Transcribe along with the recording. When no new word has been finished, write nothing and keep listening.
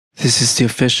This is the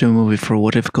official movie for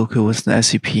What If Goku Was an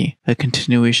SCP. A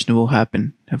continuation will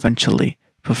happen, eventually.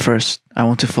 But first, I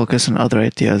want to focus on other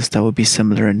ideas that would be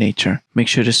similar in nature. Make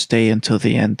sure to stay until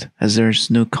the end, as there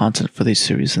is new content for this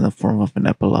series in the form of an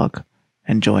epilogue.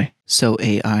 Enjoy. So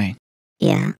AI.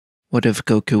 Yeah, What if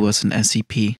Goku was an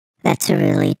SCP? that's a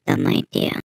really dumb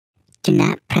idea. Do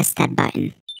not press that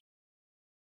button.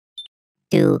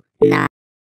 Do not.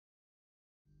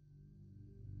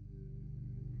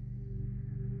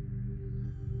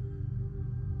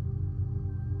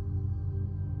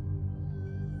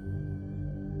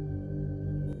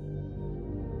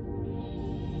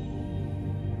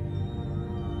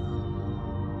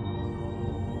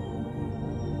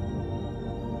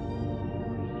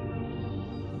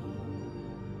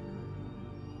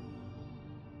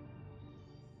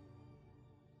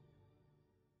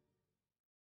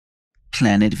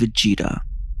 Planet Vegeta,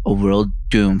 a world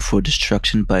doomed for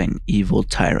destruction by an evil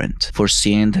tyrant.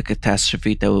 Foreseeing the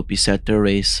catastrophe that would be set to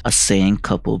erase, a Saiyan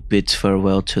couple bids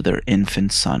farewell to their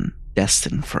infant son,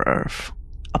 destined for Earth.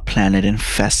 A planet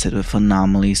infested with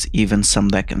anomalies, even some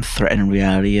that can threaten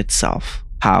reality itself.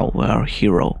 How will our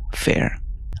hero fare?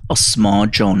 A small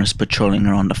drone is patrolling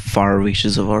around the far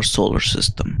reaches of our solar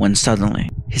system, when suddenly,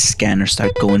 his scanners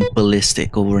start going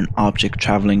ballistic over an object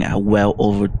traveling at well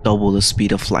over double the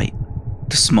speed of light.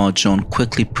 The small drone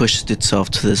quickly pushes itself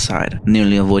to the side,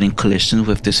 nearly avoiding collision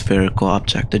with this spherical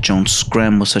object. The drone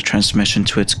scrambles a transmission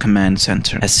to its command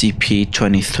center,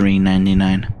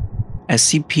 SCP-2399.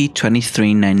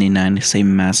 SCP-2399 is a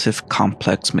massive,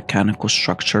 complex mechanical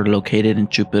structure located in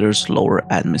Jupiter's lower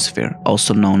atmosphere,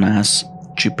 also known as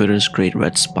Jupiter's Great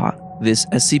Red Spot. This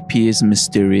SCP is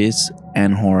mysterious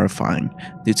and horrifying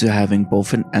due to having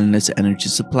both an endless energy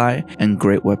supply and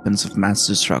great weapons of mass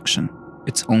destruction.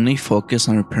 It's only focused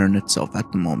on repairing itself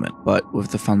at the moment, but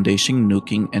with the Foundation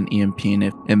nuking and EMPing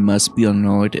it, it must be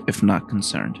annoyed if not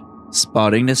concerned.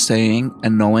 Spotting the Saiyan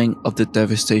and knowing of the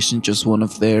devastation just one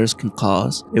of theirs can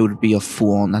cause, it would be a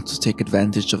fool not to take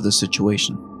advantage of the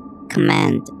situation.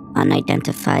 Command,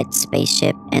 unidentified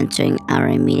spaceship entering our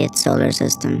immediate solar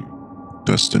system.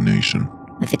 Destination.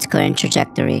 With its current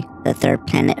trajectory, the third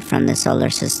planet from the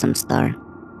solar system star.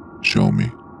 Show me.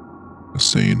 A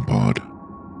Saiyan Pod.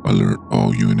 Alert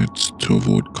all units to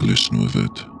avoid collision with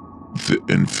it. The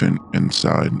infant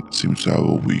inside seems to have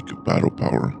a weak battle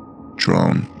power.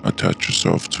 Drone, attach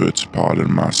yourself to its pod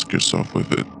and mask yourself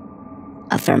with it.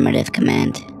 Affirmative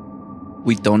command.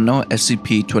 We don't know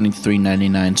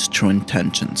SCP-2399's true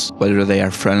intentions. Whether they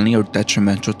are friendly or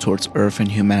detrimental towards Earth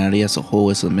and humanity as a whole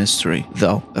is a mystery,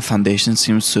 though the Foundation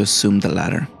seems to assume the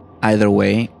latter. Either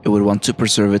way, it would want to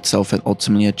preserve itself and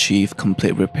ultimately achieve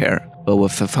complete repair, but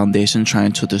with the Foundation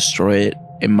trying to destroy it,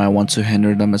 it might want to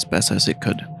hinder them as best as it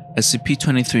could.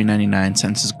 SCP-2399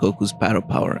 senses Goku's battle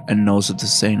power and knows of the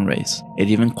Saiyan race. It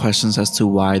even questions as to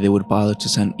why they would bother to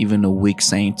send even a weak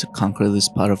Saiyan to conquer this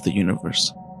part of the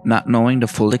universe. Not knowing the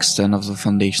full extent of the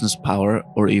Foundation's power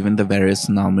or even the various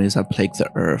anomalies that plague the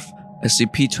Earth,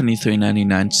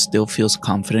 SCP-2399 still feels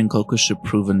confident Goku should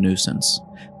prove a nuisance.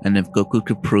 And if Goku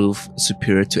could prove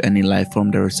superior to any life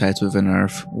form that resides within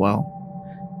Earth,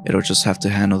 well, it'll just have to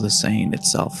handle the Saiyan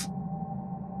itself.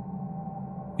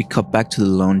 We cut back to the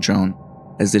lone drone,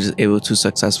 as it is able to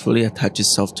successfully attach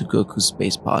itself to Goku's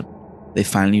space pod. They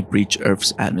finally breach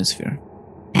Earth's atmosphere.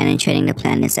 Penetrating the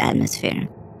planet's atmosphere.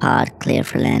 Pod clear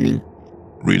for landing.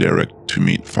 Redirect to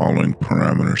meet following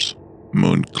parameters.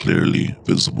 Moon clearly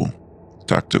visible.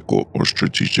 Tactical or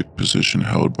strategic position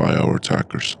held by our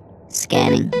attackers.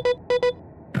 Scanning.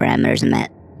 Parameters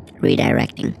met.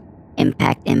 Redirecting.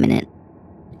 Impact imminent.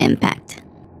 Impact.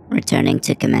 Returning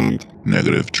to command.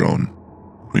 Negative drone.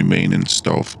 Remain in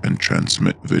stealth and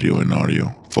transmit video and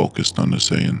audio focused on the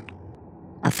Saiyan.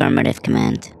 Affirmative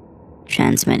command.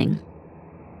 Transmitting.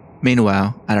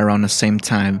 Meanwhile, at around the same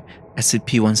time,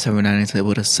 SCP-179 is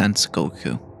able to sense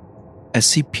Goku.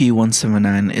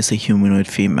 SCP-179 is a humanoid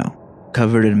female,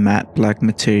 covered in matte black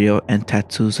material and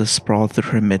tattoos that sprawl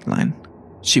through her midline.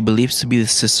 She believes to be the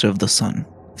sister of the sun,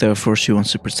 therefore she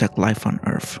wants to protect life on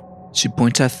Earth. She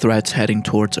points at threats heading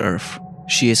towards Earth.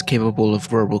 She is capable of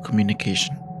verbal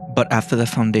communication, but after the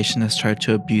Foundation has tried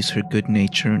to abuse her good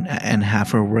nature and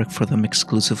have her work for them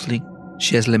exclusively,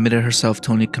 she has limited herself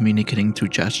to only communicating through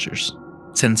gestures.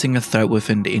 Sensing a threat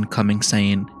within the incoming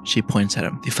Saiyan, she points at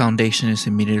him. The Foundation is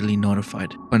immediately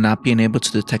notified, but not being able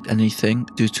to detect anything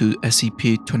due to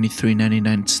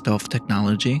SCP-2399's stealth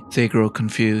technology, they grow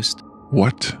confused.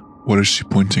 What? What is she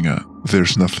pointing at?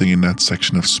 There's nothing in that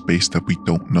section of space that we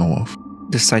don't know of.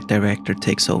 The site director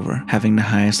takes over, having the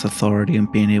highest authority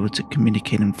and being able to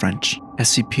communicate in French,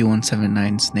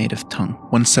 SCP-179's native tongue.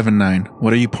 179,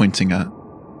 what are you pointing at?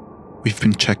 We've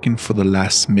been checking for the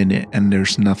last minute and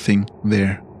there's nothing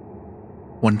there.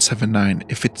 179,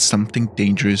 if it's something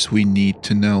dangerous, we need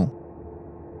to know.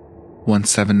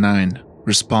 179,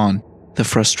 respond. The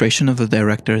frustration of the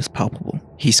director is palpable.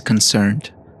 He's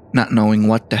concerned, not knowing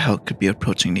what the hell could be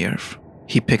approaching the Earth.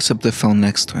 He picks up the phone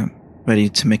next to him, ready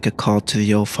to make a call to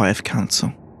the O5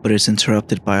 Council, but is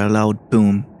interrupted by a loud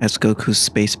boom as Goku's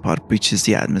space pod breaches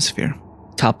the atmosphere,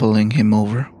 toppling him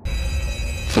over.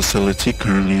 Facility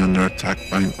currently under attack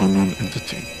by an unknown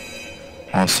entity.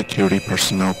 All security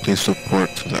personnel please report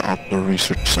to the outdoor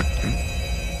research sector.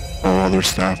 All other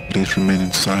staff please remain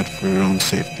inside for your own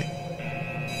safety.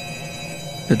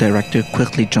 The director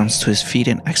quickly jumps to his feet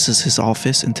and exits his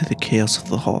office into the chaos of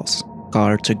the halls.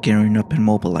 Guards are gearing up and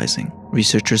mobilizing.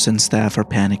 Researchers and staff are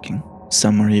panicking.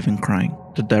 Some are even crying.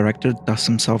 The director dusts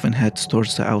himself and heads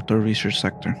towards the outdoor research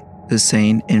sector. The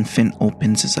Saiyan infant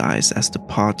opens his eyes as the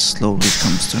pod slowly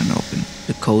comes to an open.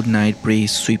 The cold night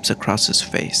breeze sweeps across his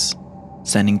face,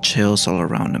 sending chills all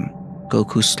around him.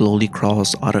 Goku slowly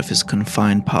crawls out of his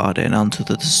confined pod and onto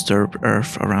the disturbed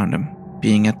earth around him.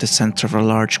 Being at the center of a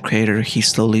large crater, he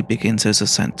slowly begins his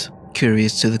ascent,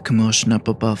 curious to the commotion up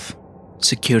above.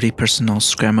 Security personnel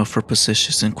scramble for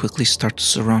positions and quickly start to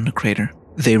surround the crater.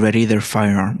 They ready their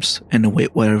firearms and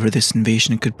await whatever this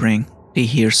invasion could bring. They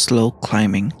hear slow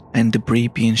climbing and debris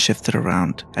being shifted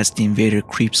around as the invader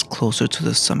creeps closer to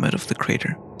the summit of the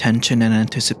crater. Tension and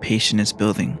anticipation is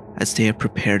building as they are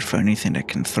prepared for anything that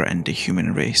can threaten the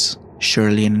human race.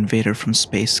 Surely an invader from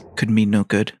space could mean no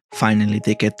good. Finally,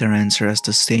 they get their answer as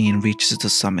the Saiyan reaches the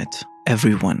summit.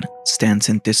 Everyone stands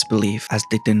in disbelief as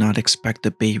they did not expect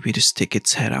the baby to stick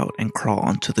its head out and crawl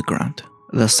onto the ground.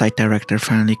 The site director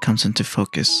finally comes into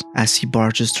focus as he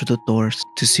barges through the doors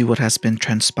to see what has been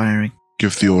transpiring.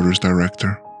 Give the orders,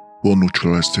 Director. We'll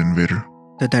neutralize the invader.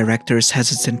 The director is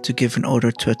hesitant to give an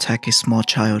order to attack a small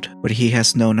child, but he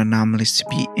has known anomalies to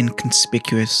be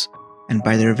inconspicuous and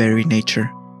by their very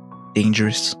nature,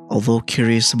 dangerous. Although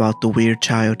curious about the weird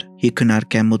child, he could not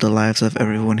gamble the lives of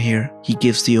everyone here. He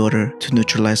gives the order to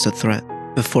neutralize the threat.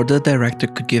 Before the director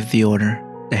could give the order,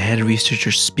 the head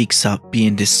researcher speaks up,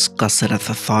 being disgusted at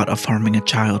the thought of harming a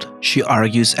child. She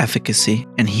argues efficacy,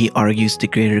 and he argues the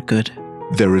greater good.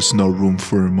 There is no room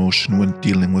for emotion when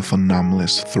dealing with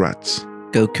anomalous threats.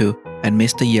 Goku,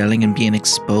 amidst the yelling and being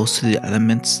exposed to the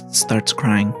elements, starts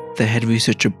crying. The head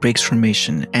researcher breaks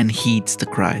formation and heeds the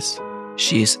cries.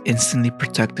 She is instantly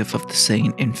protective of the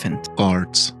Saiyan infant.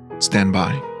 Guards, stand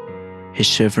by. His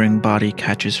shivering body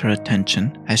catches her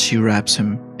attention as she wraps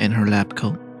him in her lab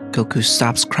coat. Goku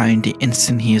stops crying the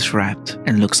instant he is wrapped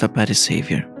and looks up at his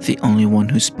savior, the only one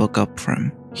who spoke up for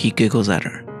him. He giggles at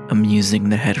her, amusing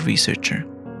the head researcher,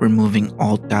 removing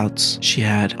all doubts she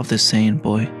had of the Saiyan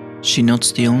boy. She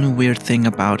notes the only weird thing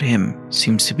about him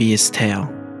seems to be his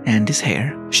tail and his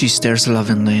hair. She stares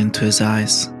lovingly into his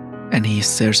eyes, and he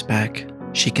stares back.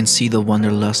 She can see the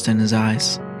wanderlust in his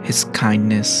eyes, his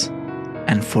kindness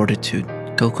and fortitude.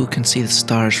 Goku can see the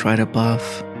stars right above,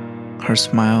 her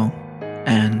smile,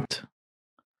 and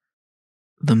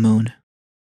the moon.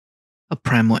 A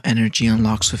primal energy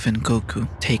unlocks within Goku,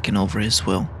 taking over his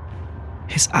will.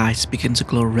 His eyes begin to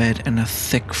glow red and a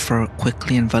thick fur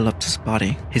quickly envelops his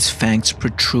body. His fangs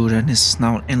protrude and his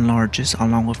snout enlarges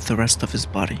along with the rest of his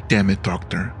body. Damn it,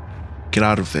 Doctor. Get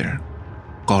out of there.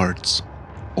 Guards,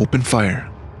 open fire.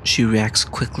 She reacts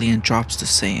quickly and drops the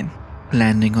Saiyan,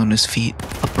 landing on his feet.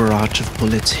 A barrage of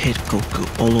bullets hit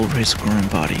Goku all over his growing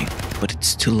body, but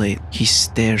it's too late. He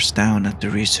stares down at the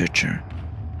researcher.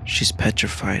 She's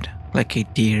petrified, like a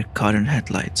deer caught in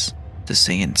headlights. The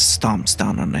Saiyan stomps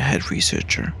down on the head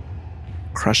researcher,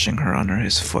 crushing her under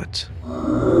his foot.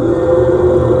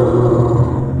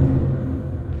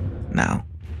 Now,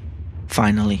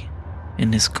 finally,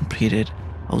 in his completed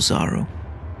Ozaru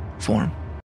form.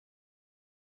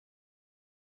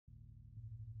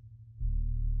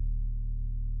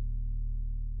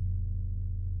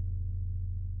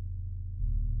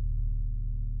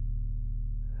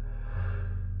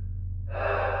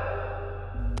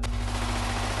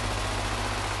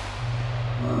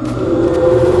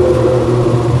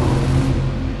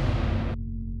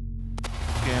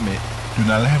 Do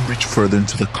not let him reach further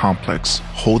into the complex.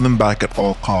 Hold him back at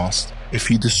all costs. If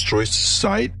he destroys the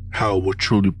site, hell will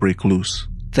truly break loose.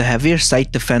 The heavier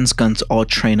site defense guns all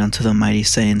train onto the mighty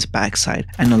Saiyan's backside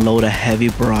and unload a heavy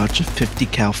barrage of 50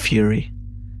 cal fury.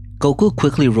 Goku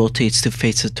quickly rotates to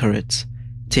face the turrets,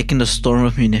 taking the storm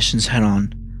of munitions head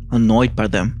on. Annoyed by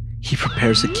them, he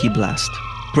prepares a ki blast.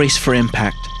 Brace for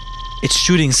impact. It's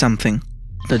shooting something.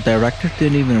 The director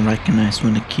didn't even recognize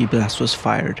when the ki blast was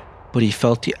fired. but he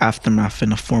felt the aftermath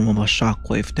in the form of a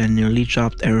shockwave that nearly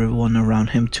dropped everyone around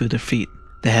him to their feet.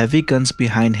 The heavy guns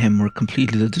behind him were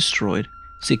completely destroyed.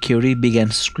 Security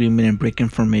began screaming and breaking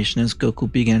formation as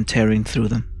Goku began tearing through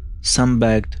them. Some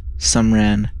begged, some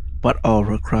ran, but all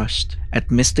were crushed.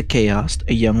 Amidst the chaos,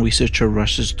 a young researcher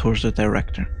rushes towards the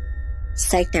director.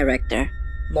 Psych Director,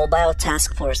 Mobile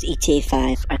Task Force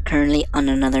ETA-5 are currently on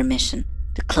another mission.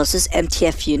 The closest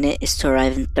MTF unit is to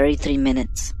arrive in 33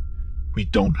 minutes. We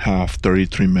don't have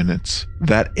 33 minutes.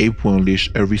 That ape will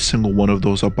unleash every single one of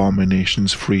those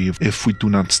abominations free if we do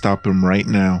not stop him right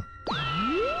now.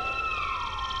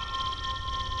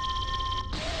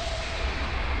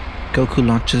 Goku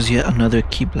launches yet another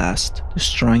ki blast,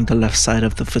 destroying the left side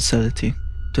of the facility.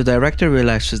 The director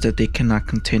realizes that they cannot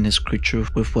contain this creature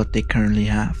with what they currently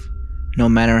have. No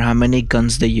matter how many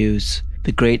guns they use,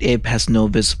 the great ape has no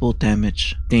visible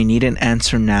damage. They need an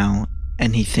answer now,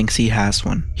 and he thinks he has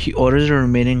one. He orders the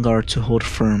remaining guard to hold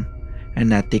firm, and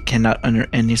that they cannot under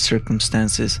any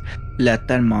circumstances let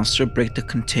that monster break the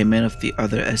containment of the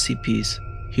other SCPs.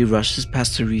 He rushes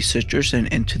past the researchers and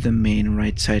into the main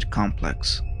right side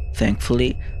complex.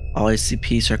 Thankfully, all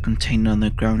SCPs are contained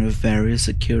underground with various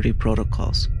security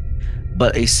protocols,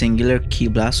 but a singular ki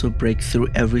blast will break through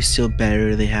every sealed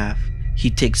barrier they have. He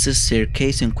takes the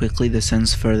staircase and quickly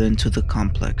descends further into the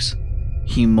complex.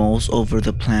 He mulls over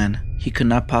the plan. He could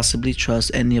not possibly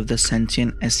trust any of the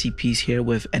sentient SCPs here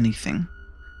with anything.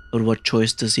 But what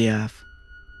choice does he have?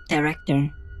 Director,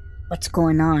 what's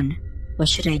going on? What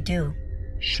should I do?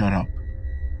 Shut up.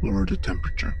 Lower the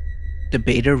temperature. The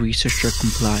beta researcher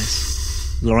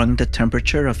complies, lowering the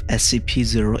temperature of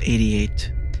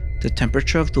SCP-088. The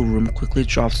temperature of the room quickly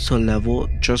drops to a level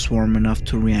just warm enough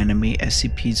to reanimate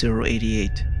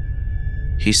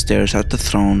SCP-088. He stares at the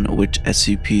throne which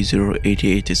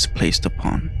SCP-088 is placed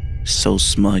upon, so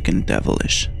smug and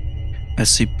devilish.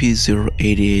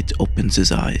 SCP-088 opens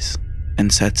his eyes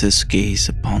and sets his gaze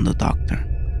upon the doctor.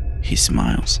 He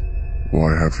smiles.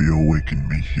 Why have you awakened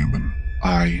me, human?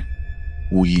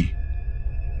 We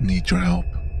need your help.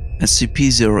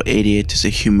 SCP-088 is a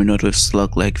humanoid with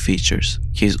slug-like features.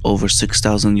 He is over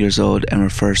 6,000 years old and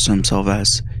refers to himself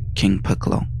as King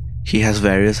Piccolo. He has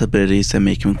various abilities that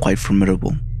make him quite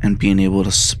formidable, and being able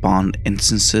to spawn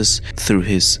instances through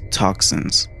his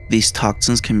toxins. These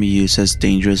toxins can be used as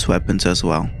dangerous weapons as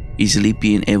well, easily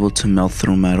being able to melt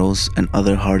through metals and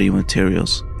other hardy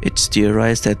materials. It's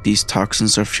theorized that these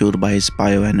toxins are fueled by his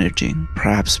bioenergy,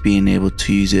 perhaps being able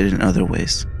to use it in other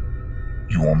ways.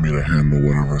 You want me to handle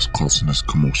whatever is causing this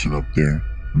commotion up there?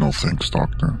 No thanks,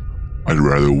 Doctor. I'd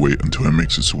rather wait until it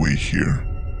makes its way here.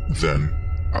 Then,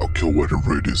 I'll kill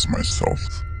whatever it is myself.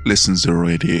 Listen,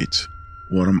 088.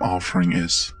 What I'm offering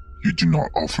is... You do not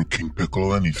offer King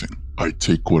Piccolo anything. I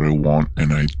take what I want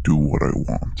and I do what I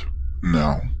want.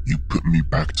 Now, you put me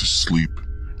back to sleep,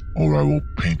 or I will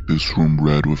paint this room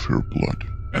red with your blood,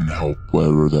 and help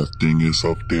whatever that thing is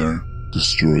up there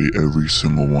destroy every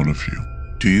single one of you.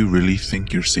 Do you really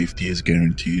think your safety is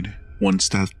guaranteed? Once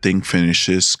that thing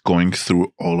finishes going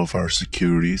through all of our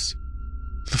securities,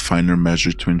 the final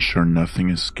measure to ensure nothing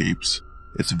escapes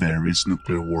is various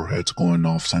nuclear warheads going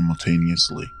off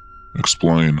simultaneously.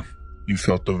 Explain. You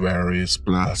felt the various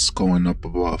blasts going up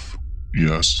above.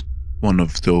 Yes. One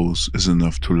of those is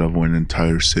enough to level an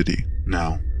entire city.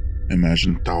 Now,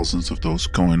 imagine thousands of those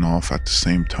going off at the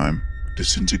same time,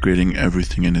 disintegrating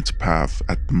everything in its path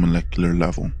at the molecular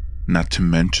level. Not to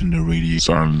mention the radiation.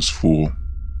 Silence, fool.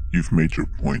 You've made your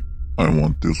point. I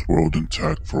want this world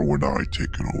intact for when I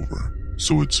take it over.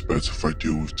 So it's best if I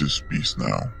deal with this beast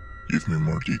now. Give me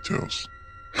more details.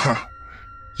 Ha!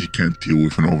 You can't deal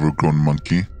with an overgrown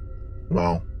monkey.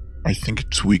 Well, I think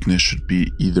its weakness should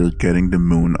be either getting the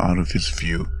moon out of his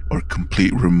view, or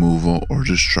complete removal or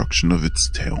destruction of its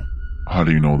tail. How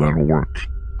do you know that'll work?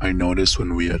 I noticed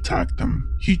when we attacked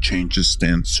him, he changed his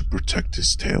stance to protect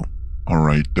his tail.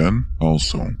 Alright then.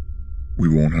 Also, we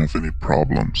won't have any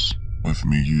problems with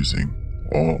me using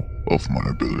all of my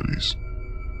abilities.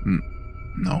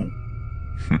 No.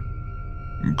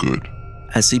 Good.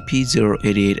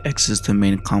 SCP-088 exits the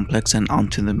main complex and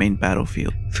onto the main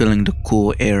battlefield, feeling the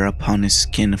cool air upon his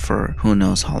skin for who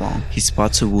knows how long. He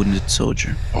spots a wounded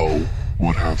soldier. Oh,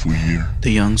 what have we here?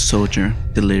 The young soldier,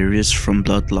 delirious from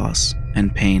blood loss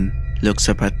and pain, looks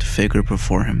up at the figure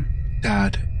before him.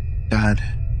 Dad,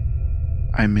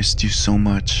 I missed you so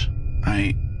much.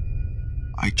 I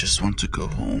just want to go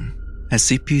home.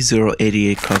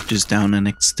 SCP-088 crouches down and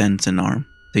extends an arm.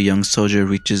 The young soldier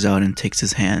reaches out and takes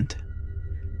his hand.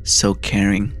 So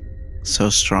caring, so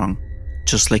strong,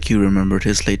 just like he remembered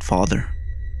his late father.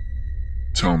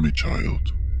 Tell me,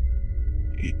 child.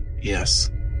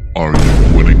 Yes. Are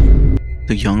you winning?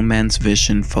 The young man's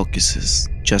vision focuses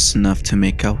just enough to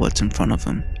make out what's in front of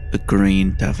him. A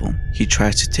green devil. He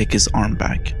tries to take his arm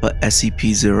back, but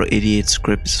SCP-088's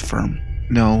grip is firm.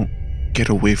 No, get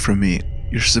away from me.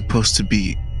 You're supposed to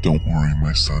be. Don't worry,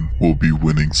 my son. We'll be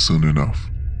winning soon enough.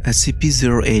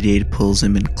 SCP-088 pulls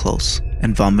him in close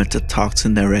and vomits a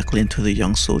toxin directly into the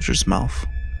young soldier's mouth.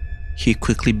 He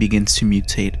quickly begins to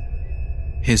mutate.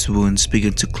 His wounds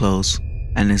begin to close,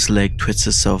 and his leg twists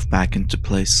itself back into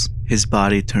place. His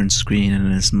body turns green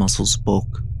and his muscles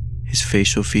bulk. His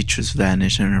facial features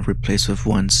vanish and are replaced with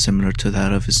ones similar to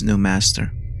that of his new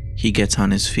master. He gets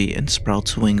on his feet and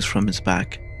sprouts wings from his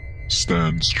back.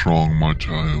 Stand strong, my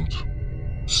child.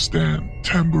 Stand,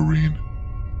 Tambourine.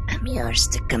 I'm yours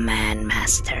to command,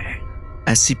 Master.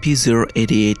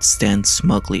 SCP-088 stands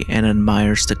smugly and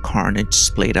admires the carnage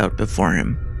splayed out before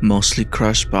him. Mostly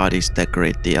crushed bodies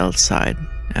decorate the outside,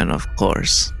 and of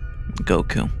course,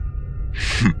 Goku.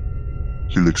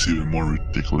 He looks even more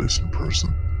ridiculous in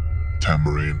person.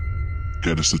 Tambourine,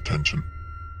 get his attention.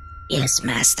 Yes,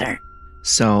 Master.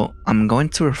 So, I'm going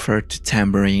to refer to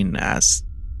Tambourine as,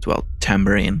 well,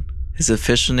 Tambourine. His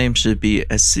official name should be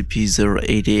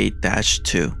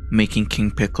SCP-088-2, making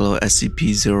King Piccolo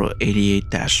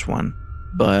SCP-088-1.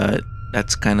 But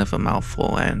that's kind of a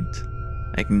mouthful and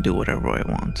I can do whatever I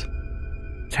want.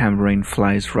 Tambourine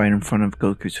flies right in front of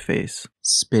Goku's face,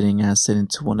 spitting acid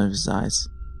into one of his eyes.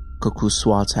 Goku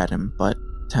swats at him, but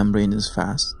Tambourine is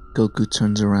fast. Goku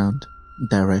turns around,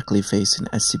 directly facing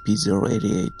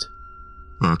SCP-088.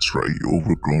 That's right, you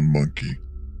overgrown monkey.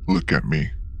 Look at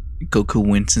me. Goku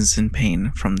winces in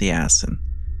pain from the acid,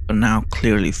 but now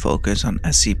clearly focused on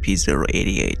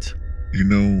SCP-088. You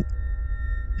know,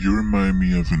 you remind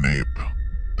me of an ape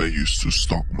that used to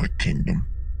stalk my kingdom,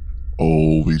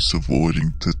 always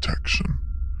avoiding detection.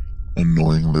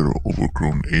 Annoying little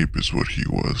overgrown ape is what he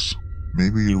was.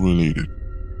 Maybe you're related.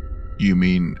 You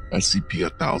mean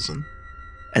SCP-1000?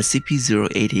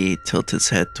 SCP-088 tilts his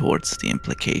head towards the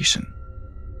implication.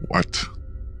 What?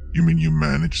 You mean you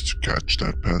managed to catch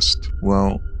that pest?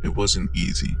 Well, it wasn't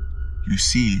easy. You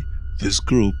see, this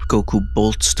group... Goku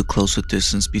bolts to close the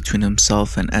distance between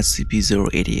himself and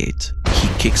SCP-088. He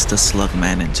kicks the slug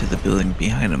man into the building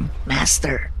behind him.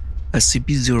 Master.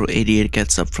 SCP-088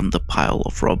 gets up from the pile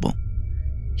of rubble.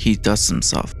 He dusts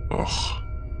himself. Ugh,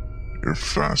 you're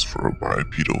fast for a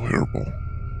bipedal hairball.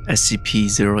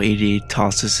 SCP-088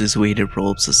 tosses his weighted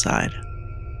robes aside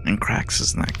and cracks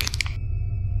his neck.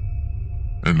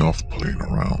 Enough playing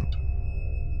around.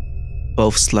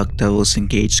 Both slug devils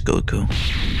engage Goku,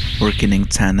 working in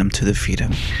tandem to defeat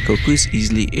him. Goku is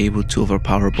easily able to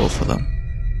overpower both of them,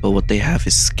 but what they have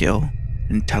is skill,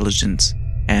 intelligence,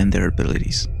 and their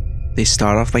abilities. They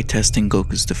start off by testing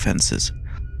Goku's defenses,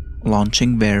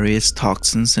 launching various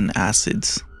toxins and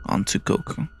acids onto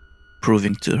Goku,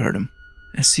 proving to hurt him.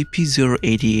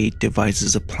 SCP-088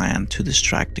 devises a plan to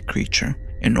distract the creature.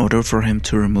 In order for him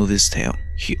to remove his tail,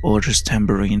 he orders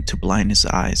Tambourine to blind his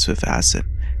eyes with acid,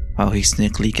 while he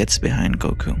sneakily gets behind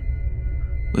Goku.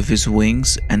 With his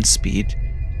wings and speed,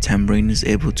 Tambourine is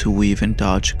able to weave and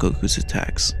dodge Goku's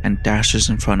attacks, and dashes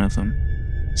in front of him,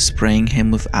 spraying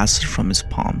him with acid from his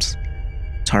palms,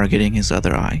 targeting his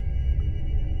other eye.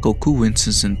 Goku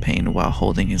winces in pain while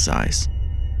holding his eyes.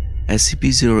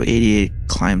 SCP-088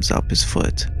 climbs up his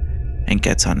foot and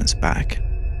gets on his back.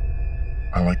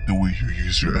 I like the way you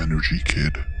use your energy,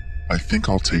 kid. I think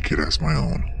I'll take it as my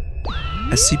own.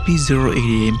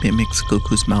 SCP-088 mimics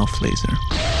Goku's mouth laser.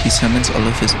 He summons all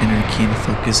of his inner ki and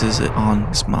focuses it on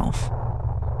his mouth.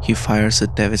 He fires a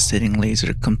devastating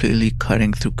laser, completely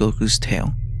cutting through Goku's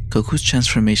tail. Goku's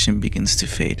transformation begins to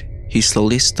fade. He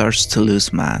slowly starts to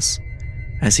lose mass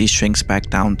as he shrinks back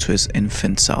down to his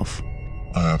infant self.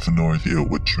 I have no idea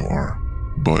what you are,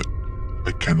 but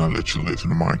I cannot let you live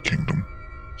in my kingdom.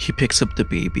 He picks up the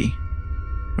baby,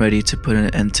 ready to put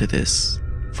an end to this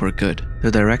for good.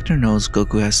 The director knows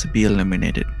Goku has to be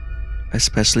eliminated,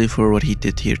 especially for what he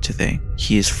did here today.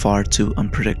 He is far too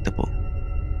unpredictable.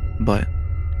 But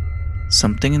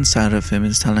something inside of him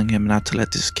is telling him not to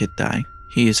let this kid die.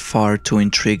 He is far too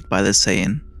intrigued by the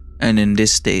Saiyan, and in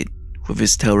this state, with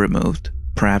his tail removed,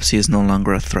 perhaps he is no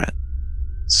longer a threat.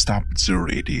 Stop it,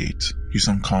 088. He's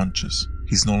unconscious.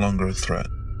 He's no longer a threat.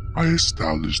 I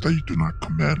established that you do not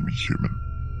command me, human.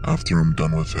 After I'm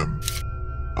done with him,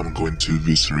 I'm going to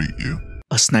eviscerate you.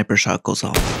 A sniper shot goes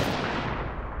off,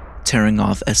 tearing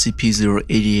off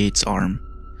SCP-088's arm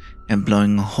and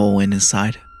blowing a hole in his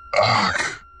side.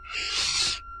 Ah!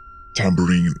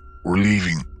 Tambourine, we're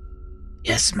leaving.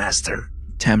 Yes, Master.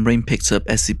 Tambourine picks up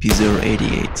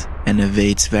SCP-088 and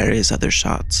evades various other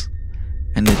shots,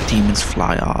 and the demons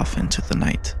fly off into the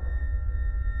night.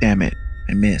 Damn it,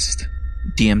 I missed.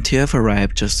 The MTF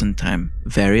arrived just in time.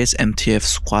 Various MTF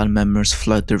squad members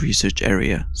flood the research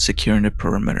area, securing the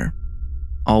perimeter.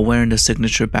 All wearing the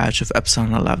signature badge of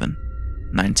Epsilon 11,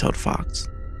 Nine-Tailed Fox.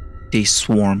 They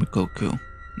swarm Goku,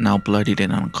 now bloodied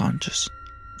and unconscious.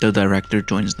 The director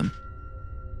joins them.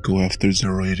 Go after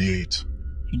 088.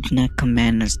 You do not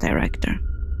command us, Director.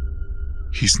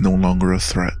 He's no longer a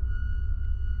threat.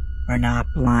 We're not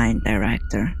blind,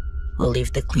 Director. We'll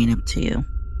leave the cleanup to you.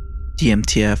 The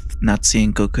MTF, not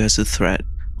seeing Goku as a threat,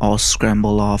 all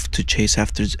scramble off to chase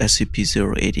after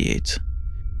SCP-088.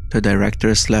 The director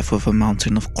is left with a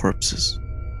mountain of corpses,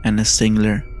 and a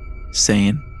singular,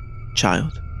 Saiyan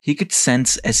child. He could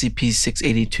sense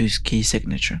SCP-682's key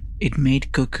signature. It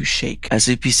made Goku shake.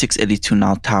 SCP-682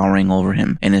 now towering over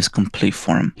him in his complete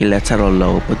form. He lets out a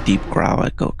low but deep growl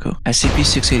at Goku.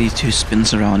 SCP-682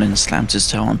 spins around and slams his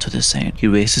tail onto the Saiyan. He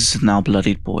raises his now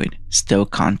bloodied boy, still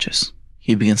conscious.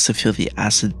 He begins to feel the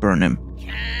acid burn him.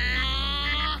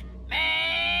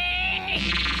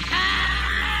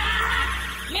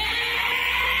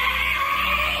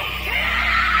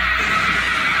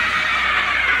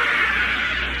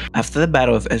 After the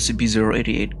battle of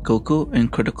SCP-088, Goku, in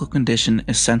critical condition,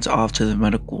 is sent off to the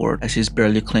medical ward as he is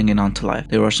barely clinging on to life.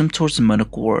 They rush him towards the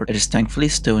medical ward. It is thankfully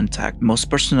still intact. Most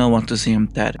personnel want to see him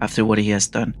dead after what he has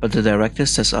done, but the director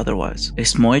says otherwise. A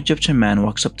small Egyptian man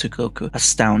walks up to Goku,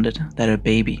 astounded that a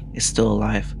baby is still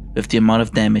alive. With the amount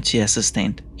of damage he has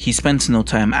sustained, he spends no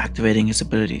time activating his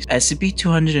abilities.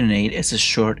 SCP-208 is a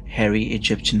short, hairy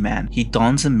Egyptian man. He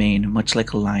dons a mane much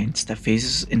like a lion's that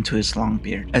phases into his long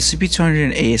beard.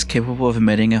 SCP-208 is capable of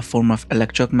emitting a form of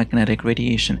electromagnetic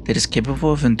radiation that is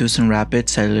capable of inducing rapid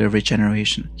cellular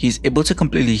regeneration. He is able to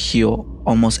completely heal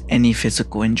almost any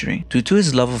physical injury. Due to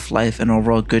his love of life and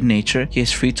overall good nature, he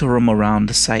is free to roam around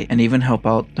the site and even help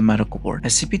out the medical ward.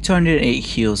 SCP-208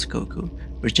 heals Goku,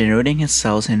 regenerating his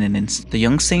cells in an instant. The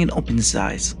young Saiyan opens his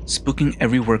eyes, spooking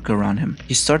every worker around him.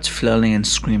 He starts flailing and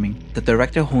screaming. The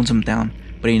director holds him down,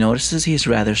 but he notices he is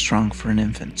rather strong for an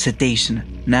infant.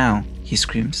 Sedation, now, he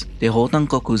screams. They hold on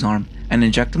Goku's arm and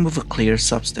inject him with a clear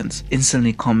substance,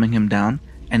 instantly calming him down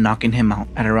and knocking him out.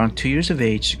 At around 2 years of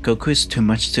age, Goku is too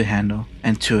much to handle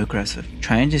and too aggressive.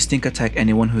 Trying to sneak attack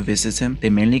anyone who visits him,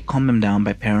 they mainly calm him down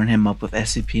by pairing him up with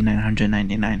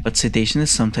SCP-999, but sedation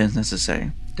is sometimes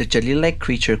necessary. The jelly-like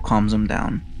creature calms him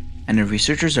down, and the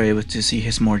researchers are able to see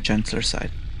his more gentler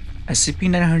side.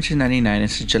 SCP-999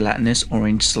 is a gelatinous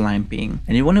orange slime being.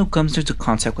 Anyone who comes into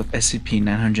contact with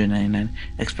SCP-999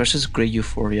 expresses great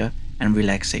euphoria and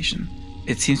relaxation.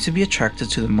 It seems to be attracted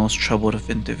to the most troubled of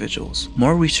individuals.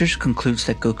 More research concludes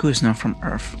that Goku is not from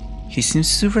Earth. He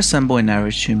seems to resemble an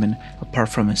average human apart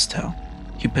from his tail.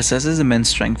 He possesses immense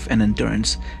strength and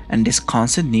endurance, and this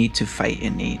constant need to fight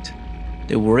and eat.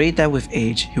 They worry that with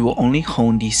age, he will only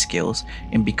hone these skills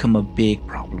and become a big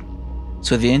problem.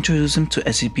 So they introduce him to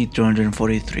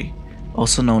SCP-343,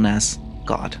 also known as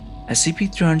God.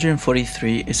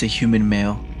 SCP-343 is a human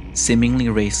male, seemingly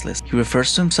raceless. He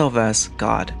refers to himself as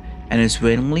God, and is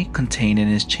willingly contained in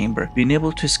his chamber, being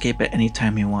able to escape at any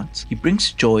time he wants. He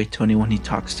brings joy to anyone he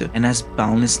talks to, and has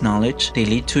boundless knowledge. They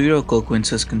lead 2-year-old Goku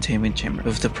into his containment chamber.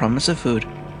 With the promise of food,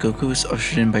 Goku is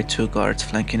ushered in by 2 guards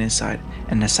flanking his side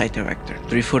and the site director.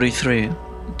 343,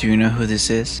 do you know who this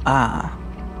is? Ah,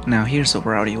 now here's a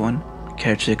rowdy one.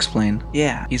 Care to explain?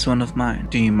 Yeah, he's one of mine.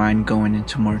 Do you mind going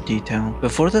into more detail?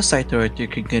 Before the site director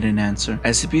could get an answer,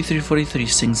 SCP-343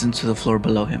 sinks into the floor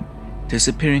below him,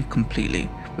 disappearing completely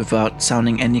without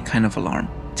sounding any kind of alarm.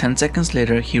 10 seconds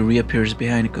later, he reappears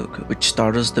behind Goku, which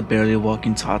startles the barely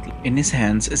walking toddler. In his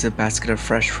hands is a basket of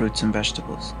fresh fruits and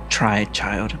vegetables. Try it,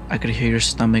 child. I could hear your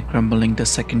stomach grumbling the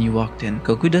second you walked in.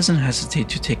 Goku doesn't hesitate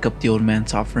to take up the old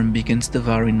man's offer and begins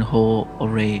devouring the whole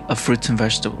array of fruits and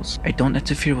vegetables. I don't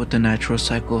interfere with the natural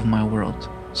cycle of my world,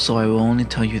 so I will only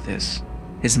tell you this.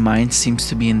 His mind seems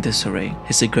to be in disarray.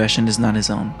 His aggression is not his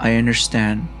own. I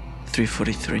understand,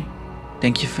 343.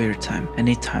 Thank you for your time.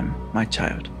 Anytime, my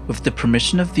child. With the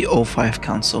permission of the O5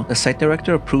 Council, the site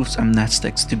director approves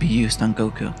amnestics to be used on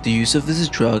Goku. The use of this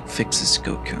drug fixes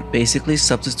Goku, basically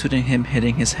substituting him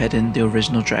hitting his head in the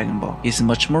original Dragon Ball. He is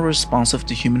much more responsive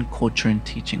to human culture and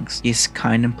teachings. He is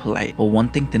kind and polite, but one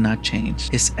thing did not change: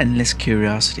 his endless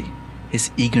curiosity, his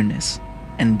eagerness,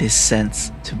 and this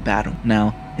sense to battle.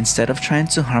 Now, instead of trying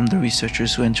to harm the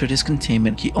researchers who entered his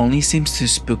containment, he only seems to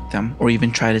spook them or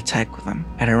even try to tackle them.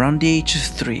 At around the age of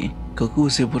 3, Goku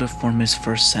was able to form his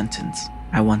first sentence: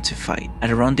 I want to fight. At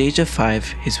around the age of 5,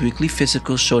 his weekly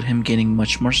physicals showed him gaining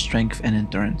much more strength and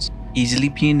endurance. easily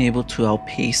being able to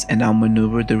outpace and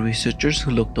outmaneuver the researchers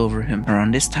who looked over him.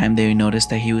 Around this time, they noticed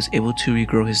that he was able to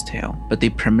regrow his tail, but they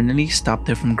permanently stopped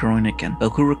it from growing again.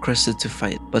 Goku requested to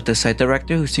fight, but the site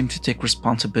director, who seemed to take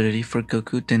responsibility for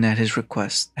Goku, denied his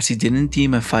request, as he didn't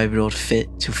deem a 5-year-old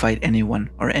fit to fight anyone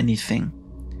or anything.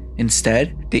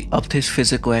 Instead, they upped his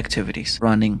physical activities,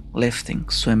 running, lifting,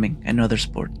 swimming, and other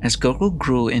sports. As Goku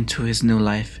grew into his new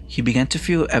life, he began to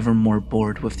feel ever more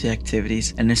bored with the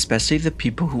activities, and especially the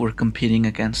people who were competing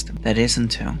against him. That is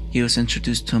until he was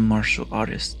introduced to a martial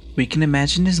artist. We can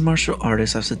imagine this martial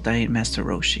artist as a Diet Master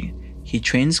Roshi. He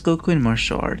trains Goku in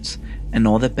martial arts, and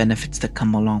all the benefits that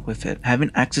come along with it.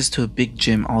 Having access to a big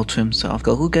gym all to himself,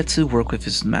 Goku gets to work with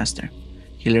his master.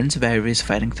 He learns various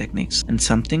fighting techniques and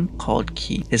something called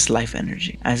ki, his life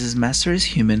energy. As his master is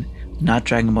human, not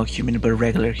Dragon Ball human but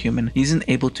regular human, he isn't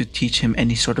able to teach him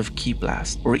any sort of ki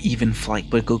blast or even flight,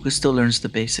 but Goku still learns the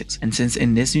basics. And since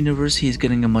in this universe he is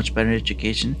getting a much better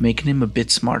education, making him a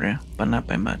bit smarter, but not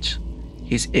by much.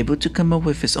 He is able to come up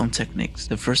with his own techniques.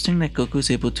 The first thing that Goku is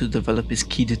able to develop is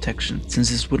ki detection, since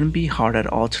this wouldn't be hard at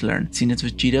all to learn, seeing as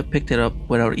Vegeta picked it up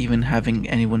without even having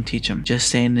anyone teach him, just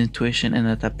saying intuition and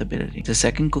adaptability. The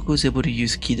second Goku is able to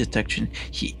use ki detection,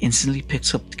 he instantly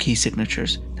picks up the ki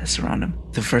signatures that surround him.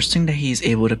 The first thing that he is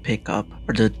able to pick up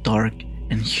are the dark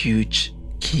and huge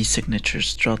ki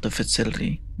signatures throughout the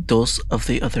facility, those of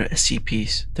the other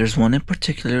SCPs. There's one in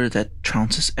particular that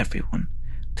trounces everyone.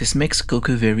 This makes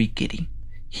Goku very giddy.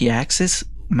 He asks his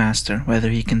master whether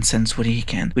he can sense what he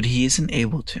can, but he isn't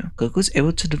able to. Goku is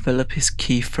able to develop his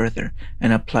ki further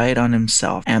and apply it on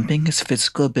himself, amping his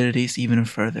physical abilities even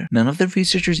further. None of the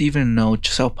researchers even know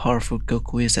just how powerful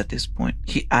Goku is at this point.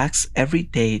 He asks every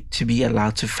day to be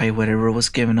allowed to fight whatever was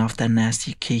giving off that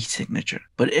nasty ki signature,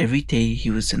 but every day he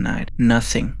was denied.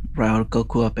 Nothing riled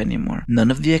Goku up anymore.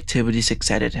 None of the activities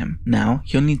excited him. Now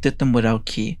he only did them without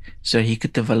ki, so that he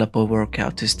could develop a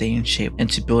workout to stay in shape and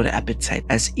to build appetite,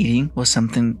 as eating was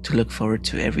something to look forward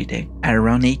to every day. At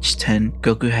around age 10,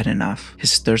 Goku had enough.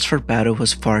 His thirst for battle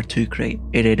was far too great.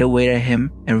 It ate away at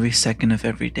him every second of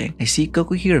every day. I see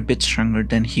Goku here a bit stronger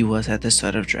than he was at the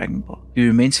start of Dragon Ball. He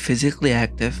remains physically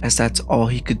active, as that's all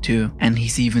he could do, and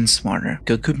he's even smarter.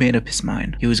 Goku made up his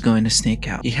mind. He was going to sneak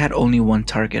out. He had only one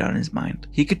target on his mind.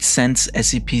 He could sense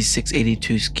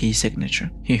SCP-682's ki signature.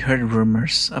 He heard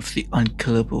rumors of the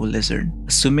unkillable lizard.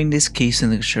 Assuming this ki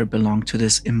signature belonged to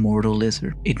this immortal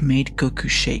lizard, it made Goku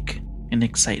shake in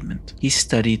excitement. He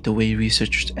studied the way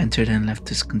researchers entered and left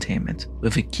his containment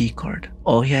with a key card.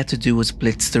 All he had to do was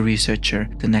blitz the researcher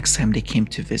the next time they came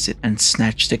to visit and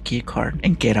snatch the key card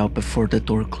and get out before the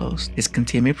door closed. His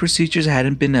containment procedures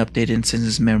hadn't been updated since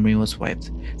his memory was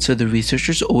wiped, so the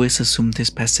researchers always assumed his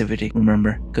passivity.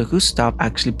 Remember, Goku stopped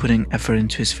actually putting effort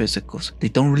into his physicals. They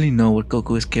don't really know what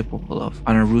Goku is capable of.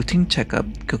 On a routine checkup,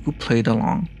 Goku played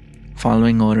along,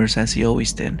 following orders as he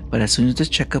always did, but as soon as the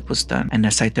checkup was done and the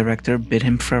site director bid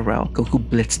him farewell, Goku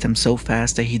blitzed him so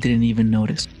fast that he didn't even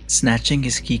notice, snatching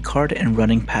his key card and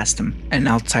running past him and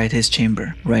outside his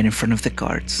chamber, right in front of the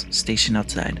guards stationed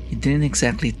outside. He didn't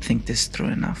exactly think this through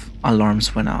enough.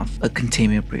 Alarms went off, a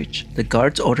containment breach. The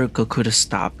guards ordered Goku to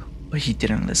stop, but he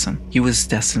didn't listen. He was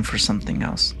destined for something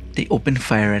else. They opened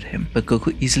fire at him, but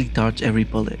Goku easily dodged every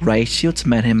bullet. Riot shields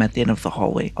met him at the end of the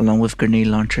hallway, along with grenade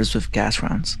launchers with gas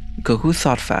rounds. Goku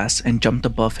thought fast and jumped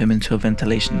above him into a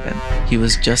ventilation vent. He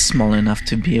was just small enough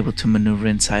to be able to maneuver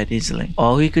inside easily.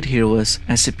 All he could hear was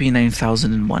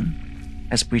SCP-9001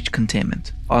 as breach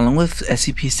containment. Along with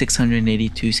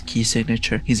SCP-682's key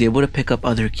signature, he's able to pick up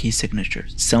other key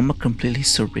signatures. Some are completely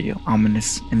surreal,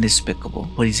 ominous, and despicable,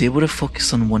 but he's able to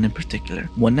focus on one in particular,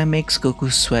 one that makes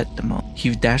Goku sweat the most. He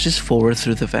dashes forward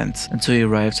through the vents until he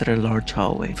arrives at a large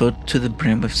hallway filled to the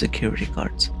brim with security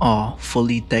guards, all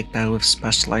fully decked out with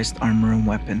specialized armor and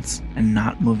weapons, and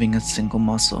not moving a single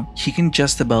muscle. He can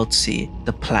just about see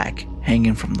the plaque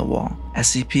hanging from the wall.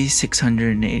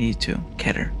 SCP-682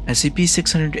 Keter.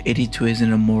 SCP-682 is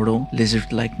an immortal,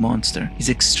 lizard-like monster. He's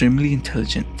extremely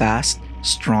intelligent, fast,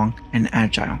 strong, and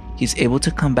agile. He's able to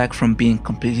come back from being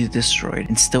completely destroyed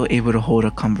and still able to hold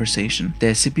a conversation. The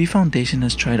SCP Foundation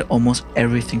has tried almost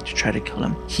everything to try to kill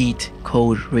him. Heat,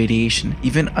 cold, radiation,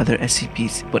 even other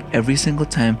SCPs, but every single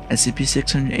time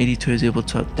SCP-682 is able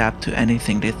to adapt to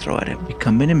anything they throw at him,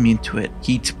 becoming immune to it.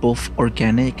 He eats both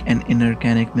organic and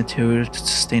inorganic material to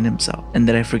sustain himself. And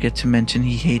that I forget to mention,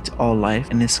 he hates all life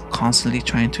and is constantly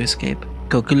trying to escape.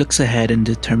 Goku looks ahead and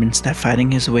determines that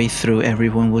fighting his way through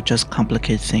everyone will just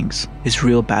complicate things. His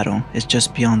real battle is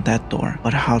just beyond that door,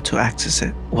 but how to access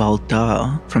it? Well,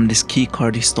 duh, from this key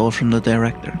card he stole from the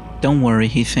director. Don't worry,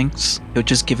 he thinks. He'll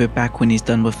just give it back when he's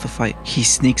done with the fight. He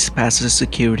sneaks past the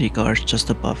security guards just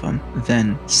above him,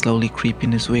 then, slowly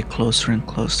creeping his way closer and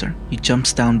closer, he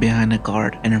jumps down behind a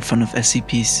guard and in front of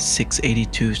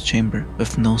SCP-682's chamber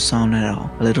with no sound at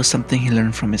all. A little something he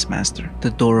learned from his master. The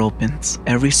door opens.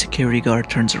 Every security guard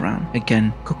turns around.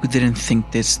 Again, Goku didn't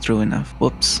think this through enough.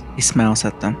 Whoops. He smiles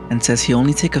at them and says he'll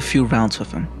only take a few rounds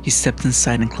with him. He steps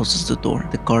inside and closes the door.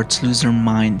 The guards lose their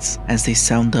minds as they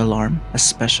sound the alarm, a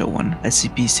special one,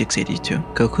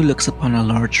 SCP-682. Goku looks upon a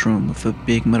large room with a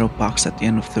big metal box at the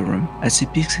end of the room.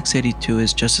 SCP-682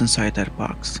 is just inside that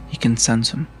box. He can sense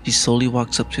him. He slowly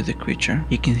walks up to the creature.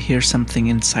 He can hear something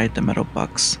inside the metal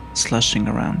box, slushing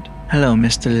around. "Hello,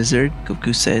 Mr. Lizard,"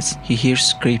 Goku says. He hears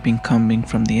scraping coming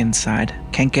from the inside.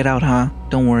 "Can't get out, huh?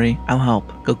 Don't worry, I'll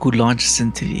help." Goku launches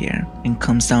into the air and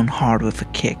comes down hard with a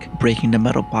kick, breaking the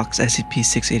metal box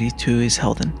SCP-682 is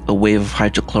held in. A wave of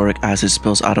hydrochloric acid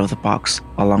spills out of the box,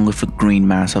 along with a green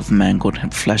mass of mangled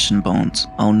flesh and bones.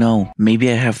 "Oh no, maybe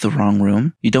I have the wrong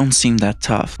room? You don't seem that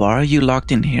tough. Why are you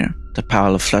locked in here?" The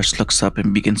pile of flesh looks up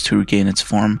and begins to regain its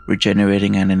form,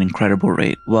 regenerating at an incredible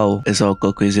rate. "Whoa," is all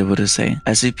Goku is able to say.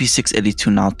 SCP-682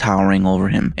 now towering over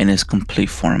him in his complete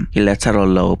form. He lets out a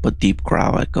low but deep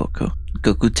growl at Goku.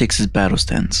 Goku takes his battle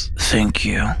stance. "Thank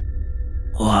you."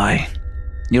 "Why?"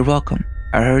 "You're welcome.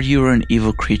 I heard you were an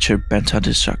evil creature bent on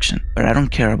destruction, but I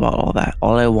don't care about all that.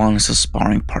 All I want is a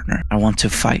sparring partner. I want to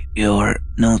fight." "You're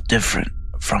no different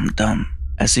from them."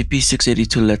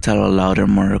 SCP-682 lets out a louder,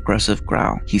 more aggressive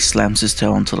growl. He slams his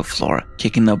tail onto the floor,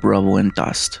 kicking up rubble and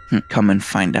dust. Come and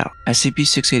find out.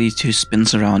 SCP-682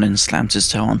 spins around and slams his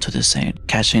tail onto the sand,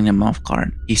 catching him off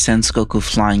guard. He sends Goku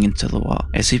flying into the wall.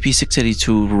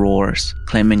 SCP-682 roars,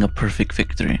 claiming a perfect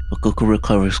victory, but Goku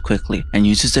recovers quickly and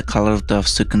uses the cloud of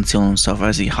dust to conceal himself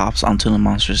as he hops onto the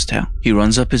monster's tail. He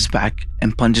runs up his back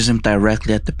and punches him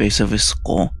directly at the base of his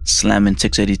skull, slamming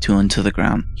 682 into the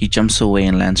ground. He jumps away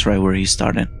and lands right where he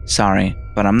started. "Sorry,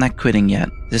 but I'm not quitting yet.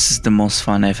 This is the most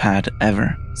fun I've had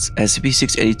ever."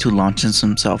 SCP-682 launches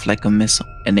himself like a missile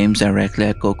and aims directly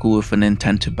at Goku with an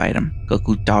intent to bite him.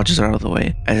 Goku dodges out of the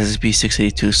way as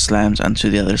SCP-682 slams onto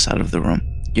the other side of the room.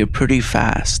 "You're pretty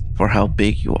fast for how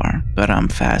big you are, but I'm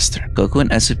faster." Goku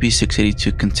and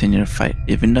SCP-682 continue to fight.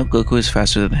 Even though Goku is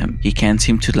faster than him, he can't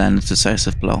seem to land a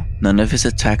decisive blow. None of his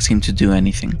attacks seem to do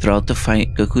anything. Throughout the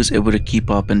fight, Goku is able to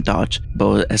keep up and dodge, but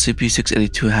what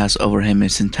SCP-682 has over him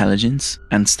is intelligence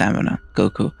and stamina.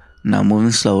 Goku, now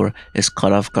moving slower, is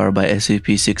caught off guard by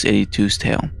SCP-682's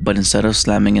tail, but instead of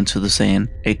slamming into the Saiyan,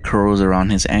 it curls around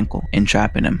his ankle,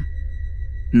 entrapping him.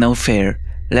 "No fair.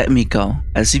 Let me go."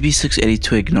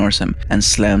 SCP-682 ignores him and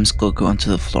slams Goku onto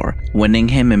the floor, winning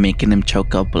him and making him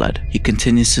choke out blood. He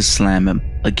continues to slam him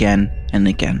again and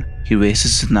again. He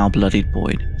raises the now bloodied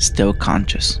boy, still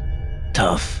conscious.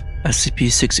 "Tough."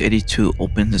 SCP-682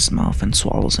 opens his mouth and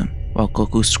swallows him, while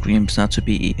Goku screams not to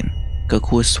be eaten.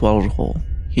 Goku is swallowed whole.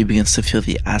 He begins to feel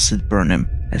the acid burn him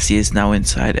as he is now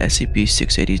inside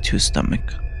SCP-682's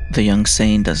stomach. The young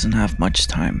Saiyan doesn't have much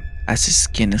time as his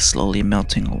skin is slowly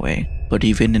melting away. But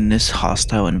even in this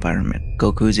hostile environment,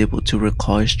 Goku is able to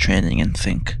recall his training and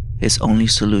think. His only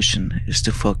solution is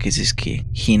to focus his ki.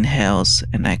 He inhales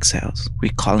and exhales,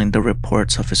 recalling the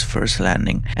reports of his first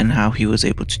landing and how he was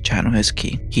able to channel his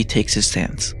ki. He takes his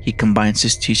stance. He combines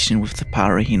his teaching with the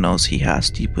power he knows he has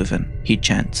deep within. He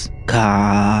chants,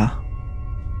 "Ka,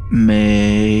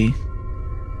 Me,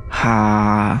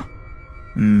 Ha,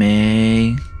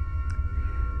 Me,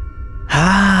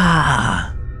 Ha."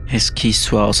 His ki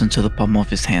swells into the palm of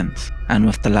his hand, and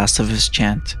with the last of his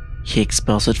chant, he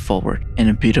expels it forward in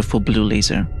a beautiful blue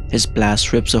laser. His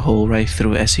blast rips a hole right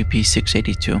through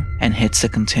SCP-682 and hits the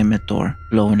containment door,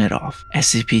 blowing it off.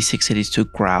 SCP-682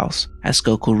 growls as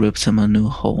Goku rips him a new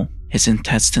hole. His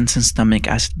intestines and stomach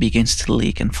acid begins to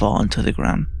leak and fall onto the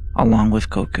ground, along with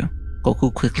Goku.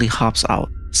 Goku quickly hops out,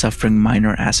 suffering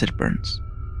minor acid burns.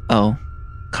 "Oh,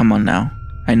 come on now.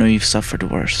 I know you've suffered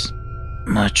worse."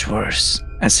 "Much worse."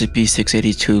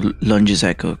 SCP-682 lunges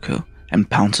at Goku and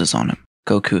pounces on him.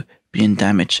 Goku, being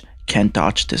damaged, can't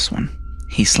dodge this one.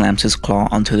 He slams his claw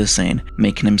onto the Saiyan,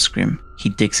 making him scream. He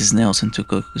digs his nails into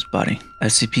Goku's body.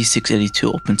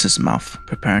 SCP-682 opens his mouth,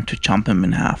 preparing to chomp him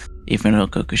in half. Even though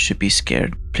Goku should be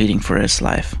scared, pleading for his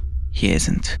life, he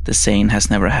isn't. The Saiyan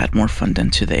has never had more fun than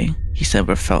today. He's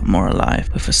never felt more alive,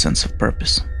 with a sense of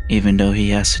purpose. Even though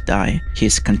he has to die, he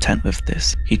is content with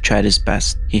this. He tried his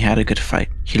best. He had a good fight.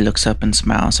 He looks up and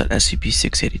smiles at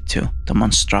SCP-682. The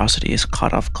monstrosity is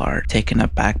caught off guard, taken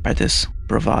aback by this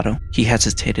bravado. He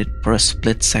hesitated for a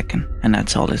split second, and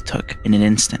that's all it took. In an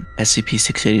instant,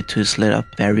 SCP-682 is lit up.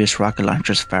 Various rocket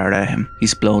launchers fired at him.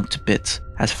 He's blown to bits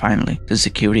as finally, the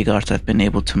security guards have been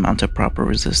able to mount a proper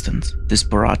resistance. This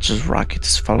barrage of rockets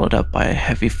is followed up by a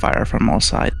heavy fire from all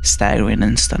sides, staggering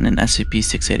and stunning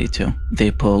SCP-682.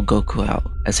 They pull Goku out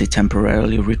as they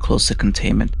temporarily reclose the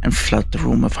containment and flood the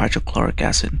room with hydrochloric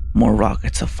acid. More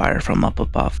rockets of fire from up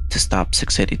above to stop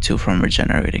 682 from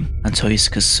regenerating until he's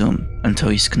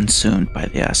consumed by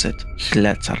the acid. He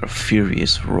lets out a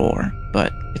furious roar,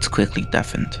 but it's quickly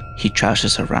deafened. He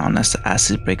trashes around as the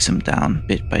acid breaks him down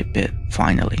bit by bit.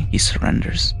 Finally, he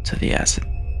surrenders to the acid.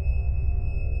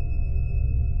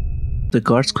 The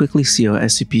guards quickly seal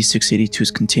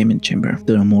SCP-682's containment chamber.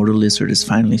 The immortal lizard is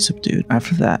finally subdued.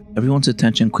 After that, everyone's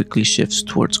attention quickly shifts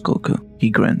towards Goku. He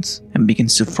grins and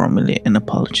begins to formulate an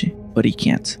apology, but he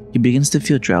can't. He begins to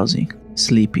feel drowsy,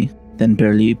 sleepy, then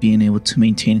barely being able to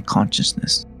maintain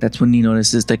consciousness. That's when he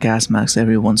notices the gas mask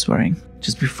everyone's wearing,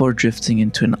 just before drifting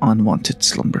into an unwanted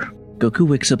slumber. Goku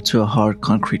wakes up to a hard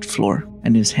concrete floor,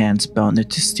 and his hands bounded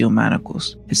to steel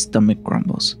manacles. His stomach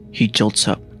grumbles. He jolts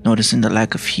up, noticing the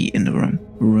lack of heat in the room,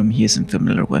 a room he isn't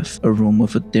familiar with, a room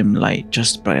with a dim light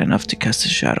just bright enough to cast a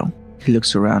shadow. He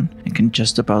looks around and can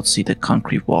just about see the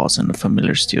concrete walls and the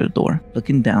familiar steel door.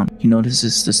 Looking down, he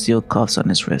notices the steel cuffs on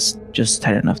his wrist, just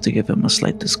tight enough to give him a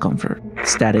slight discomfort.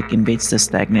 Static invades the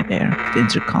stagnant air. The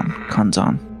intercom comes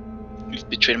on. You've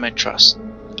betrayed my trust,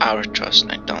 our trust,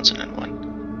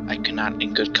 9001. I cannot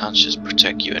in good conscience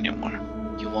protect you anymore.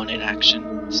 You wanted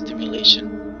action,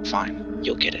 stimulation, fine,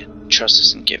 you'll get it. Trust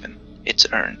isn't given, it's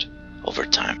earned, over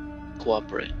time.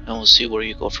 Cooperate, and we'll see where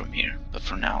you go from here. But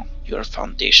for now, you are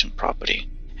Foundation property,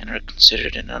 and are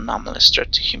considered an anomalous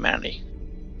threat to humanity.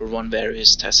 We'll run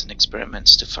various tests and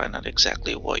experiments to find out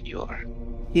exactly what you are.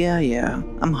 Yeah,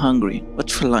 I'm hungry.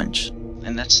 What's for lunch?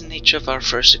 And that's the nature of our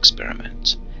first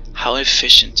experiment. How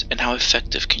efficient and how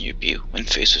effective can you be when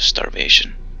faced with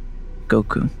starvation?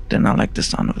 Goku did not like the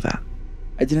sound of that.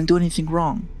 I didn't do anything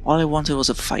wrong. All I wanted was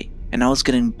a fight, and I was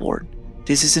getting bored.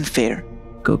 This isn't fair.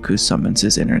 Goku summons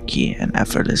his inner ki and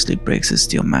effortlessly breaks his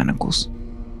steel manacles.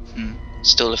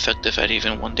 Still effective at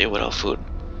even one day without food.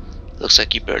 Looks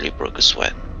like you barely broke a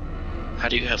sweat. How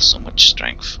do you have so much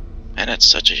strength, and at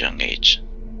such a young age?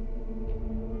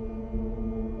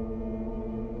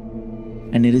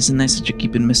 And it isn't nice that you're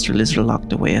keeping Mr. Lizard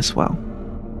locked away as well.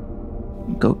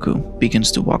 Goku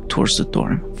begins to walk towards the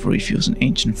door, for he feels an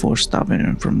ancient force stopping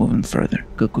him from moving further.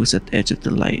 Goku's at the edge of the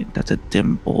light that the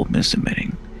dim bulb is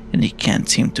emitting, and he can't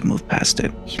seem to move past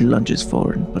it. He lunges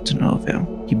forward, but to no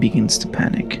avail. He begins to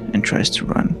panic and tries to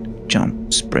run,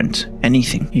 jump, sprint,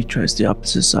 anything. He tries the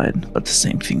opposite side, but the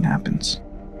same thing happens.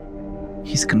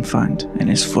 He's confined and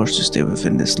is forced to stay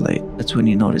within this light. That's when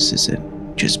he notices it,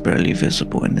 just barely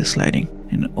visible in this lighting,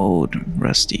 an old,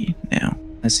 rusty nail.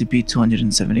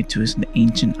 SCP-272 is an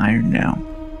ancient iron nail.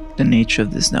 The nature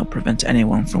of this nail prevents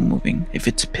anyone from moving if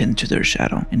it's pinned to their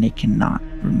shadow, and they cannot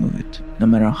remove it, no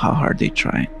matter how hard they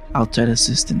try. Outside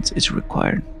assistance is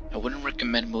required. I wouldn't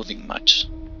recommend moving much.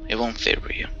 It won't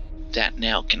favor you. That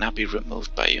nail cannot be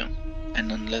removed by you,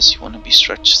 and unless you want to be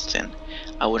stretched thin,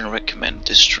 I wouldn't recommend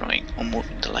destroying or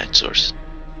moving the light source.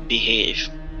 Behave,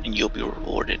 and you'll be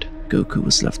rewarded. Goku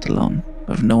was left alone,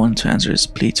 with no one to answer his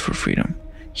pleas for freedom.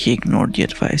 He ignored the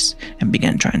advice and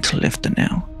began trying to lift the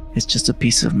nail. It's just a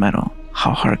piece of metal.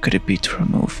 How hard could it be to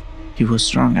remove? He was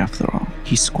strong after all.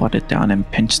 He squatted down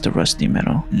and pinched the rusty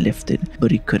metal and lifted,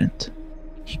 but he couldn't.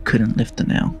 He couldn't lift the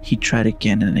nail. He tried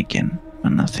again and again,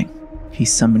 but nothing. He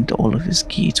summoned all of his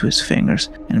ki to his fingers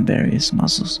and various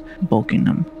muscles, bulking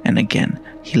them, and again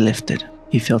he lifted.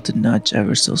 He felt it nudge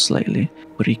ever so slightly,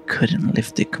 but he couldn't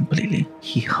lift it completely.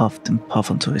 He huffed and puffed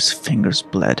until his fingers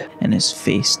bled and his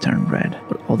face turned red,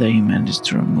 but all that he managed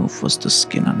to remove was the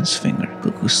skin on his finger.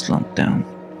 Goku slumped down,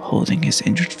 holding his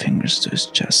injured fingers to his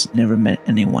chest. Never met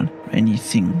anyone or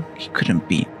anything he couldn't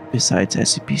beat besides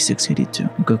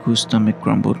SCP-682. Goku's stomach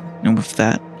grumbled, and with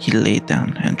that, he laid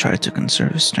down and tried to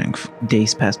conserve his strength.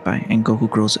 Days pass by, and Goku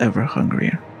grows ever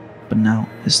hungrier. But now,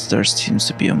 his thirst seems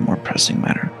to be a more pressing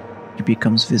matter. He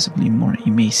becomes visibly more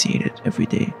emaciated every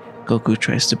day. Goku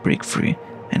tries to break free,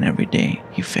 and every day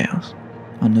he fails.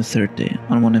 On the third day,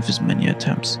 on one of his many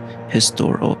attempts, his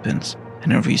door opens,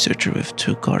 and a researcher with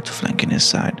 2 guards flanking his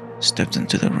side steps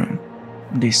into the room.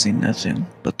 They say nothing,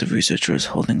 but the researcher is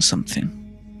holding something.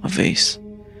 A vase.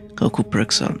 Goku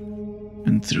perks up,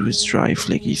 and through his dry,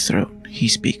 flaky throat, he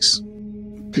speaks.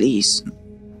 Please,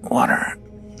 water.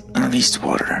 At least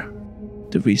water.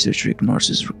 The researcher ignores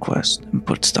his request and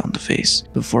puts down the vase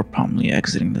before promptly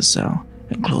exiting the cell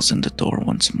and closing the door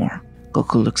once more.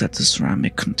 Goku looks at the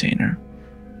ceramic container.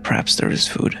 Perhaps there is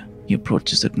food. He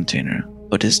approaches the container,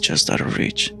 but is just out of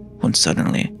reach, when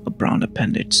suddenly a brown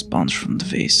appendage spawns from the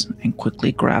vase and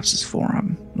quickly grabs his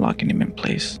forearm, locking him in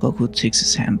place. Goku takes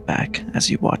his hand back as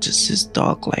he watches his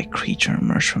dog-like creature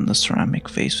emerge from the ceramic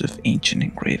vase with ancient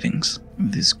engravings.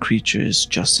 This creature is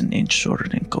just an inch shorter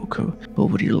than Goku, but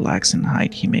what he lacks in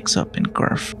height he makes up in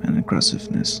girth and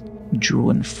aggressiveness. Drool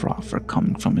and froth are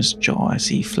coming from his jaw as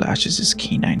he flashes his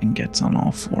canine and gets on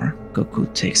all four. Goku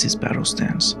takes his battle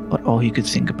stance, but all he could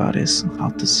think about is, how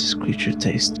does this creature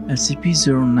taste?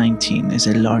 SCP-019 is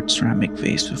a large ceramic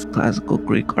vase with classical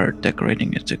Greek art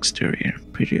decorating its exterior.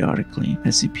 Periodically,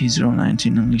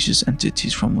 SCP-019 unleashes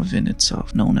entities from within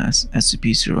itself, known as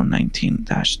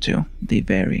SCP-019-2. They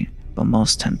vary, but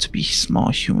most tend to be small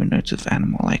humanoids with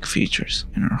animal-like features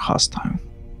and are hostile.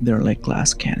 They're like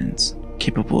glass cannons,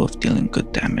 capable of dealing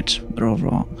good damage, but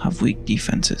overall have weak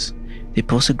defenses. They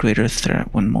pose a greater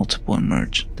threat when multiple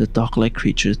emerge. The dog-like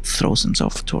creature throws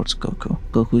himself towards Goku.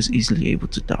 Goku is easily able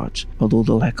to dodge. Although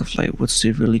the lack of light would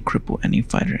severely cripple any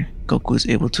fighter, Goku is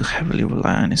able to heavily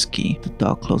rely on his ki. The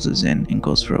dog closes in and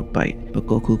goes for a bite, but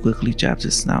Goku quickly jabs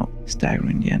his snout,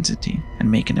 staggering the entity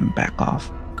and making him back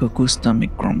off. Goku's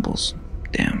stomach grumbles.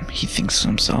 Damn, he thinks to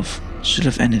himself, should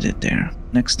have ended it there.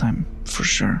 Next time, for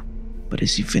sure. But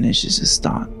as he finishes his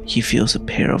thought, he feels a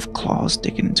pair of claws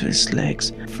digging into his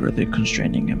legs, further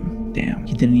constraining him. Damn,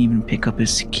 he didn't even pick up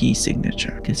his key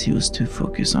signature, because he was too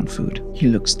focused on food. He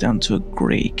looks down to a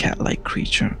gray cat-like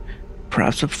creature,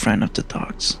 perhaps a friend of the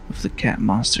dog's. With the cat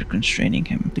monster constraining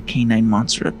him, the canine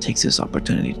monster takes this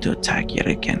opportunity to attack yet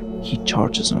again. He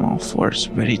charges on all fours,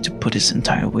 ready to put his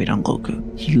entire weight on Goku.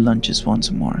 He lunges once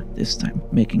more, this time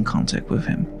making contact with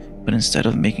him. But instead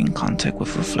of making contact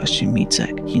with a fleshy meat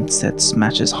sack, he instead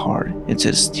smashes hard into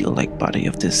the steel-like body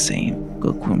of this Saiyan.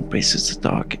 Goku embraces the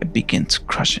dog and begins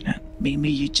crushing it.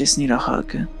 Maybe you just need a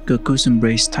hug. Goku's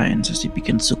embrace tightens as he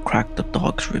begins to crack the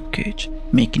dog's ribcage,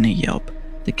 making a yelp.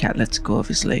 The cat lets go of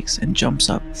his legs and jumps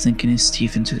up, sinking his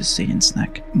teeth into the Saiyan's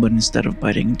neck. But instead of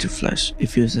biting into flesh,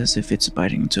 it feels as if it's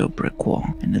biting into a brick wall,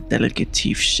 and the delicate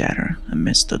teeth shatter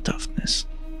amidst the toughness.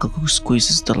 Goku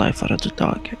squeezes the life out of the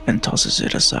dog and tosses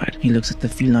it aside. He looks at the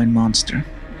feline monster,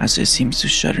 as it seems to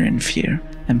shudder in fear,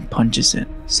 and punches it,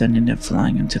 sending it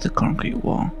flying into the concrete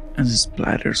wall, as it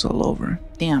splatters all over.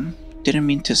 Damn, didn't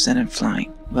mean to send it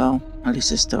flying. Well, at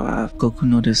least I still have. Goku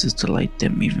notices the light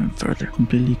dim even further,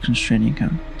 completely constraining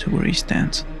him to where he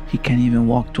stands. He can't even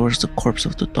walk towards the corpse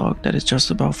of the dog that is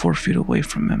just about 4 feet away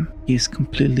from him. He is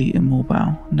completely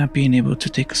immobile, not being able to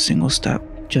take a single step.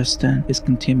 Just then, his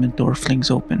containment door flings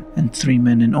open, and 3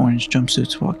 men in orange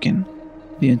jumpsuits walk in.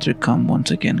 The intercom once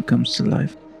again comes to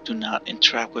life. Do not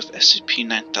interact with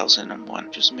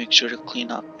SCP-9001. Just make sure to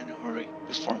clean up and hurry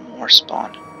before more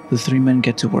spawn. The 3 men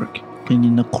get to work,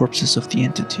 cleaning the corpses of the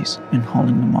entities and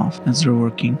hauling them off. As they're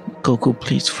working, Goku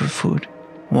pleads for food,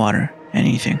 water,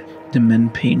 anything. The men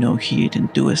pay no heed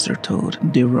and do as they're told.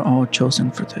 They were all chosen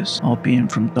for this, all being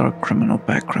from dark criminal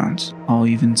backgrounds. All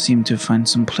even seem to find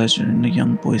some pleasure in the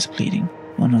young boy's pleading.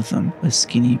 One of them, a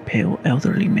skinny, pale,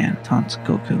 elderly man, taunts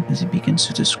Goku as he begins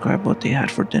to describe what they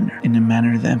had for dinner, in a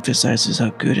manner that emphasizes how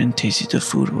good and tasty the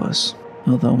food was.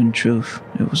 Although in truth,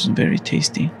 it wasn't very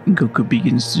tasty. Goku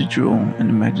begins to drool and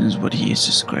imagines what he is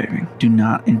describing. Do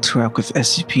not interact with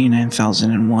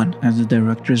SCP-9001. As the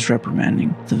director is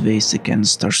reprimanding, the vase again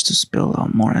starts to spill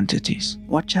out more entities.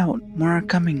 Watch out, more are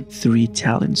coming. 3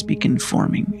 talons begin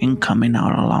forming and coming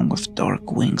out along with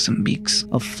dark wings and beaks.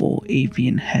 A full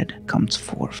avian head comes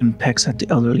forth and pecks at the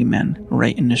elderly man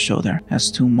right in the shoulder as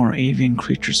 2 more avian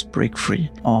creatures break free,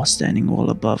 all standing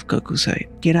well above Goku's height.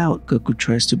 Get out! Goku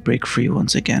tries to break free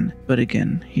once again, but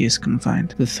again he is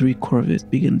confined. The 3 corvids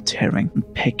begin tearing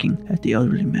and pecking at the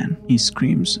elderly man. He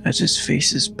screams as his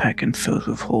face is packed and filled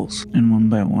with holes, and one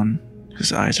by one,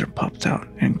 his eyes are popped out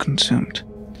and consumed.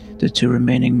 The 2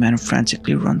 remaining men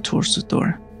frantically run towards the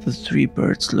door. The 3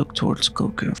 birds look towards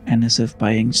Goku, and as if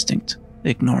by instinct,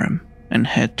 ignore him and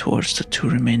head towards the 2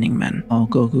 remaining men. All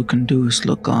Goku can do is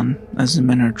look on as the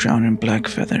men are drowned in black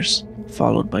feathers,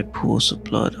 followed by pools of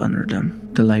blood under them.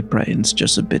 The light brightens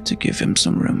just a bit to give him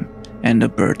some room, and the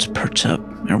birds perch up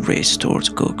and race towards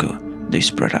Goku. They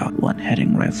spread out, 1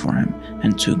 heading right for him,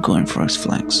 and 2 going for his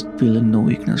flanks. Feeling no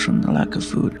weakness from the lack of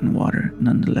food and water,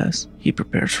 nonetheless, he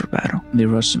prepares for battle. They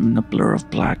rush him in a blur of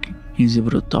black. He's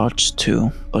able to dodge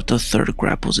 2, but the 3rd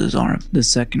grapples his arm. The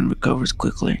 2nd recovers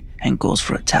quickly and goes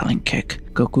for a talon kick.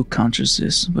 Goku counters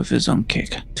this with his own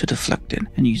kick to deflect it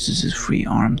and uses his free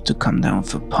arm to come down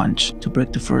with a punch to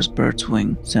break the first bird's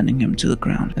wing, sending him to the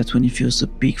ground. That's when he feels the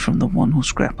beak from the one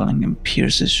who's grappling him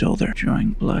pierce his shoulder,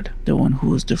 drawing blood. The one who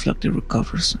was deflected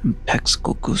recovers and pecks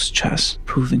Goku's chest,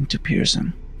 proving to pierce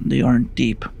him. They aren't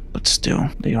deep, but still,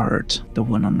 they hurt. The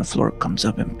one on the floor comes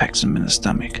up and pecks him in the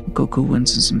stomach. Goku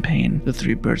winces in pain. The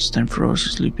three birds then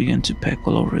ferociously begin to peck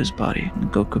all over his body.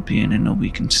 And Goku, being in a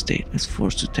weakened state, is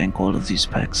forced to tank all of these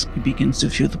pecks. He begins to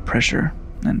feel the pressure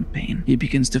and pain. He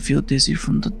begins to feel dizzy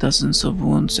from the dozens of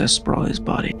wounds that sprawl his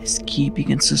body. His ki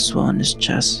begins to swell in his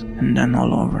chest and then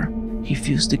all over. He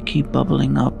feels the ki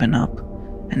bubbling up,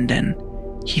 and then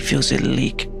he feels it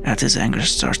leak as his anger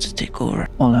starts to take over.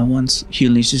 All at once, he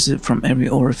releases it from every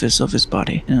orifice of his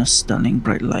body in a stunning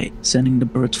bright light, sending the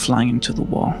birds flying into the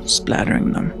wall,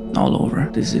 splattering them all over.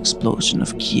 This explosion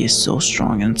of ki is so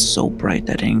strong and so bright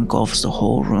that it engulfs the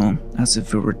whole room as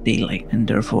if it were daylight, and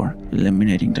therefore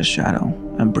eliminating the shadow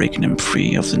and breaking him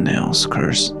free of the Nail's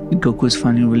curse. Goku is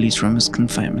finally released from his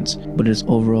confinements, but his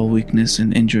overall weakness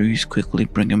and injuries quickly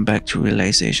bring him back to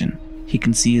realization. He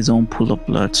can see his own pool of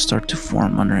blood start to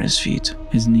form under his feet.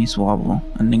 His knees wobble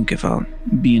and then give out.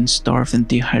 Being starved and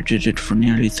dehydrated for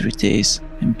nearly 3 days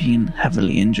and being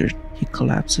heavily injured, he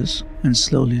collapses and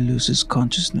slowly loses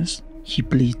consciousness. He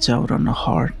bleeds out on the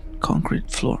hard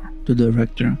concrete floor. The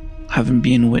director, having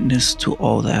been witness to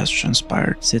all that has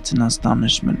transpired, sits in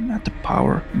astonishment at the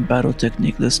power and battle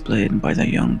technique displayed by the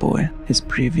young boy. His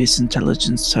previous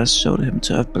intelligence test showed him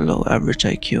to have below average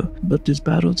IQ, but this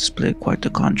battle displayed quite the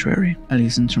contrary, at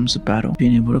least in terms of battle,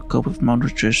 being able to cope with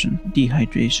malnutrition,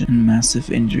 dehydration, and massive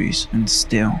injuries, and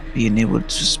still being able to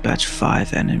dispatch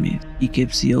 5 enemies. He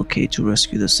gives the okay to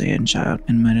rescue the Saiyan child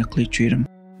and medically treat him.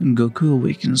 Goku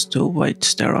awakens to a white,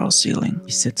 sterile ceiling.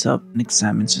 He sits up and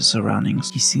examines his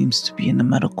surroundings. He seems to be in the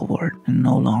medical ward and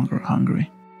no longer hungry.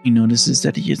 He notices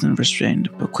that he isn't restrained,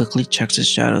 but quickly checks his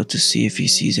shadow to see if he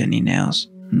sees any nails.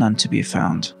 None to be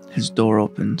found. His door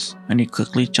opens, and he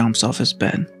quickly jumps off his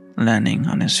bed, landing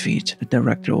on his feet. The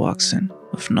director walks in,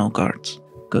 with no guards.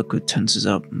 Goku tenses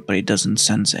up, but he doesn't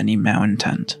sense any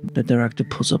malintent. The director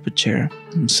pulls up a chair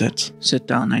and sits. "Sit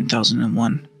down,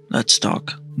 9001. Let's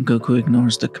talk." Goku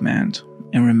ignores the command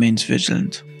and remains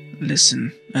vigilant.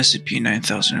 "Listen,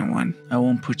 SCP-9001, I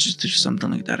won't put you through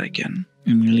something like that again.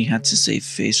 I merely had to save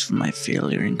face from my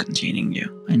failure in containing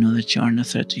you. I know that you aren't a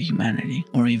threat to humanity,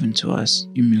 or even to us.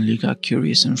 You merely got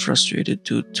curious and frustrated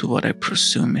due to what I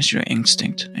presume is your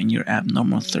instinct and your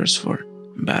abnormal thirst for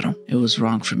battle. It was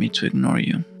wrong for me to ignore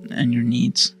you and your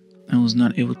needs. I was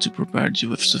not able to provide you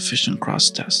with sufficient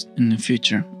cross-tests. In the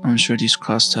future, I'm sure these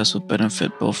cross-tests will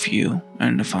benefit both you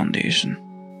and the Foundation."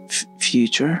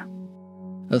 Future?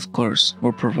 Of course,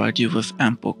 we'll provide you with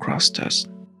ample cross-tests.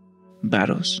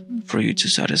 Battles for you to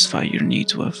satisfy your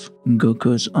needs with.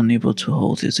 Goku is unable to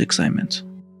hold his excitement.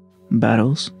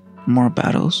 Battles? More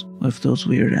battles? With those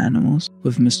weird animals?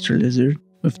 With Mr. Lizard?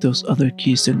 With those other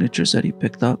key signatures that he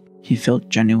picked up? He felt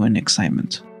genuine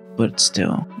excitement. But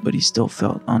he still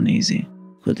felt uneasy.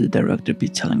 Could the director be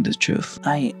telling the truth?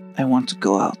 I want to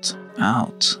go out.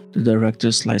 Out. The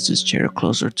director slides his chair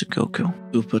closer to Goku.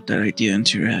 Who put that idea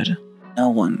into your head? No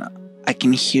one. I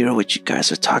can hear what you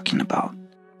guys are talking about.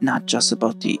 Not just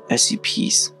about the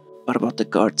SCPs, but about the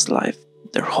guards' life.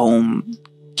 Their home,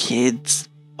 kids,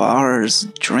 bars,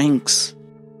 drinks.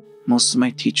 Most of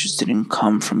my teachers didn't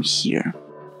come from here.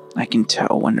 I can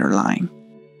tell when they're lying.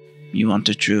 You want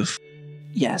the truth?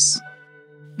 Yes.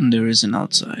 There is an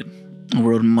outside, a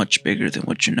world much bigger than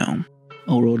what you know.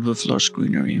 A world with lush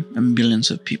greenery and billions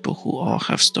of people who all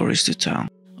have stories to tell.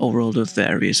 A world with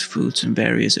various foods and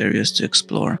various areas to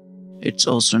explore. It's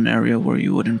also an area where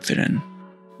you wouldn't fit in.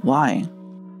 Why?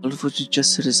 All of what you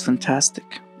just said is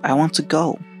fantastic. I want to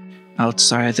go.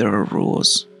 Outside there are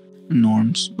rules,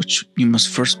 norms, which you must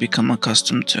first become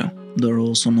accustomed to. There are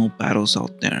also no battles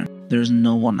out there. There's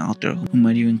no one out there who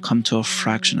might even come to a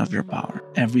fraction of your power.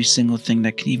 Every single thing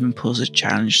that can even pose a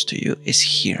challenge to you is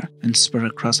here and spread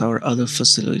across our other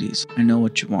facilities. I know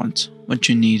what you want, what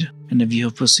you need, and if you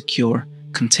help us secure,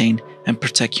 contain, and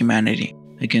protect humanity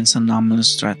against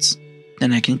anomalous threats,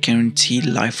 then I can guarantee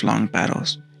lifelong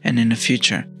battles, and in the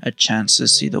future, a chance to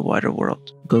see the wider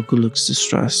world. Goku looks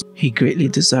distressed. He greatly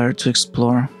desired to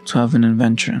explore, to have an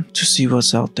adventure, to see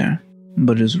what's out there.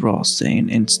 But his raw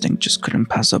Saiyan instinct just couldn't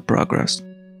pass up progress.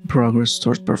 Progress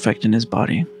towards perfecting his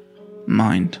body,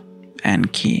 mind,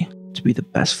 and ki to be the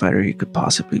best fighter he could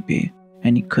possibly be,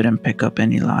 and he couldn't pick up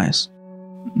any lies.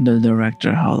 The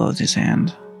director held out his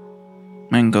hand,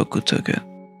 and Goku took it.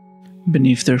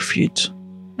 Beneath their feet,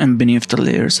 and beneath the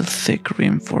layers of thick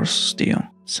reinforced steel,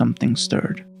 something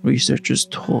stirred. Researchers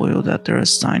toiled at their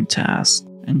assigned tasks,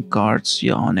 and guards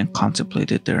yawned and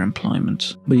contemplated their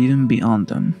employment. But even beyond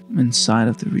them, inside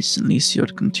of the recently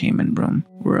sealed containment room,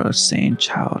 where a Saiyan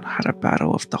child had a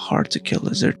battle with the hard-to-kill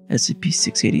lizard,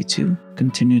 SCP-682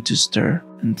 continued to stir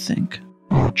and think.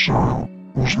 That child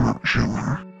was not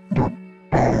human, but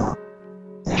power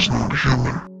was not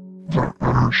human. That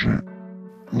energy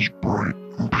was bright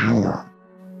and pure.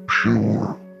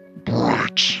 Pure,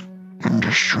 bright, and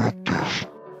destructive.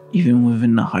 Even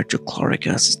within the hydrochloric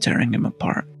acid tearing him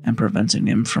apart and preventing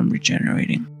him from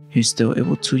regenerating, he's still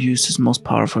able to use his most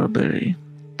powerful ability,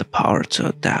 the power to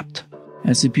adapt.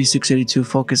 SCP-682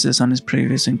 focuses on his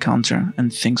previous encounter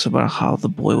and thinks about how the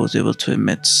boy was able to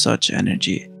emit such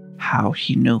energy, how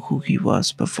he knew who he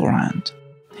was beforehand.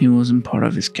 He wasn't part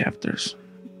of his captors,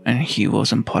 and he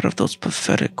wasn't part of those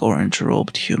pathetic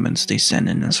orange-robed humans they sent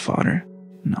in as fodder.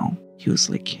 No, he was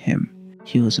like him.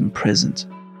 He was imprisoned.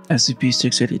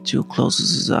 SCP-682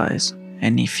 closes his eyes,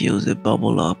 and he feels it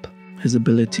bubble up. His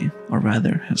ability, or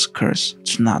rather his curse,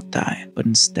 to not die, but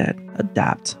instead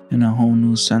adapt in a whole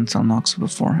new sense unlocks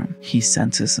before him. He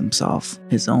senses himself,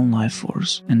 his own life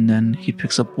force, and then he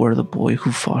picks up where the boy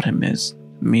who fought him is,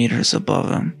 meters above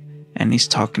him, and he's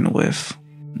talking with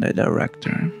the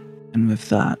director. And with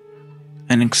that,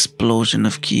 an explosion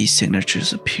of key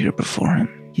signatures appear before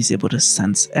him. He's able to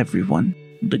sense everyone.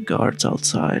 The guards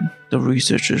outside, the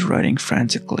researchers writing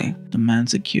frantically, the man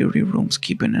security rooms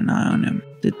keeping an eye on him,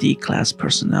 the D-class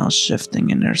personnel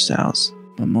shifting in their cells,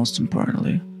 but most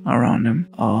importantly, around him,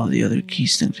 all the other key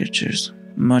signatures,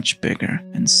 much bigger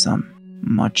and some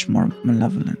much more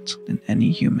malevolent than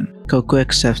any human. Goku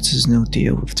accepts his new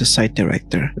deal with the site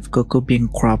director. With Goku being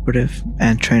cooperative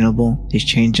and trainable, they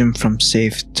change him from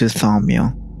safe to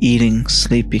thawmeal. Eating,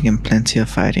 sleeping, and plenty of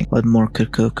fighting. What more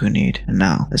could Goku need? And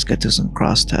now, let's get to some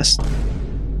cross tests.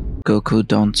 Goku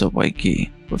dons a white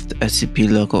gi with the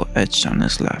SCP logo etched on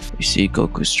his left. We see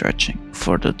Goku stretching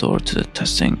before the door to the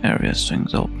testing area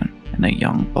swings open, and a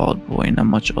young bald boy not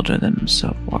much older than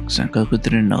himself walks in. Goku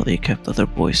didn't know they kept other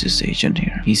boys his age in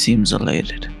here. He seems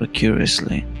elated, but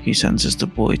curiously, he senses the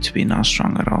boy to be not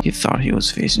strong at all. He thought he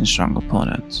was facing strong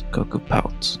opponents. Goku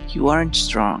pouts. You aren't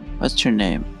strong. What's your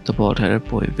name? The bald-headed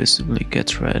boy visibly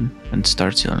gets red and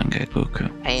starts yelling at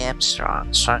Goku. I am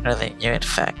strong, stronger than you in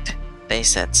fact. They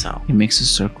said so. He makes a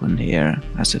circle in the air,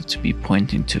 as if to be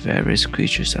pointing to various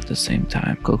creatures at the same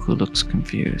time. Goku looks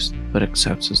confused, but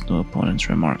accepts his new opponent's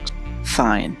remarks.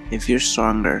 Fine, if you're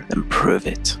stronger, then prove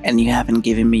it. And you haven't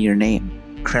given me your name.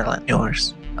 Krillin,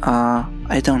 yours.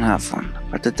 I don't have one,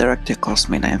 but the director calls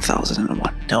me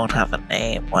 9001. Don't have a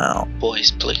name, well. Boys,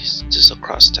 please, this is a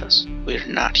cross test. We're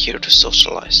not here to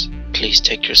socialize. Please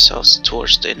take yourselves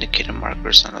towards the indicated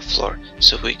markers on the floor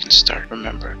so we can start.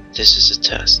 Remember, this is a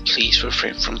test. Please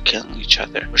refrain from killing each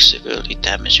other or severely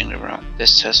damaging the room.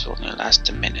 This test will only last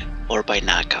a minute, or by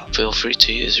knockout. Feel free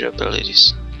to use your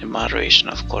abilities. In moderation,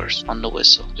 of course. On the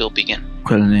whistle, you'll begin.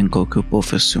 Krillin and Goku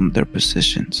both assume their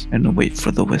positions and wait for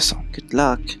the whistle. Good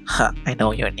luck. Ha, I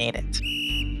know you need it.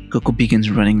 Goku begins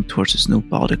running towards his new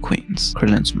bald acquaintance.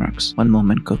 Krillin smirks. One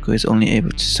moment, Goku is only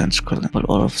able to sense Krillin, but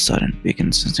all of a sudden,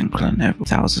 begins sensing Krillin everywhere.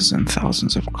 Thousands and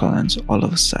thousands of Krillins all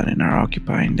of a sudden are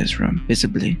occupying this room.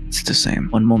 Visibly, it's the same.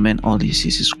 One moment, all he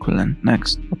sees is Krillin.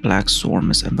 Next, a black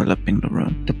swarm is enveloping the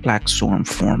room. The black swarm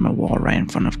form a wall right in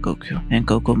front of Goku, and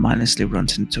Goku mindlessly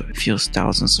runs into it. Feels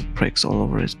thousands of pricks all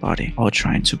over his body, all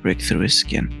trying to break through his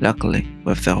skin. Luckily,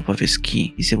 with the help of his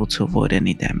ki, he's able to avoid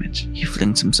any damage. He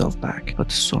flings himself back, but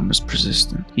the swarm is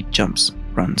persistent. He jumps,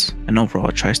 runs, and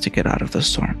overall tries to get out of the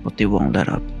storm, but they won't let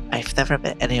up. I've never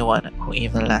met anyone who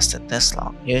even lasted this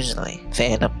long. Usually, they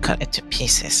end up cut into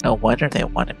pieces. No wonder they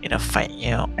wanted me to fight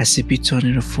you.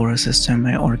 SCP-204 is a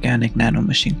semi-organic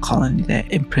nanomachine colony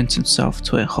that imprints itself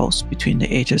to a host between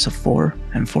the ages of 4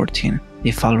 and 14. They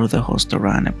follow the host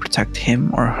around and protect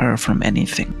him or her from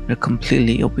anything. They're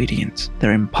completely obedient.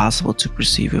 They're impossible to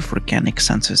perceive with organic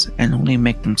senses and only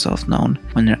make themselves known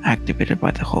when they're activated by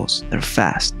the host. They're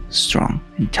fast, strong,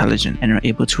 intelligent, and are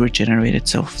able to regenerate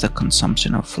itself with the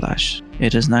consumption of flesh.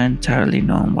 It is not entirely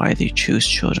known why they choose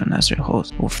children as their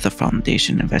host. With the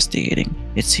Foundation investigating,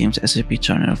 it seems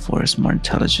SCP-204 is more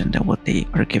intelligent than what they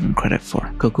are given credit for.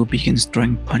 Goku begins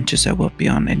throwing punches at well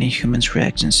beyond any human's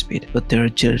reaction speed, but their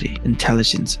agility,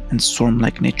 intelligence, and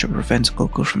swarm-like nature prevents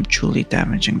Goku from truly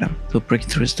damaging them. They'll break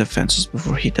through his defenses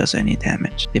before he does any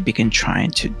damage. They begin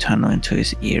trying to tunnel into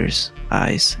his ears,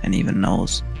 eyes, and even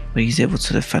nose, but he's able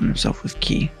to defend himself with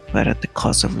ki, but at the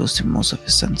cost of losing most of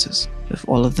his senses. With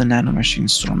all of the nanomachines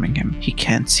swarming him, he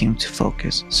can't seem to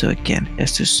focus, so again, he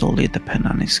has to solely depend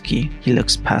on his ki. He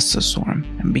looks past the swarm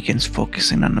and begins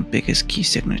focusing on the biggest key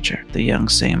signature. The young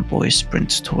Saiyan boy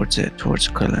sprints towards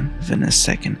Krillin. Within a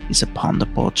second, he's upon the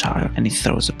bald child and he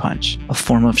throws a punch. A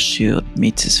form of shield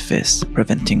meets his fist,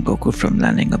 preventing Goku from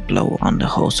landing a blow on the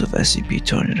host of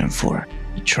SCP-204.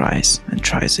 He tries and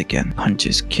tries again,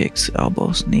 punches, kicks,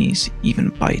 elbows, knees, even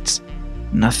bites.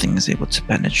 Nothing is able to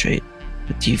penetrate.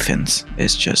 The defense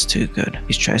is just too good.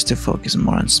 He tries to focus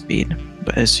more on speed,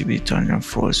 but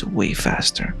SCP-204 is way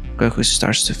faster. Goku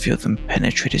starts to feel them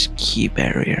penetrate his ki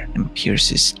barrier and pierce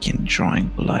his skin, drawing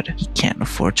blood. He can't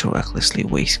afford to recklessly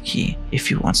waste ki if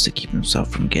he wants to keep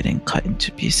himself from getting cut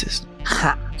into pieces.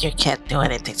 Ha! You can't do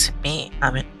anything to me.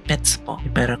 I'm invincible. You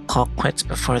better call quits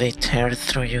before they tear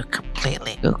through you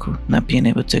completely. Goku, not being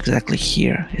able to exactly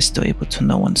hear, is still able to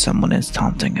know when someone is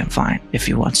taunting him. Fine, if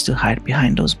he wants to hide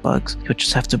behind those bugs, he'll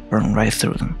just have to burn right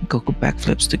through them. Goku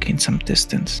backflips to gain some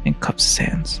distance and cups his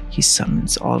hands. He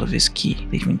summons all of his ki,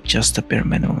 leaving just a bare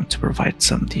minimum to provide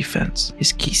some defense.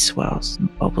 His ki swells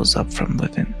and bubbles up from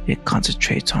within. It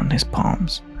concentrates on his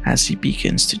palms as he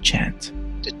begins to chant.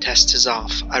 The test is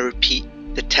off. I repeat,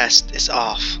 the test is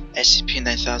off.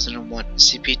 SCP-9001,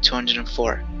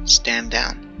 SCP-204, stand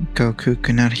down. Goku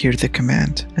could not hear the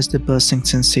command, as the buzzing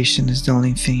sensation is the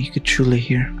only thing he could truly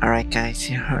hear. Alright guys,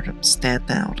 you heard him. Stand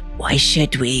down. Why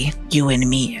should we? You and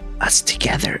me, us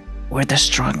together. We're the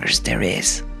strongest there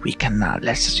is. We cannot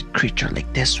let such a creature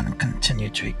like this one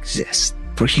continue to exist,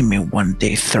 for he may one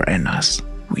day threaten us.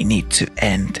 We need to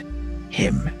end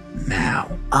him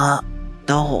now.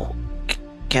 No.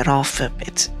 Get off him.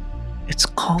 It's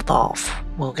called off.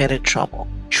 We'll get in trouble.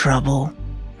 Trouble?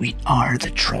 We are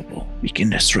the trouble. We can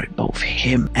destroy both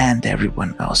him and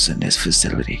everyone else in this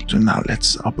facility. Do not let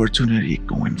this opportunity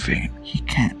go in vain. He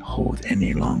can't hold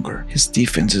any longer. His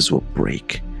defenses will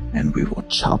break, and we will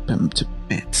chop him to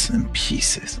bits and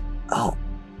pieces. Oh,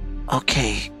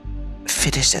 okay.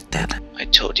 Finish it then. I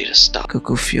told you to stop.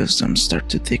 Goku feels them start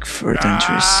to dig further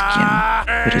into his skin,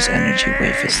 but his energy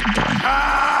wave is done.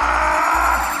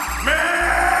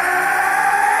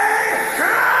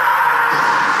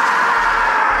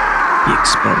 He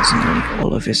expels nearly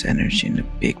all of his energy in a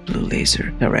big blue laser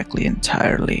directly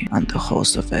entirely on the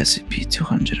host of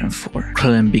SCP-204.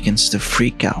 Krillin begins to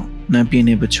freak out, not being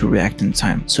able to react in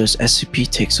time, so as SCP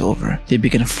takes over, they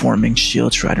begin forming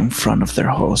shields right in front of their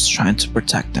host, trying to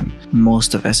protect them.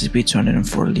 Most of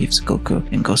SCP-204 leaves Goku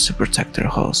and goes to protect their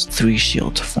host. 3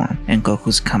 shields form, and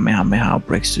Goku's Kamehameha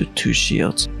breaks through 2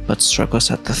 shields, but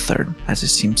struggles at the third, as it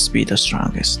seems to be the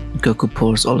strongest. Goku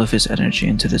pours all of his energy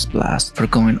into this blast,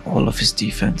 forgoing all of his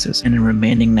defenses, and the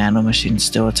remaining nanomachines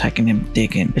still attacking him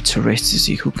dig in. It's a race to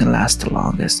see who can last the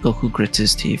longest. Goku grits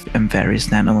his teeth, and various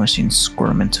nanomachines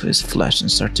squirm into his flesh and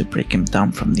start to break him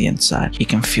down from the inside. He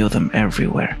can feel them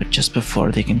everywhere, but just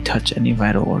before they can touch any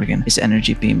vital organ, his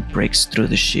energy beam breaks through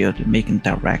the shield, making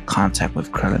direct contact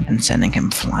with Krillin and sending him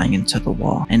flying into the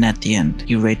wall. And at the end,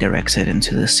 he redirects it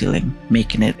into the ceiling,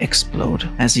 making it explode,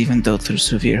 as even though through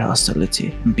severe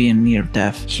hostility and being near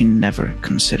death, he never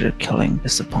considered killing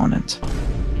his opponent.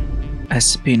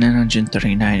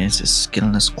 SCP-939 is a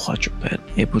skillless quadruped,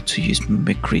 able to use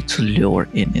mimicry to lure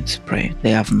in its prey.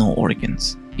 They have no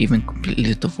organs, even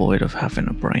completely devoid of having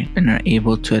a brain, and are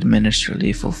able to administer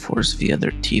lethal force via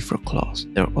their teeth or claws.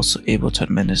 They are also able to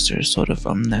administer a sort of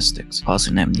amnestics,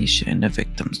 causing amnesia in the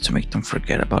victims to make them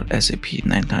forget about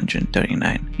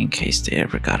SCP-939 in case they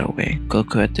ever got away.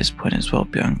 Goku at this point is well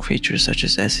beyond creatures such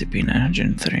as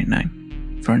SCP-939.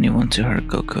 For anyone to hurt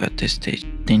Goku at this stage,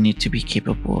 they need to be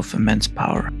capable of immense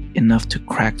power, enough to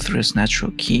crack through his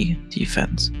natural ki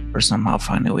defense, or somehow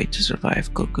find a way to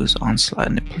survive Goku's onslaught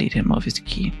and deplete him of his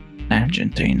ki.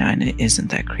 939 isn't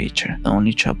that creature. The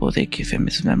only trouble they give him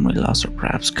is memory loss or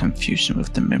perhaps confusion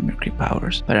with the mimicry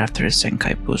powers. But after his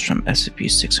Senkai boost from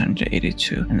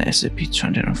SCP-682 and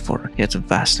SCP-204, he is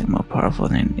vastly more powerful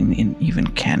than in even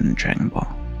canon Dragon Ball.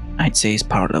 I'd say his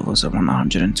power level is around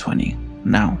 120.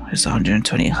 Now, is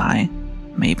 120 high?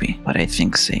 Maybe, but I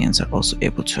think Saiyans are also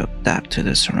able to adapt to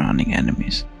the surrounding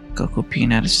enemies. Goku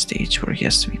being at a stage where he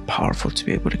has to be powerful to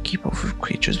be able to keep up with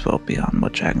creatures well beyond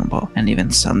what Dragon Ball and even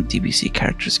some DBC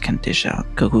characters can dish out.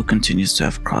 Goku continues to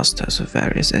have cross-tests with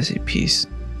various SCPs,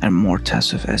 and more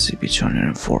tests with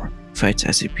SCP-204, fights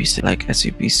SCPs like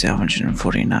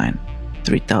SCP-749,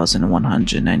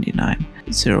 3199,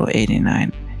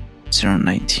 089,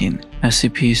 019,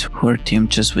 SCPs who are deemed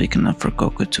just weak enough for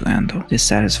Goku to handle. This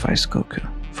satisfies Goku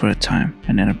for a time,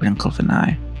 and in a blink of an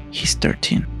eye, he's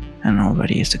 13, and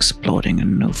already is exploding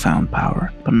in newfound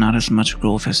power, but not as much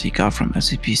growth as he got from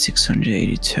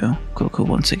SCP-682. Goku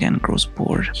once again grows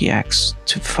bored. He asks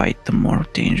to fight the more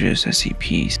dangerous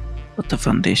SCPs, but the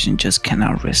Foundation just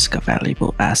cannot risk a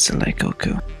valuable asset like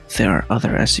Goku. There are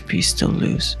other SCPs still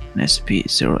loose, and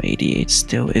SCP-088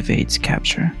 still evades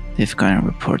capture. They've gotten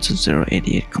reports of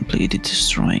 088 completely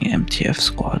destroying MTF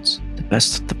squads. The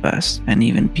best of the best, and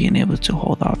even being able to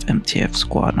hold off MTF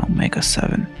Squad Omega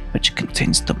 7, which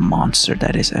contains the monster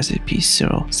that is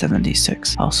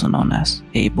SCP-076, also known as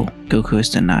Abel. Goku is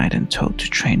denied and told to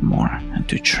train more, and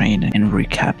to train in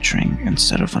recapturing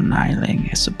instead of annihilating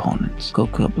his opponents.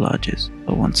 Goku obliges,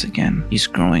 but once again, he's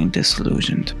growing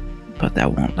disillusioned, but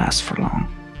that won't last for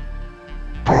long.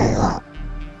 Power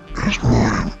is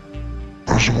mine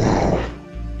as well.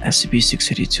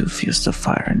 SCP-682 feels the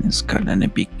fire in his gut and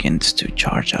it begins to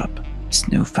charge up. Its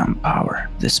newfound power,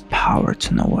 this power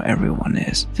to know where everyone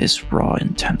is, this raw,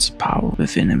 intense power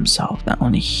within himself that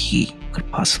only he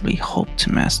could possibly hope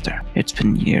to master. It's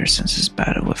been years since his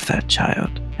battle with that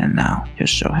child, and now he'll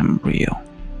show him real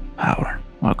power.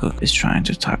 While Goku is trying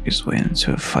to talk his way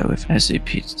into a fight with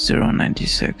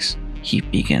SCP-096, he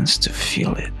begins to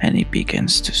feel it, and he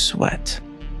begins to sweat.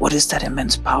 What is that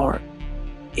immense power?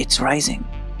 It's rising.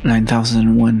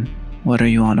 9001, what are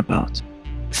you on about?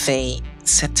 They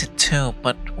sent it too,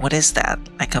 but what is that?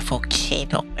 Like a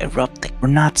volcano erupting? We're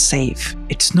not safe.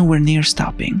 It's nowhere near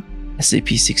stopping.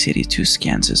 SCP-682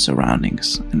 scans his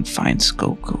surroundings and finds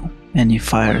Goku, and he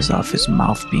fires off his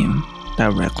mouth beam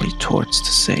directly towards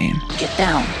the Saiyan. Get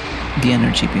down! The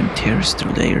energy beam tears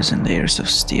through layers and layers of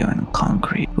steel and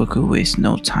concrete. Goku wastes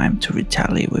no time to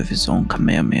retaliate with his own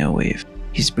Kamehameha wave.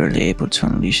 He's barely able to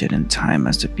unleash it in time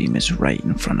as the beam is right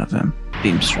in front of him.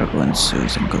 Beam struggle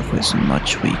ensues and Goku is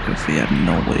much weaker for he had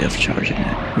no way of charging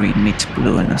it. Green meets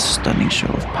blue in a stunning show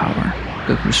of power.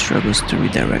 Goku struggles to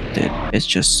redirect it. It's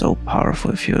just so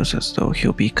powerful it feels as though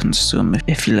he'll be consumed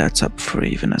if he lets up for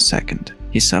even a second.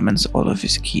 He summons all of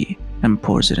his ki and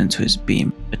pours it into his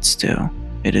beam, but still,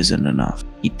 it isn't enough.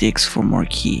 He digs for more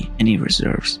ki, any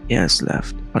reserves he has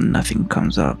left, but nothing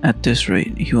comes up. At this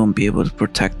rate, he won't be able to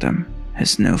protect them,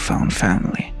 his newfound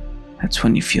family. That's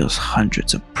when he feels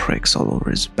hundreds of pricks all over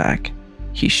his back.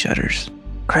 He shudders.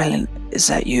 Krillin, is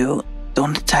that you?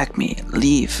 Don't attack me.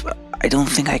 Leave. I don't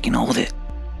think I can hold it.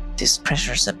 This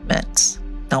pressure's immense.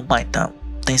 Don't mind them.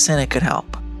 They said it could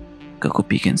help. Goku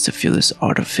begins to feel this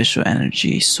artificial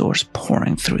energy source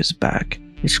pouring through his back.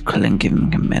 Is Krillin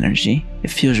giving him energy?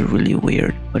 It feels really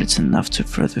weird, but it's enough to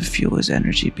further fuel his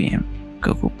energy beam.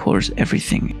 Goku pours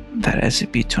everything that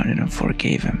SCP-204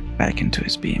 gave him back into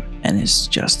his beam, and it's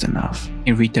just enough.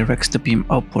 He redirects the beam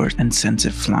upward and sends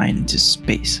it flying into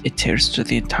space. It tears through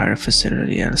the entire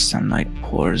facility as sunlight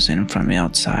pours in from the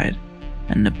outside,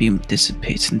 and the beam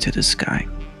dissipates into the sky.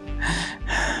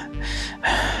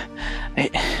 I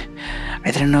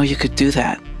didn't know you could do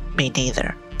that. Me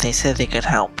neither. They said they could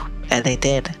help, and they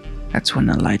did. That's when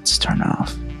the lights turn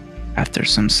off. After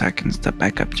some seconds, the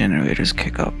backup generators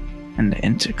kick up, and the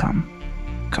intercom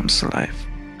comes to life.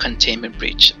 Containment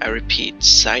breach. I repeat,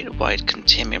 site-wide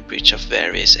containment breach of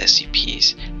various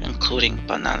SCPs, including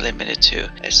but not limited to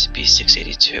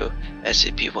SCP-682,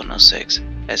 SCP-106,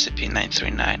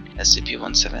 SCP-939,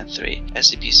 SCP-173,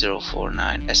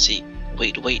 SCP-049,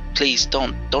 Wait, please,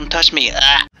 don't touch me!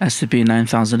 Ah!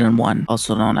 SCP-9001,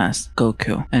 also known as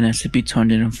Goku, and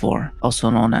SCP-204, also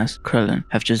known as Krillin,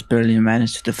 have just barely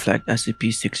managed to deflect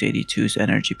SCP-682's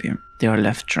energy beam. They are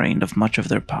left drained of much of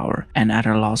their power and at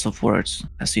a loss of words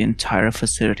as the entire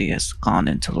facility has gone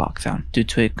into lockdown due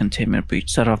to a containment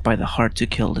breach set off by the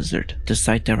hard-to-kill lizard. The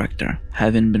site director,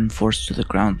 having been forced to the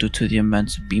ground due to the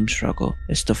immense beam struggle,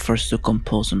 is the first to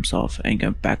compose himself and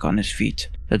get back on his feet.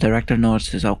 The director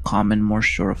notices how calm and more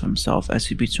sure of himself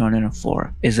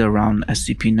SCP-204 is around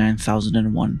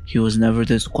SCP-9001. He was never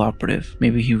this cooperative.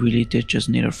 Maybe he really did just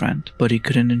need a friend, but he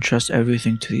couldn't entrust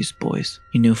everything to these boys.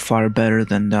 He knew far better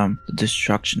than them the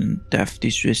destruction and death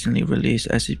these recently released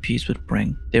SCPs would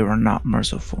bring. They were not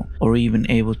merciful, or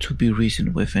even able to be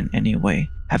reasoned with in any way.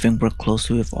 Having worked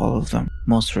closely with all of them,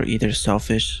 most were either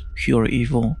selfish, pure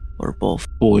evil, or both.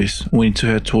 Boys, we need to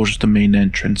head towards the main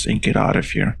entrance and get out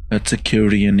of here. Let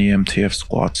security and the MTF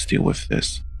squads deal with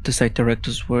this. The site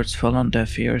director's words fell on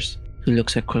deaf ears. He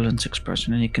looks at Krillin's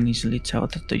expression and he can easily tell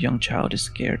that the young child is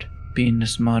scared. Being the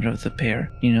smarter of the pair,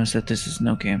 he knows that this is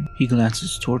no game. He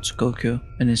glances towards Goku,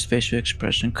 and his facial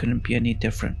expression couldn't be any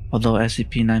different. Although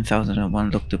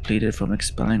SCP-9001 looked depleted from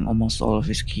expelling almost all of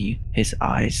his ki, his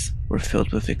eyes were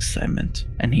filled with excitement,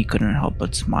 and he couldn't help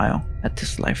but smile at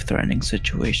this life-threatening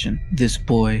situation. This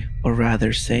boy, or rather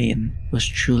Saiyan, was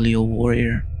truly a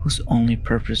warrior whose only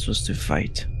purpose was to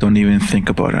fight. Don't even think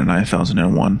about it,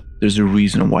 9001. There's a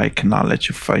reason why I cannot let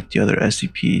you fight the other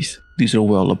SCPs. These are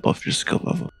well above your skill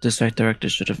level. The site director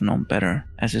should have known better,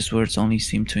 as his words only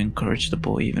seemed to encourage the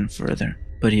boy even further.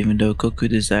 But even though Goku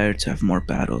desired to have more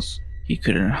battles, He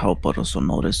couldn't help but also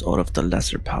notice all of the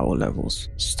lesser power levels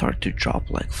start to drop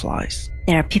like flies.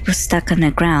 There are people stuck on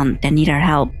the ground that need our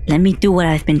help. Let me do what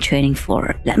I've been training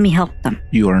for. Let me help them.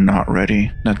 You are not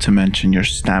ready, not to mention your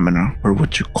stamina, or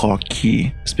what you call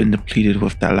ki, has been depleted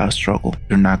with that last struggle.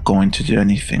 You're not going to do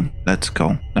anything. Let's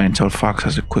go. Until Fox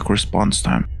has a quick response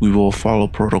time. We will follow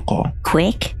protocol.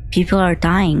 Quick? People are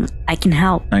dying. I can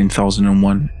help.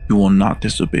 9001, you will not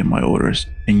disobey my orders,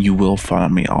 and you will follow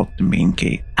me out the main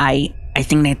gate. I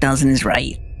think 9000 is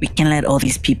right. We can't let all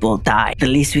these people die. The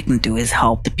least we can do is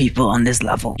help the people on this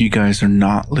level. You guys are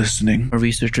not listening. A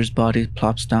researcher's body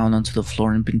plops down onto the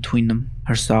floor in between them.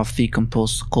 Her soft,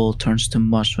 decomposed skull turns to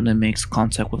mush when it makes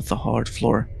contact with the hard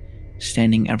floor,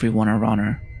 staining everyone around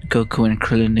her. Goku and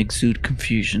Krillin exude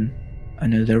confusion,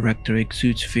 and the director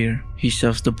exudes fear. He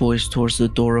shoves the boys towards the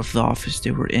door of the office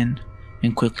they were in,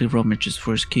 and quickly rummages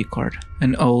for his keycard.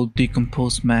 An old,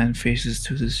 decomposed man faces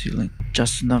to the ceiling,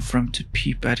 just enough for him to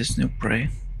peep at his new prey.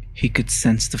 He could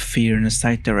sense the fear in the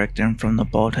site director and from the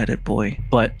bald-headed boy,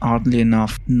 but oddly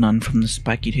enough, none from the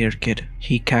spiky-haired kid.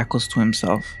 He cackles to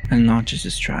himself and launches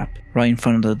his trap. Right in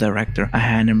front of the director, a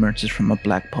hand emerges from a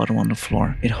black puddle on the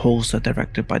floor. It holds the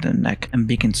director by the neck and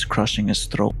begins crushing his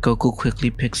throat. Goku quickly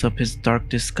picks up his dark,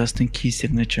 disgusting key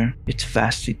signature. It's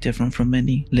vastly different from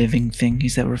any living thing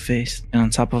he's ever faced. And on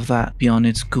top of that, beyond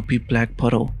its goopy black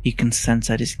puddle, he can sense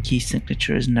that his key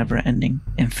signature is never-ending,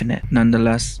 infinite.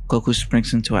 Nonetheless, Goku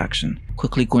springs into action,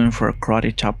 quickly going for a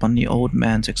karate chop on the old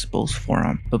man's exposed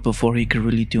forearm. But before he could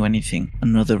really do anything,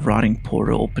 another rotting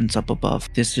portal opens up above.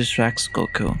 This distracts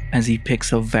Goku as he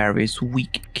picks up various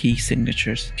weak key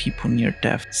signatures. People near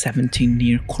death. 17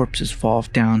 near corpses fall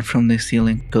down from the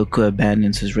ceiling. Goku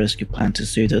abandons his rescue plan to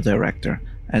save the director.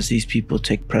 As these people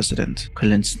take precedence,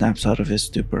 Krillin snaps out of his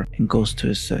stupor and goes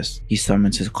to assist. He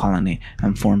summons his colony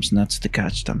and forms nets to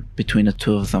catch them. Between the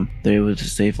two of them, they're able to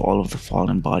save all of the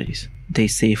fallen bodies. They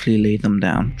safely lay them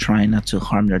down, trying not to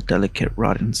harm their delicate,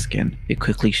 rotten skin. They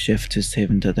quickly shift to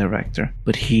saving the director,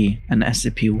 but he and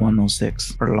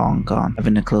SCP-106 are long gone.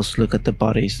 Having a close look at the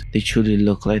bodies, they truly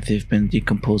look like they've been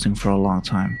decomposing for a long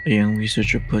time. A young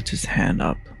researcher puts his hand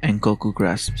up, and Goku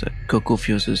grasps it. Goku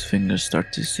feels his fingers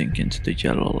start to sink into the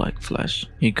yellow-like flesh.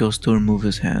 He goes to remove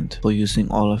his hand, but using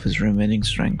all of his remaining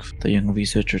strength, the young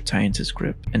researcher tightens his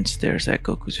grip and stares at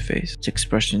Goku's face. His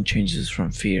expression changes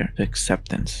from fear to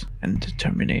acceptance and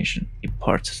determination. He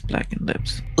parts his blackened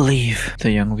lips. Leave.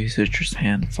 The young researcher's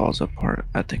hand falls apart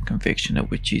at the conviction at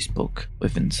which he spoke.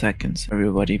 Within seconds,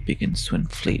 everybody begins to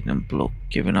inflate and bloat,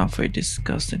 giving off a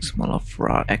disgusting smell of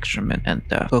rot, excrement, and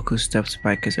death. Goku steps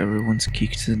back as everyone's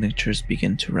key signatures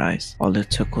begin to rise. All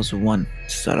it took was one to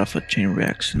start off a chain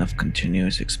reaction of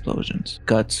continuous explosions.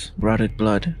 Guts, rotted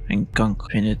blood, and gunk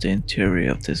painted the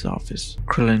interior of this office.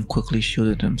 Krillin quickly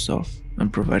shielded himself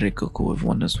and provided Goku with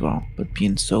one as well, but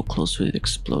being so close to the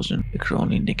explosion, it could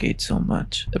only negate so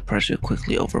much. The pressure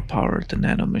quickly overpowered the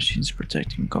nanomachines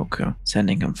protecting Goku,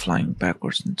 sending him flying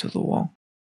backwards into the wall.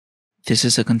 This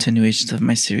is a continuation of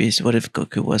my series, What If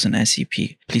Goku Was an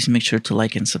SCP? Please make sure to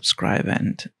like and subscribe,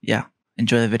 and yeah,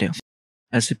 enjoy the video.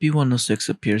 SCP-106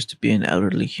 appears to be an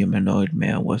elderly humanoid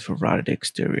male with a rotted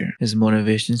exterior. His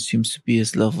motivation seems to be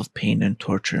his love of pain and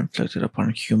torture inflicted upon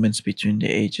humans between the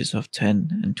ages of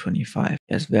 10 and 25.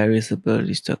 He has various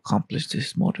abilities to accomplish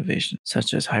this motivation,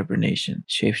 such as hibernation,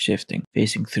 shape-shifting,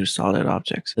 phasing through solid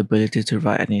objects, the ability to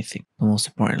write anything, but most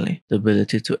importantly, the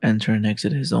ability to enter and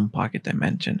exit his own pocket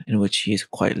dimension, in which he is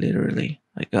quite literally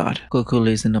a god. Goku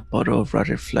lays in a puddle of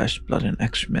rotted flesh, blood, and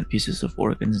excrement, pieces of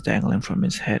organs dangling from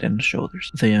his head and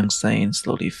shoulders. The young Saiyan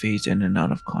slowly fades in and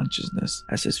out of consciousness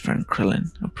as his friend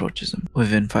Krillin approaches him.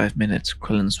 Within 5 minutes,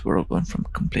 Krillin's world went from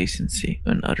complacency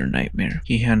to an utter nightmare.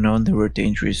 He had known there were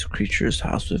dangerous creatures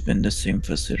housed within the same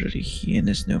facility he and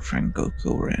his new friend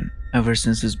Goku were in. Ever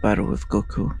since his battle with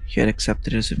Goku, he had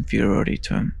accepted his inferiority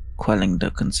to him, quelling the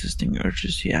consisting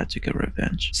urges he had to get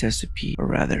revenge. SCP, or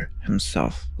rather,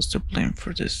 himself, was to blame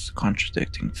for this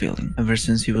contradicting feeling. Ever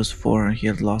since he was 4, he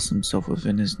had lost himself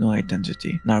within his new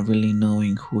identity, not really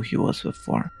knowing who he was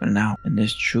before. But now, in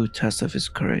this true test of his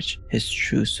courage, his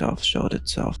true self showed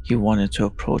itself. He wanted to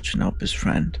approach and help his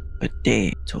friend, but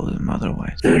they told him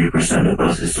otherwise. 30% of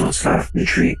us is what's left.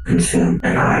 Retreat, consume,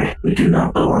 and hide. We do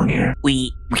not belong here.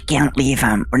 We can't leave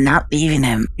him. We're not leaving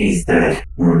him. He's dead.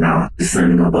 We're not.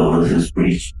 Descending above us is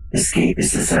breach. Escape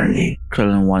is a certainty.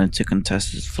 Krillin wanted to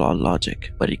contest his flawed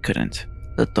logic, but he couldn't.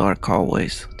 The dark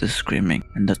hallways, the screaming,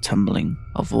 and the tumbling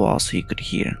of walls he could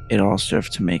hear, it all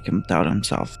served to make him doubt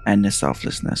himself and his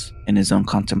selflessness. In his own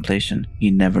contemplation, he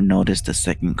never noticed the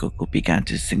second Goku began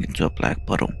to sink into a black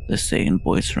puddle. The Saiyan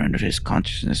boy surrendered his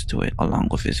consciousness to it, along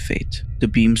with his fate. The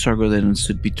beam struggle that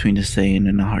ensued between the Saiyan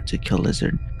and a hard-to-kill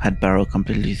lizard had burrowed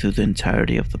completely through the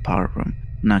entirety of the power room,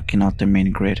 knocking out the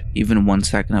main grid. Even 1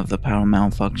 second of the power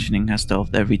malfunctioning has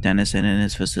delved every denizen in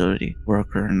his facility,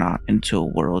 worker or not, into a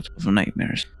world of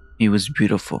nightmares. He was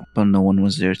beautiful, but no one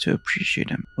was there to appreciate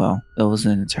him. Well, that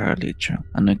wasn't entirely true.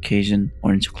 On occasion,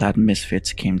 orange-clad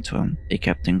misfits came to him. They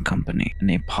kept him company, and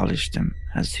they polished him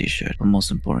as he should. But most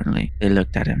importantly, they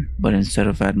looked at him. But instead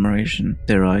of admiration,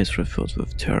 their eyes were filled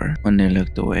with terror. When they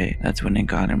looked away, that's when it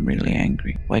got him really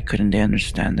angry. Why couldn't they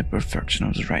understand that perfection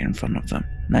was right in front of them?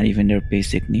 Not even their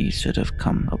basic needs should have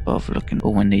come above looking, but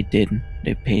when they did,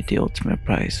 they paid the ultimate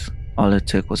price. All it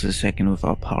took was a second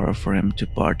without power for him to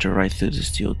barge right through the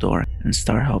steel door and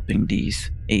start helping these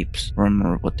apes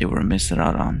remember what they were missing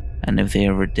out on. And if they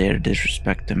ever dare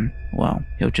disrespect him, well,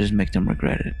 he'll just make them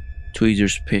regret it.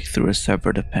 Tweezers picked through a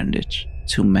severed appendage,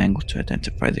 too mangled to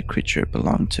identify the creature it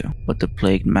belonged to, but the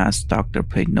plagued masked doctor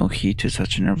paid no heed to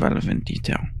such an irrelevant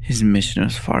detail. His mission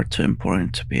was far too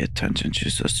important to pay attention to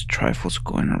such trifles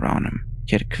going around him.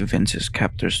 He had convinced his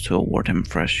captors to award him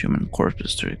fresh human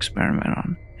corpses to experiment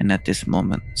on, and at this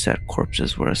moment, said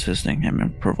corpses were assisting him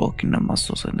in provoking the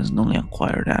muscles in his newly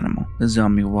acquired animal. The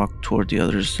zombie walked toward the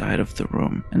other side of the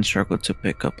room and struggled to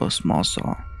pick up a small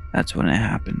saw. That's when it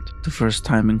happened. The first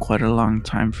time in quite a long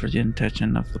time for the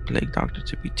intention of the plague doctor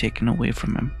to be taken away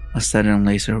from him. A sudden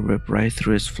laser ripped right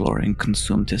through his floor and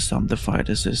consumed his zombified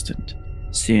assistant.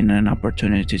 Seeing an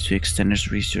opportunity to extend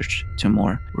his research to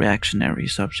more reactionary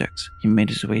subjects, he made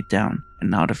his way down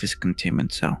and out of his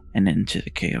containment cell and into the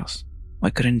chaos. Why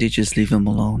couldn't they just leave him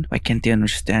alone? Why can't they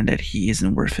understand that he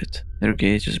isn't worth it? Their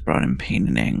gazes brought him pain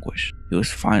and anguish. He was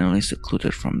finally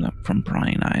secluded from them, from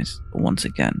prying eyes, but once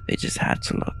again, they just had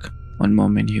to look. One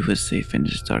moment he was safe in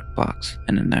his dark box,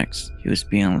 and the next, he was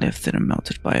being lifted and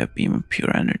melted by a beam of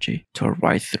pure energy, tore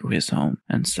right through his home,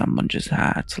 and someone just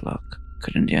had to look.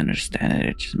 Couldn't they understand that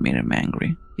it just made him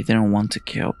angry? He didn't want to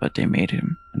kill, but they made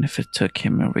him, and if it took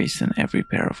him erasing every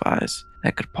pair of eyes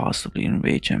that could possibly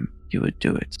enrage him, he would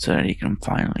do it so that he can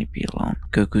finally be alone.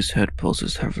 Goku's head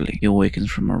pulses heavily. He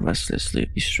awakens from a restless sleep.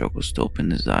 He struggles to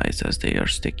open his eyes as they are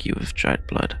sticky with dried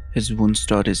blood. His wounds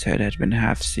throughout his head had been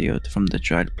half sealed from the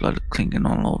dried blood clinging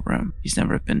all over him. He's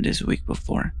never been this weak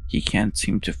before. He can't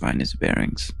seem to find his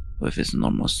bearings. With his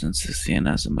normal senses, seeing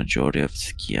as a majority of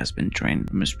his ki has been drained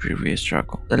from his previous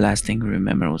struggle. The last thing he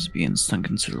remembered was being sunk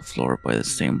into the floor by the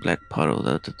same black puddle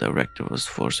that the director was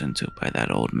forced into by that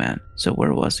old man. So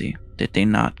where was he? Did they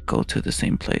not go to the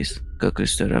same place? Goku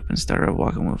stood up and started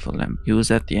walking with a limp. He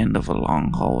was at the end of a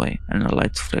long hallway, and the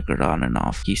lights flickered on and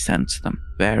off. He sensed them.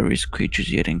 Various creatures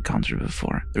he had encountered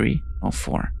before. 3 or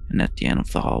 4. And at the end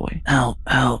of the hallway. Help,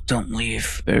 help, don't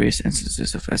leave. Various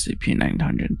instances of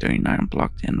SCP-939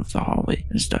 blocked the end of the hallway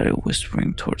and started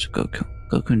whispering towards Goku.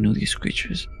 Goku knew these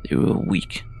creatures. They were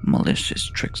weak, malicious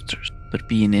tricksters. But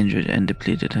being injured and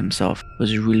depleted himself,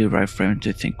 was it really right for him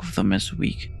to think of them as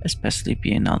weak, especially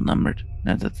being outnumbered?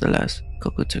 Nevertheless,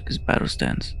 Goku took his battle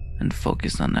stance and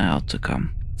focused on the hell to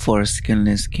come. 4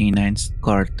 skinless canines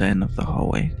guard the end of the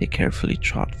hallway. They carefully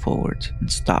trot forward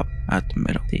and stop at the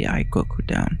middle. They eye Goku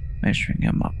down, measuring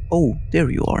him up. Oh,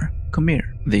 there you are. Come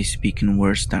here. They speak in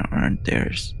words that aren't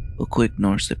theirs. Goku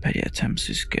ignores the petty attempts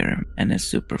to scare him and is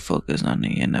super focused on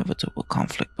the inevitable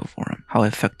conflict before him. How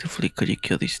effectively could he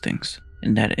kill these things?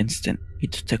 In that instant, he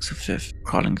detects a 5th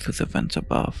crawling through the vents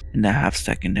above. In the half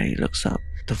second that he looks up,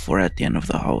 the 4 at the end of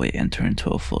the hallway enter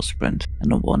into a full sprint,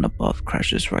 and the one above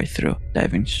crashes right through,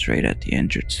 diving straight at the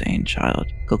injured Saiyan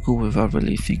child. Goku, without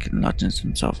really thinking, launches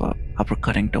himself up,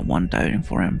 uppercutting the one diving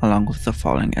for him. Along with the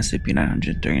falling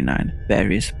SCP-939,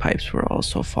 various pipes were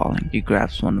also falling. He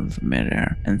grabs one of them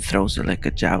midair and throws it like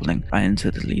a javelin right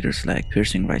into the leader's leg,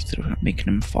 piercing right through him, making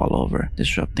him fall over,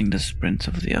 disrupting the sprints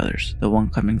of the others. The one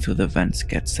coming through the vents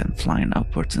gets sent flying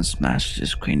upwards and smashes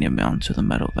his cranium onto the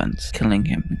metal vents, killing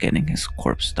him and getting his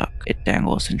corpse stuck. It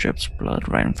dangles and drips blood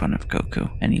right in front of Goku,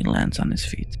 and he lands on his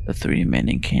feet. The 3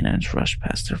 remaining canines rush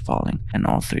past their falling, and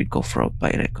all 3 go for a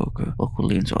bite at Goku. Goku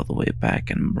leans all the way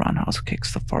back and roundhouse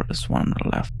kicks the farthest one on the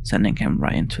left, sending him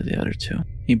right into the other 2.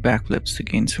 He backflips to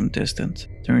gain some distance.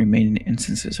 The remaining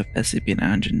instances of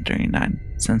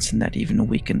SCP-939, sensing that even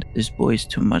weakened, this boy is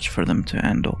too much for them to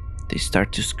handle. They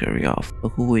start to scurry off.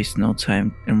 Goku wastes no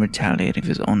time in retaliating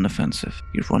his own offensive.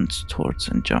 He runs towards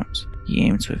and jumps. He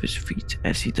aims with his feet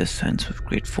as he descends with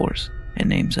great force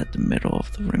and aims at the middle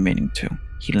of the remaining 2.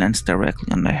 He lands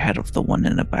directly on the head of the one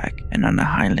in the back and on the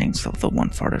hindlegs of the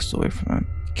one farthest away from him,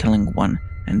 killing one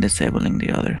and disabling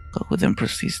the other. Goku then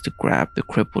proceeds to grab the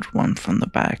crippled one from the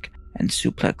back and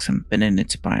suplex him, bending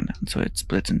its spine until it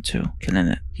splits in two, killing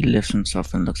it. He lifts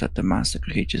himself and looks at the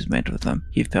massacre he just made with them.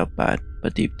 He felt bad,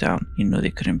 but deep down, he knew they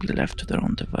couldn't be left to their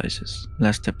own devices.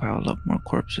 Lest they pile up more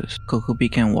corpses, Goku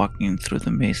began walking through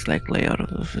the maze-like layout of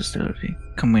the facility,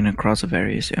 coming across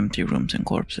various empty rooms and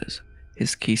corpses.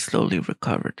 His ki slowly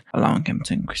recovered, allowing him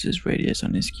to increase his radius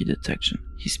on his ki detection.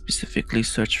 He specifically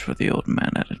searched for the old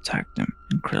man that attacked him,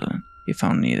 and Krillin. He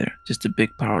found neither, just a big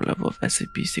power level of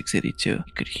SCP-682.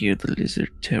 He could hear the lizard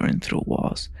tearing through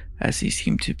walls, as he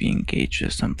seemed to be engaged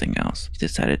with something else. He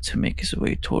decided to make his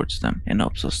way towards them and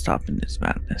also stop in this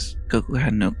madness. Goku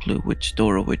had no clue which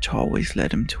door or which hallways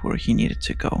led him to where he needed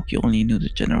to go. He only knew the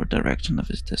general direction of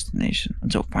his destination,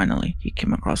 until finally he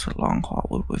came across a long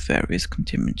hallway with various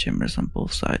containment chambers on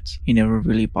both sides. He never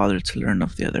really bothered to learn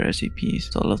of the other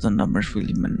SCPs, so all of the numbers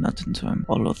really meant nothing to him.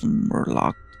 All of them were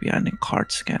locked behind a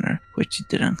card scanner, which he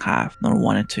didn't have, nor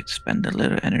wanted to expend the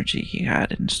little energy he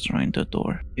had in destroying the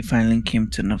door. He finally came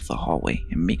to the end of the hallway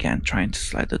and began trying to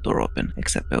slide the door open,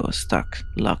 except it was stuck,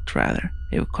 locked rather.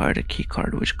 It required a key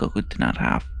card which Goku did not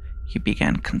have. He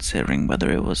began considering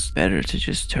whether it was better to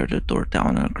just tear the door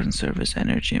down or conserve his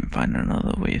energy and find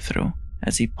another way through.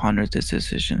 As he pondered this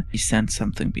decision, he sensed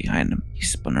something behind him. He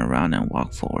spun around and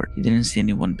walked forward. He didn't see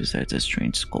anyone besides a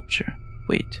strange sculpture.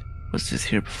 Wait, was this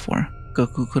here before?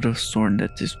 Goku could have sworn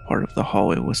that this part of the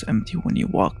hallway was empty when he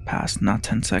walked past not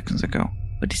 10 seconds ago,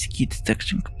 but his ki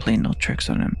detection could play no tricks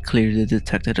on him. Clearly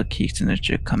detected a ki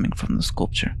signature coming from the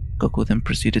sculpture. Goku then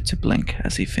proceeded to blink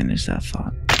as he finished that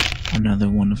thought. Another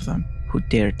one of them, who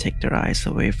dared take their eyes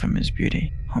away from his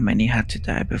beauty. How many had to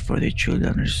die before they truly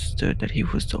understood that he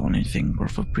was the only thing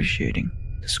worth appreciating?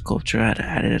 The sculpture had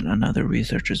added another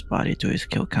researcher's body to his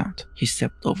kill count. He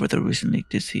stepped over the recently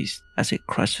deceased as it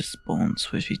crushed his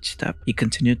bones with each step. He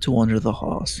continued to wander the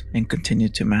halls and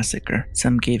continued to massacre.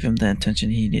 Some gave him the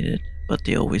attention he needed, but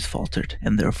they always faltered,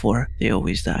 and therefore they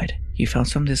always died. He found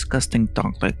some disgusting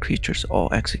dog-like creatures all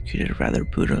executed rather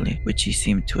brutally, which he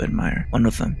seemed to admire. One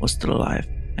of them was still alive,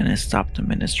 and it stopped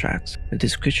him in his tracks. Could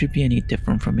this creature be any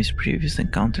different from his previous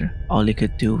encounter? All he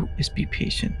could do was be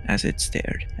patient as it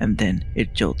stared, and then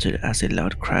it jolted as a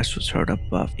loud crash was heard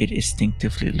above. It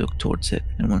instinctively looked towards it,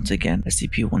 and once again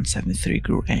SCP-173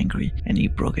 grew angry, and he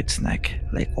broke its neck,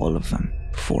 like all of them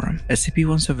before him.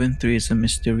 SCP-173 is a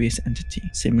mysterious entity,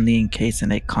 seemingly encased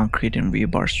in a concrete and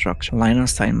rebar structure. Line of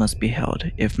sight must be held.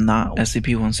 If not,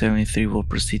 SCP-173 will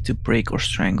proceed to break or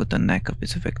strangle the neck of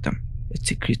its victim. It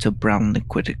secretes a brown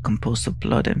liquid composed of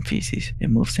blood and feces. It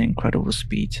moves at incredible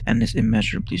speeds and is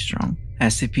immeasurably strong.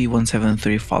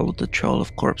 SCP-173 followed the trail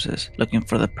of corpses, looking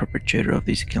for the perpetrator of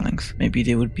these killings. Maybe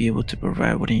they would be able to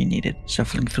provide what he needed.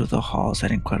 Shuffling through the halls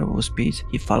at incredible speeds,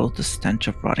 he followed the stench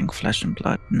of rotting flesh and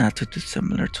blood, not too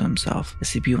dissimilar to himself.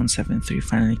 SCP-173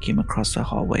 finally came across the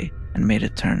hallway and made a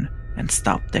turn, and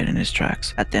stopped dead in his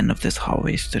tracks. At the end of this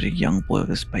hallway stood a young boy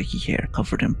with spiky hair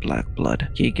covered in black blood.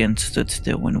 He again stood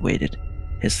still and waited.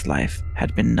 His life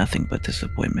had been nothing but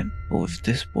disappointment, but with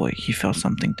this boy he felt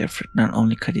something different. Not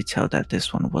only could he tell that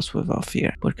this one was without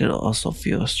fear, but could also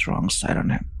feel a strong sight on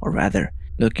him, or rather,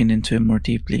 looking into him more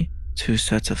deeply, two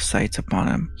sets of sights upon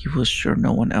him. He was sure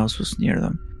no one else was near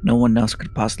them. No one else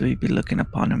could possibly be looking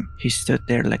upon him. He stood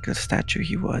there like the statue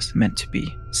he was meant to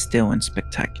be, still and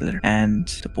spectacular. And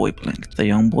the boy blinked. The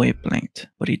young boy blinked,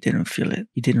 but he didn't feel it.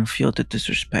 He didn't feel the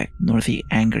disrespect, nor the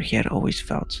anger he had always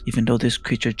felt. Even though this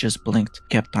creature just blinked,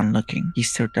 kept on looking. He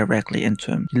stared directly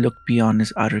into him. He looked beyond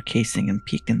his outer casing and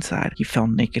peeked inside. He felt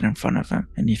naked in front of him,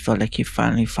 and he felt like he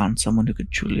finally found someone who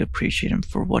could truly appreciate him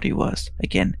for what he was.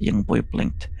 Again, the young boy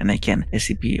blinked, and again,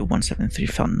 SCP-173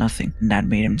 felt nothing, and that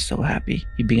made him so happy.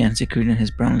 He began secreting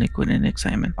his brown liquid in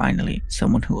excitement. Finally,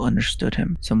 someone who understood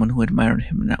him, someone who admired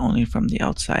him not only from the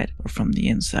outside, but from the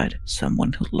inside,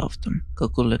 someone who loved him.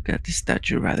 Goku looked at the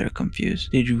statue rather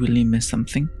confused. Did he really miss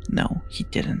something? No, he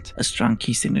didn't. A strong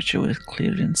key signature was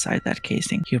cleared inside that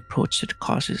casing. He approached it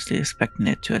cautiously, expecting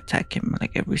it to attack him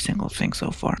like every single thing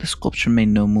so far. The sculpture made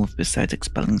no move besides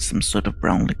expelling some sort of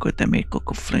brown liquid that made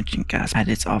Goku flinch and gasp at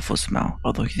its awful smell.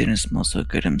 Although he didn't smell so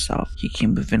good himself, he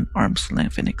came within arm's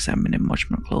length and examined it much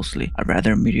more closely. A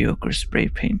rather mediocre spray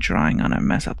paint drawing on a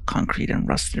mess of concrete and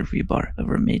rusted rebar.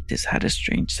 Whoever made this had a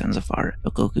strange sense of art,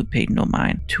 but Goku paid no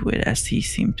mind to it as he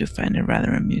seemed to find it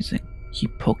rather amusing. He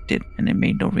poked it and it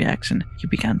made no reaction. He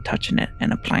began touching it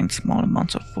and applying small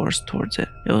amounts of force towards it.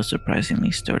 It was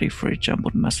surprisingly sturdy for a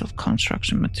jumbled mess of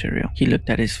construction material. He looked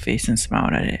at his face and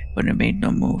smiled at it, but it made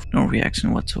no move, no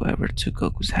reaction whatsoever to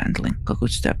Goku's handling. Goku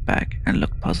stepped back and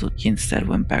looked puzzled. He instead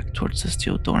went back towards the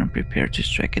steel door and prepared to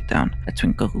strike it down. That's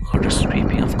when Goku heard a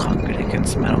scraping of concrete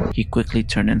against metal. He quickly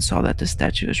turned and saw that the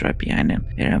statue was right behind him.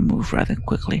 It had moved rather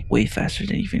quickly, way faster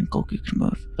than even Goku could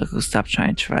move. Goku stopped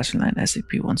trying to rationalize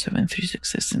SCP-173's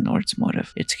existence or its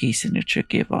motive. Its key signature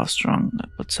gave off strong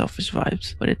but selfish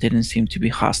vibes, but it didn't seem to be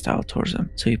hostile towards him,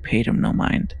 so he paid him no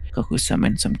mind. Goku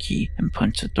summoned some ki and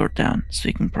punched the door down so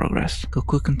he can progress.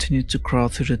 Goku continued to crawl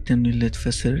through the dimly lit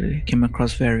facility, came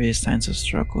across various signs of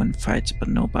struggle and fights but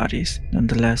no bodies.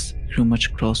 Nonetheless, he grew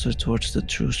much closer towards the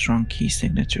true strong ki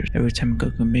signature. Every time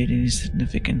Goku made any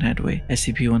significant headway,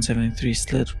 SCP-173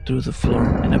 slid through the floor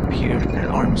and appeared at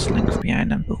arm's length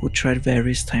behind him. Goku tried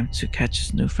various times to catch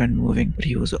his new friend moving, but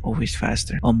he was always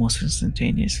faster, almost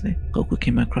instantaneously. Goku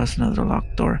came across another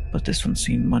locked door, but this one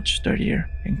seemed much sturdier,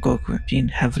 and Goku, being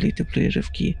heavily depleted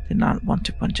of ki, did not want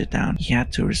to punch it down. He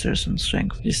had to reserve some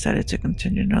strength. He decided to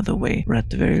continue another way, or at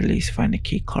the very least find a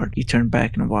key card. He turned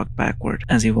back and walked backward.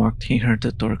 As he walked, he heard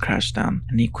the door crash down,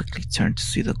 and he quickly turned to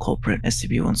see the culprit.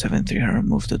 SCP-173 had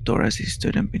removed the door as he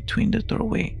stood in between the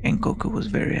doorway, and Goku was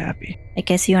very happy. I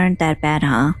guess you aren't that bad,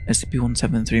 huh?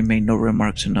 SCP-173 made no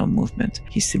remarks or no movement.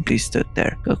 He simply stood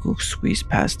there. Goku squeezed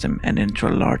past him and into a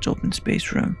large open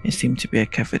space room. It seemed to be a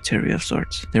cafeteria of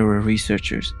sorts. There were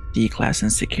researchers, D-class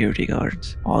and security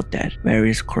guards, all dead.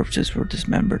 Various corpses were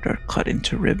dismembered or cut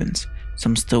into ribbons.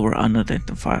 Some still were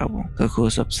unidentifiable. Goku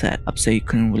was upset he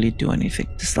couldn't really do anything.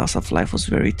 This loss of life was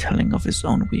very telling of his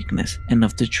own weakness, and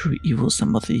of the true evil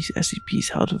some of these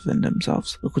SCPs held within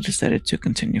themselves. Goku decided to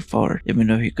continue forward, even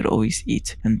though he could always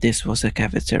eat, and this was a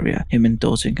cafeteria. Him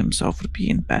indulging himself would be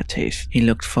in bad taste. He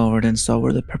looked forward and saw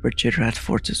where the perpetrator had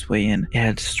forced his way in. It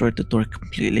had destroyed the door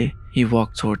completely. He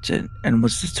walked towards it and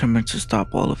was determined to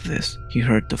stop all of this. He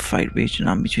heard the fight raging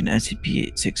on between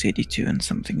SCP-682 and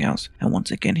something else, and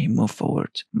once again he moved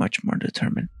forward, much more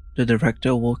determined. The director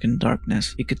awoke in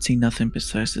darkness. He could see nothing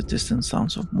besides the distant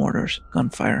sounds of mortars,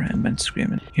 gunfire, and men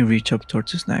screaming. He reached up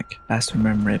towards his neck, last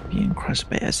remembered being crushed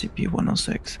by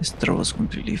SCP-106. His throat was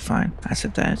completely fine, as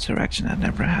if that interaction had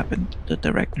never happened. The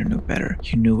director knew better.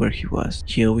 He knew where he was.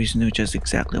 He always knew just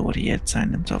exactly what he had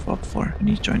signed himself up for when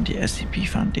he joined the SCP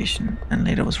Foundation, and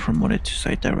later was promoted to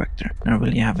site director. Not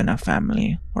really having a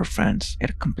family or friends, he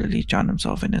had completely drowned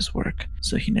himself in his work,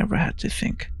 so he never had to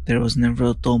think. There was never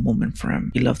a dull moment for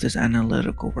him. He loved his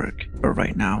analytical work, but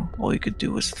right now, all he could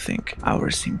do was think.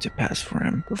 Hours seemed to pass for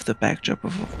him, with the backdrop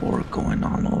of a war going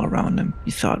on all around him. He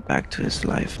thought back to his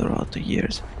life throughout the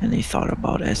years, and he thought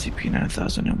about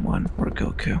SCP-9001 or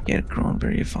Goku. He had grown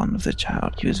very fond of the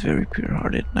child. He was very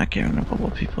pure-hearted, not caring about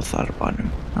what people thought about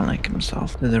him, unlike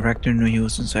himself. The director knew he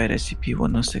was inside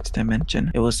SCP-106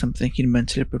 dimension. It was something he'd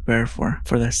mentally prepare for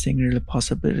that singular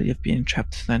possibility of being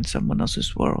trapped inside someone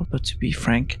else's world. But to be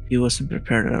frank, he wasn't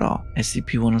prepared at all.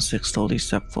 SCP-106 slowly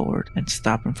stepped forward and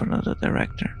stopped in front of the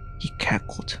director. He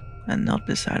cackled and knelt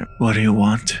beside him. What do you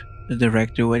want? The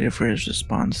director waited for his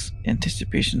response.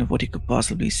 Anticipation of what he could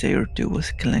possibly say or do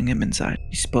was killing him inside.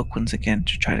 He spoke once again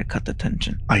to try to cut the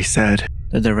tension. I said.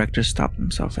 The director stopped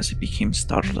himself as he became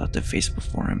startled at the face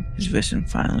before him. His vision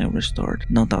finally restored.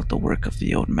 No doubt the work of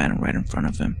the old man right in front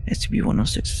of him.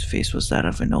 SCP-106's face was that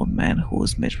of an old man who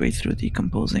was midway through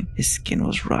decomposing. His skin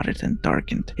was rotted and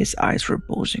darkened. His eyes were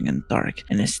bulging and dark,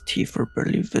 and his teeth were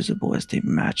barely visible as they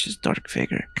matched his dark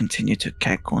figure. He continued to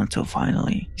cackle until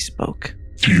finally he spoke.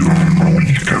 Do you remember when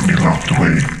you kept me locked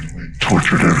away,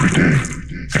 tortured every day?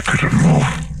 I couldn't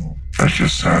move. I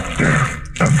just sat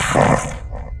there and thought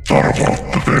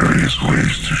about the various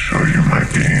ways to show you my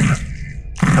pain.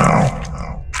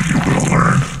 Now, you will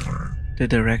learn. The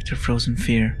director froze in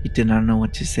fear. He did not know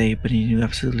what to say, but he knew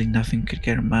absolutely nothing could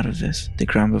get him out of this. The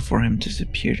ground before him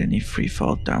disappeared and he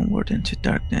free-fell downward into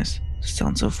darkness. The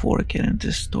sounds of war getting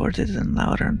distorted and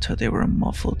louder until they were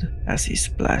muffled. As he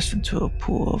splashed into a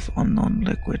pool of unknown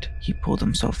liquid, he pulled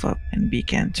himself up and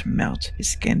began to melt. His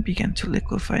skin began to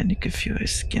liquefy and he could feel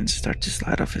his skin start to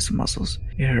slide off his muscles.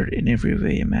 It hurt in every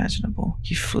way imaginable.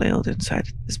 He flailed inside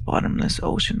this bottomless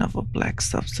ocean of a black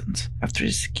substance. After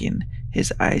his skin,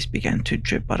 his eyes began to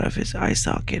drip out of his eye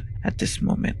socket. At this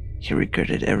moment, he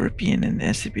regretted ever being in the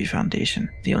SCP Foundation.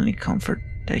 The only comfort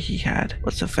that he had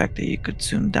was the fact that he could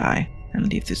soon die.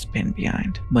 and leave this pain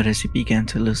behind. But as he began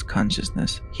to lose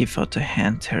consciousness, he felt a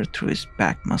hand tear through his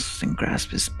back muscles and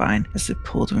grasp his spine as it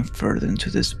pulled him further into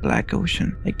this black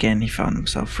ocean. Again, he found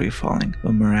himself free falling,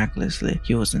 but miraculously,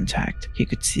 he was intact. He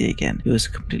could see again. He was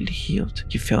completely healed.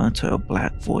 He fell into a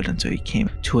black void until he came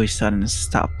to a sudden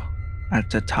stop at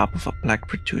the top of a black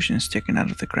protrusion sticking out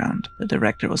of the ground. The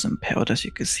director was impaled as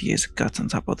you could see his guts on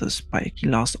top of the spike. He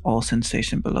lost all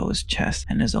sensation below his chest,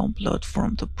 and his own blood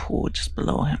formed a pool just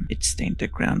below him. It stained the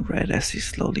ground red as he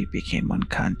slowly became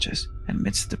unconscious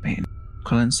amidst the pain.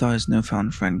 Krillin saw his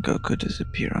newfound friend Goku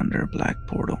disappear under a black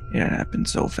portal. It had happened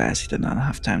so fast he did not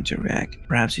have time to react.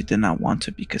 Perhaps he did not want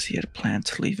to because he had planned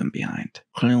to leave him behind.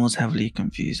 Krillin was heavily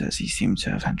confused as he seemed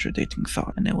to have contradicting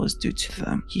thought, and it was due to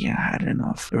them. He had had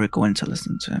enough. They were going to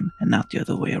listen to him, and not the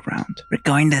other way around. We're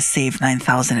going to save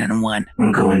 9001.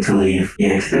 We're going to leave. The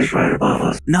exit is right above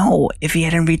us. No, if he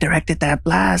hadn't redirected that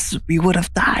blast, we would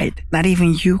have died. Not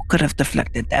even you could have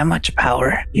deflected that much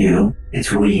power. You?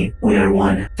 It's we. We are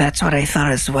one. That's what I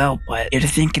thought as well, but you're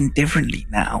thinking differently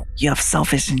now. You have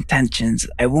selfish intentions.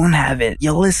 I won't have it.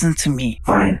 You'll listen to me.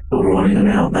 Fine, but we're only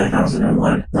gonna help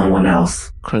 9001. No one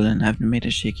else. Krillin, having made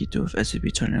a shaky do with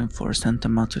SCP-204, sent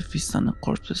them out to feast on the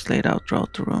corpses laid out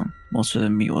throughout the room. Most of the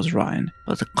meat was rotten,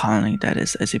 but the colony that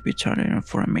is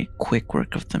SCP-204 made quick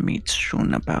work of the meat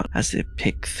strewn about as it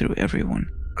picked through everyone.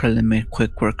 Krillin made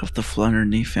quick work of the floor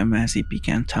underneath him as he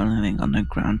began tunneling on the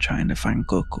ground trying to find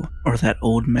Goku, or that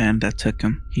old man that took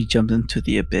him. He jumped into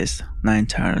the abyss, not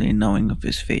entirely knowing of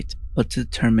his fate, but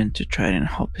determined to try and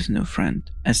help his new friend.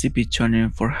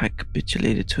 SCP-204 had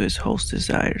capitulated to his host's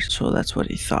desires, so that's what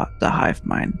he thought. The hive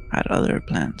mind had other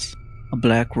plans. A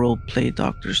black-robed plague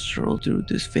doctor strolled through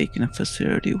this vacant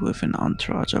facility with an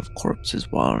entourage of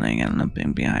corpses waddling and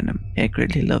limping behind him. He had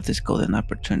greatly loved this golden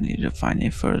opportunity to find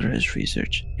and further his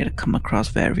research. He had come across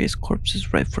various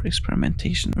corpses ripe for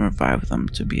experimentation and revived them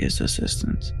to be his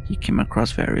assistants. He came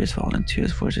across various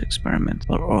volunteers for his experiment,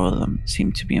 but all of them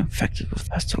seemed to be infected with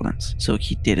pestilence, so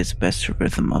he did his best to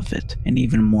rid them of it, and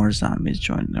even more zombies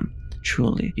joined him.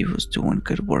 Truly, he was doing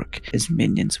good work. His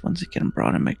minions once again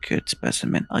brought him a good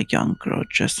specimen, a young girl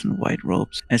dressed in white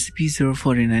robes.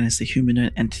 SCP-049 is a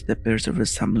humanoid entity that bears a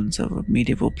resemblance of a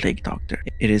medieval plague doctor.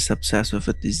 It is obsessed with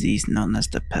a disease known as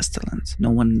the pestilence.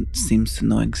 No one seems to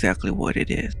know exactly what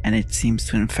it is, and it seems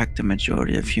to infect the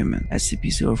majority of humans.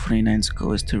 SCP-049's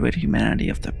goal is to rid humanity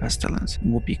of the pestilence,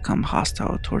 and will become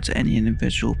hostile towards any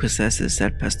individual who possesses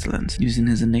said pestilence, using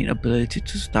his innate ability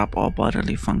to stop all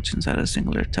bodily functions at a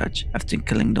singular touch. After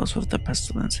killing those with the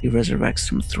pestilence, he resurrects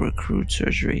them through a crude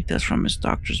surgery that's from his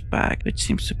doctor's bag, which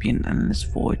seems to be an endless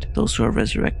void. Those who are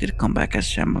resurrected come back as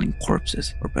shambling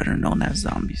corpses, or better known as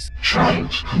zombies.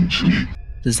 Child, come to me.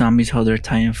 The zombies held their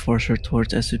tie and forced her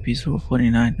towards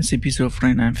SCP-049.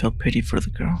 SCP-049 felt pity for the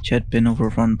girl. She had been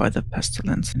overrun by the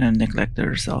pestilence and had neglected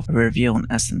herself. Her very own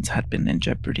essence had been in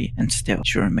jeopardy, and still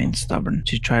she remained stubborn.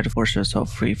 She tried to force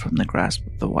herself free from the grasp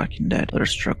of the walking dead, but her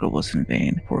struggle was in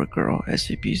vain. Poor girl,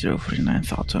 SCP-049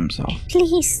 thought to himself.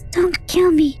 Please, don't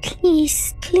kill me.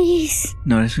 Please, please.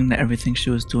 Noticing that everything she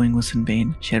was doing was in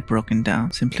vain, she had broken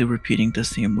down, simply repeating the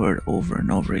same word over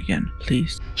and over again.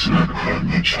 Please. Do not cry,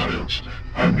 my child.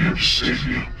 I'm here to save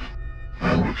you.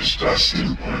 My work is vastly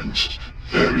important.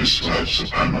 Various types of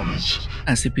anomalies.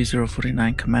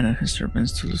 SCP-049 commanded his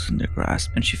servants to loosen their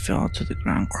grasp, and she fell to the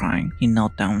ground crying. He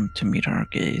knelt down to meet her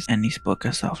gaze, and he spoke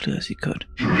as softly as he could.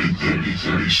 You're a very,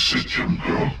 very sick young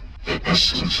girl. The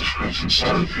pestilence has crept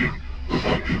inside of you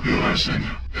without you realizing,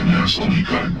 and it has only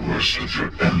gotten worse with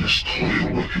your endless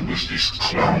toil working with these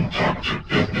clown doctors.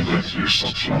 You have neglected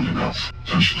yourself long enough.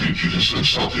 Don't you think you deserve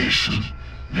salvation?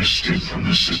 Escape from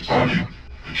this sick body,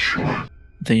 but sure.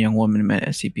 The young woman met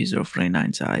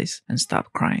SCP-049's eyes and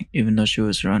stopped crying. Even though she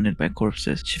was surrounded by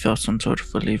corpses, she felt some sort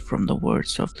of relief from the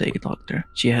words of the doctor.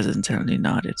 She hesitantly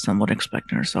nodded, somewhat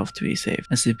expecting herself to be saved.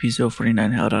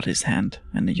 SCP-049 held out his hand,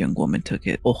 and the young woman took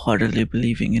it, wholeheartedly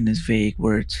believing in his vague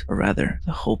words, or rather,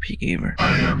 the hope he gave her.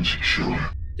 I am secure.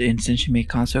 The instant she made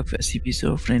contact with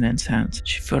SCP-049's hands,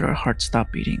 she felt her heart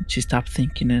stop beating. She stopped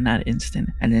thinking in that instant,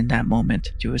 and in that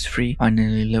moment, she was free,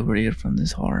 finally liberated from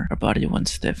this horror. Her body went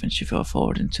stiff, and she fell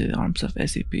forward into the arms of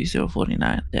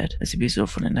SCP-049. Dead,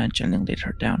 SCP-049 gently laid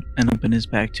her down, and opened his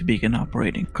bag to begin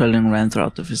operating. Krillin ran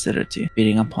throughout the vicinity,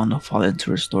 beating upon the fallen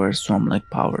to restore his swarm-like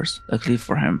powers. Luckily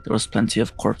for him, there was plenty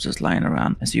of corpses lying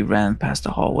around. As he ran past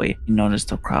the hallway, he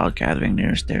noticed a crowd gathering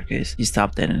near a staircase. He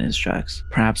stopped dead in his tracks.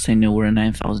 Perhaps they knew where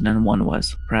 9000 1001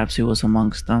 was. Perhaps he was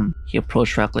amongst them. He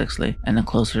approached recklessly, and the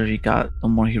closer he got, the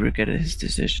more he regretted his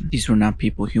decision. These were not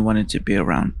people he wanted to be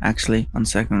around. Actually, on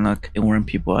second look, they weren't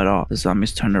people at all. The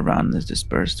zombies turned around and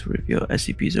dispersed to reveal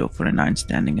SCP-049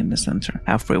 standing in the center,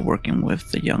 halfway working with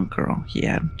the young girl he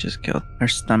had just killed. Her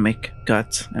stomach,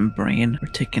 gut, and brain were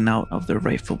taken out of their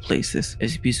rightful places.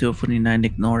 SCP-049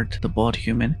 ignored the bald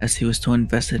human as he was too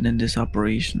invested in this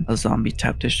operation. A zombie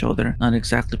tapped his shoulder, not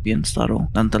exactly being subtle.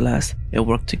 Nonetheless, it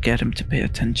worked to get him to pay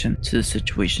attention to the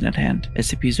situation at hand.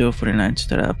 SCP-049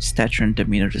 stood up. Stature and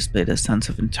demeanor displayed a sense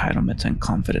of entitlement and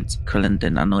confidence. Krillin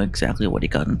did not know exactly what he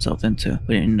got himself into,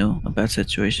 but he knew a bad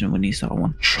situation when he saw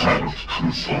one. Child,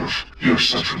 come forth. You're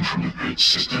suffering from a great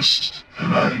sickness,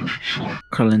 and I am the cure.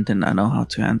 Krillin did not know how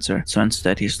to answer, so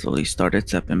instead he slowly started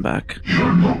stepping back.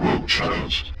 You're no rogue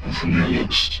child, and from your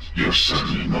looks, you're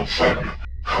certainly no fighter.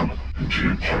 Come, and do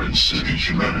your part in saving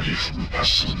humanity from the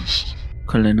pestilence.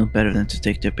 Krillin knew better than to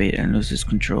take the bait and lose his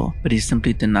control, but he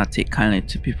simply did not take kindly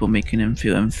to people making him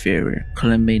feel inferior.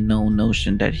 Krillin made no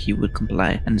notion that he would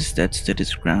comply, and instead stood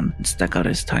his ground and stuck out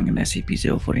his tongue in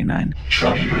SCP-049.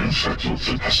 Try to get infected with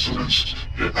the pestilence.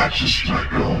 Your actions are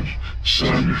not your own.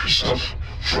 Surrender yourself,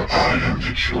 for I am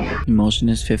the cure. He motioned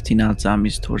his 15-odd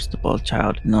zombies towards the bald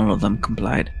child, and all of them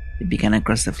complied. They began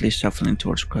aggressively shuffling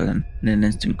towards Krillin. In an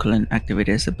instant, Krillin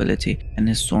activated his ability, and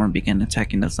his swarm began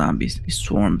attacking the zombies. He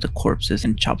swarmed the corpses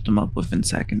and chopped them up within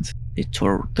seconds. They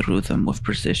tore through them with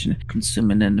precision,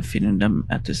 consuming and defeating them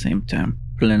at the same time.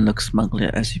 Krillin looked smugly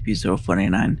at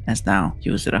SCP-049, as now he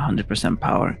was at 100%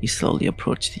 power. He slowly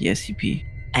approached the SCP.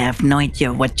 I have no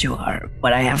idea what you are,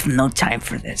 but I have no time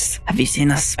for this. Have you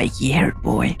seen a spiky-haired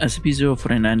boy?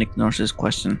 SCP-049 ignores his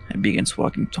question and begins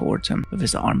walking towards him with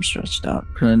his arms stretched out.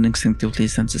 Krillin instinctively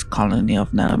sends his colony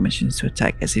of nanomachines to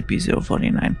attack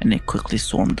SCP-049, and they quickly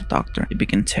swarm the doctor. They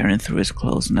begin tearing through his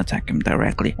clothes and attack him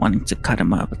directly, wanting to cut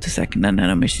him up. But the second the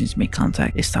nanomachines make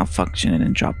contact, they stop functioning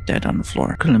and drop dead on the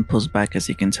floor. Krillin pulls back as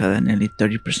he can tell that nearly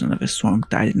 30% of his swarm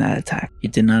died in that attack. He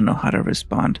did not know how to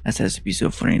respond as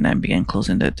SCP-049 began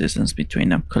closing the distance between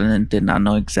them. Krillin did not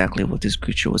know exactly what this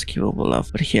creature was capable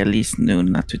of, but he at least knew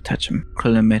not to touch him.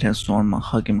 Krillin made his swarm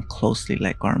hug him closely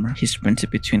like armor. He sprinted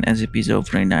between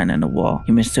SCP-049 and the wall.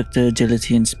 He mistook the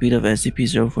agility and speed of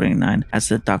SCP-049 as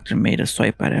the doctor made a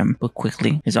swipe at him, but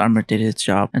quickly his armor did its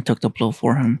job and took the blow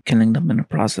for him, killing them in the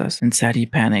process. Inside he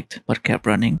panicked, but kept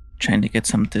running, trying to get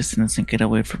some distance and get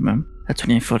away from him. That's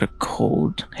when he felt a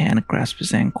cold hand grasp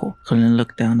his ankle. Krillin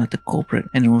looked down at the culprit,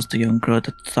 and it was the young girl that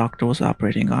the doctor was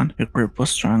operating on. Her grip was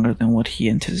stronger than what he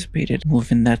anticipated.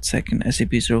 Within that second,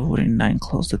 SCP-049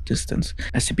 closed the distance.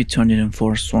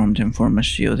 SCP-204 swarmed him, formed a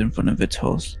shield in front of its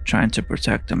host, trying to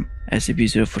protect him.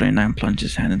 SCP-049 plunged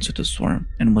his hand into the swarm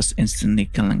and was instantly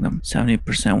killing them.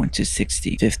 70% went to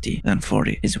 60, 50, then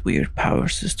 40. His weird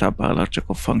powers to stop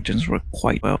biological functions worked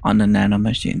quite well on the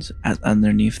nanomachines, as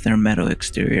underneath their metal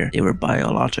exterior, they were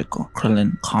biological.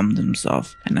 Krillin calmed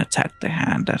himself and attacked the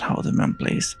hand that held him in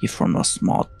place. He formed a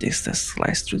small disc that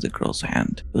sliced through the girl's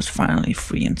hand. He was finally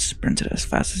free and sprinted as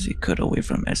fast as he could away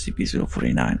from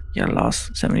SCP-049. He had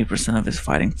lost 70% of his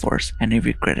fighting force, and he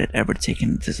regretted ever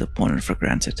taking his opponent for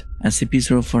granted.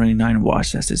 SCP-049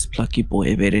 watched as his plucky boy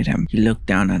evaded him. He looked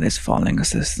down at his falling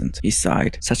assistant. He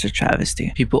sighed. Such a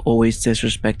travesty. People always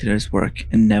disrespected his work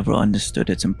and never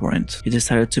understood its importance. He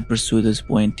decided to pursue this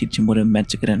boy and teach him what it meant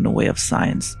to get in the way of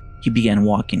science. He began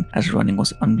walking, as running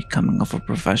was unbecoming of a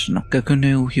professional. Goku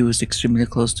knew he was extremely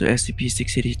close to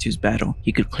SCP-682's battle.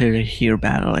 He could clearly hear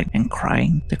battling and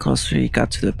crying. The closer he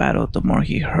got to the battle, the more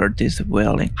he heard this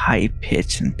wailing,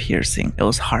 high-pitched and piercing. It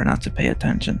was hard not to pay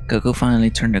attention. Goku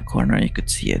finally turned the corner and he could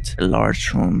see it. A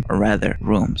large room, or rather,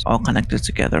 rooms, all connected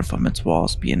together from its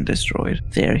walls being destroyed.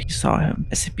 There he saw him,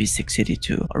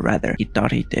 SCP-682, or rather, he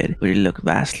thought he did, but he looked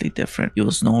vastly different. He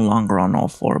was no longer on all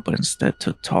four, but instead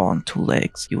stood tall on two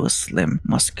legs. He was slim,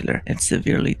 muscular, and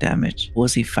severely damaged. What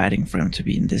was he fighting for him to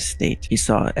be in this state? He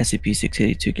saw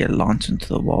SCP-682 get launched into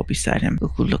the wall beside him.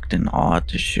 Goku looked in awe at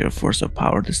the sheer force of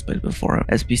power displayed before him.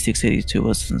 SCP-682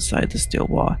 was inside the steel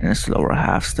wall, and its lower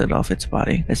half slid off its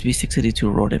body.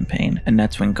 SCP-682 roared in pain, and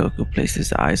that's when Goku placed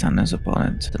his eyes on his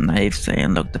opponent. The naive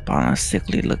Saiyan looked upon a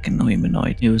sickly-looking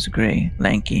humanoid. He was gray,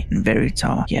 lanky, and very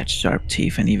tall. He had sharp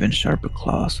teeth and even sharper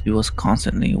claws. He was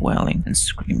constantly wailing and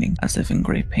screaming as if in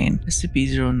great pain.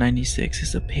 SCP-096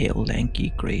 is a pale,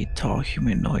 lanky, gray, tall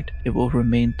humanoid. It will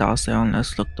remain docile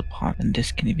unless looked upon, and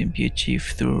this can even be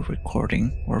achieved through a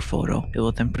recording or photo. It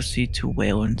will then proceed to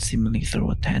wail and seemingly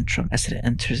throw a tantrum. As it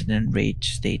enters an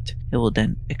enraged state, it will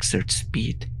then exert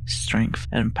speed, strength,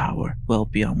 and power well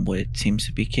beyond what it seems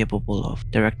to be capable of,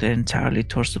 directed entirely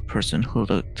towards the person who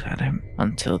looked at him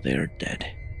until they are dead.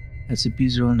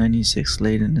 SCP-096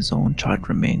 laid in his own charred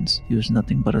remains. He was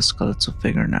nothing but a skeletal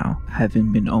figure now.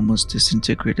 Having been almost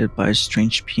disintegrated by a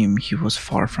strange beam, he was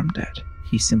far from dead.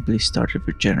 He simply started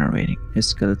regenerating, his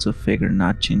skeletal figure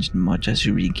not changing much as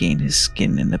he regained his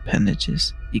skin and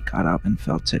appendages. He got up and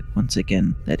felt it. Once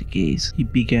again, that gaze. He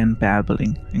began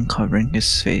babbling and covering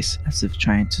his face as if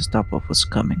trying to stop what was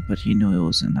coming, but he knew it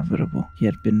was inevitable. He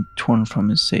had been torn from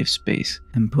his safe space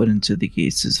and put into the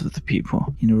gazes of the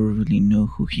people. He never really knew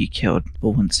who he killed, but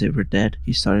once they were dead,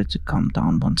 he started to calm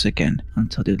down once again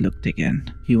until they looked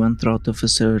again. He went throughout the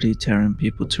facility tearing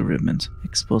people to ribbons,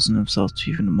 exposing himself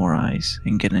to even more eyes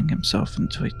and getting himself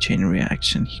into a chain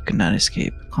reaction he could not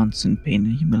escape. Constant pain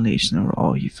and humiliation were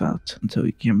all he felt until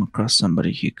he came across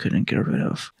somebody he couldn't get rid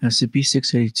of.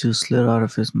 SCP-682 slid out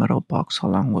of his metal box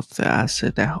along with the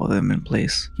acid that held him in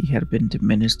place. He had been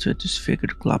diminished to a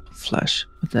disfigured glob of flesh,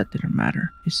 but that didn't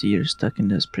matter. His years stuck in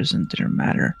this prison didn't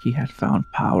matter. He had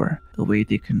found power. The way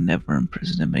they could never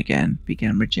imprison him again.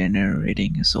 Began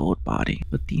regenerating his old body,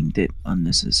 but deemed it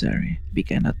unnecessary.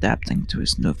 Began adapting to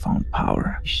his newfound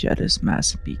power. He shed his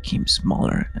mask and became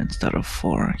smaller. Instead of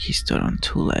 4, he stood on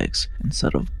 2 legs.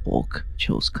 Instead of bulk,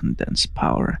 chose condensed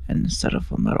power, and instead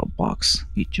of a metal box,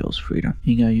 he chose freedom.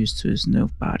 He got used to his new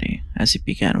body as he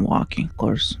began walking. Of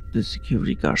course, the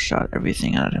security guard shot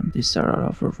everything at him. They started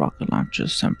off with rocket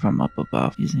launchers sent from up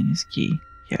above. Using his key,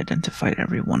 he identified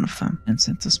every one of them and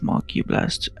sent a small key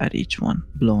blast at each one,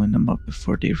 blowing them up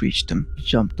before they reached him. He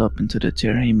jumped up into the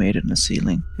tear he made in the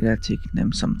ceiling. It had taken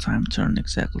him some time to learn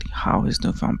exactly how his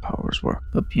newfound powers were,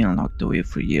 but being locked away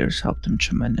for years helped him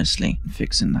tremendously in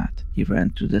fixing that. He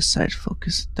ran through the site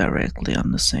focused directly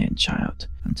on the Saiyan child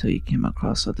until he came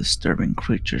across a disturbing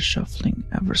creature shuffling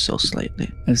ever so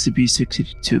slightly.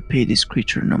 SCP-682 paid this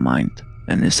creature no mind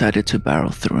and decided to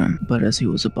barrel through him, but as he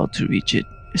was about to reach it,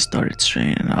 he started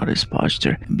straightening out his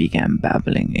posture and began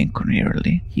babbling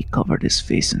incoherently. He covered his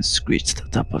face and screeched at the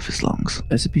top of his lungs.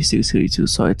 SCP-682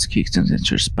 saw its key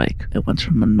signature spike. It went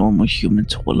from a normal human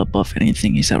to well above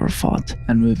anything he's ever fought,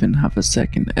 and within half a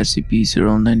second,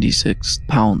 SCP-096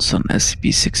 pounced on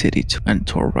SCP-682 and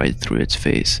tore right through its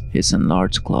face. His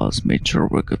enlarged claws made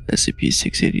short work of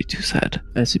SCP-682's head.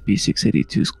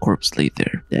 SCP-682's corpse lay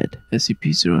there, dead.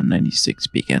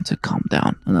 SCP-096 began to calm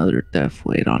down. Another death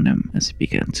weighed on him as he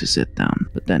began to sit down,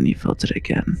 but then he felt it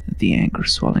again, the anger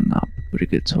swelling up, but he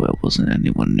could tell it wasn't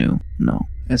anyone new. No.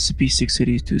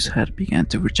 SCP-682's head began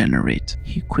to regenerate.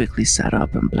 He quickly sat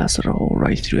up and blasted a hole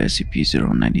right through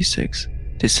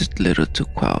SCP-096. This did little to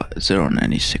quell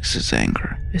 096's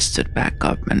anger. It stood back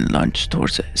up and lunged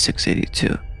towards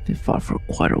 682. They fought for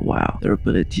quite a while. Their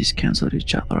abilities cancelled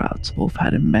each other out. Both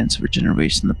had immense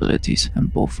regeneration abilities,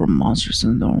 and both were monsters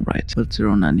in their own right. But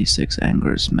 096's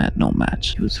anger met no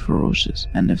match. He was ferocious,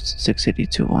 and if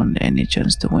 682 wanted any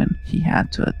chance to win, he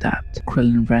had to adapt.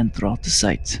 Krillin ran throughout the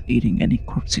site, eating any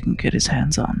corpse he can get his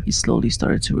hands on. He slowly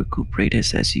started to recuperate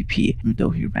his SCP, and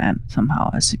though he ran, somehow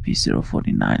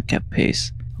SCP-049 kept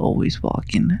pace, always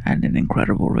walking at an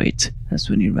incredible rate. That's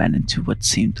when he ran into what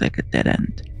seemed like a dead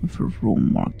end, with a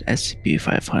room marked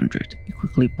SCP-500. He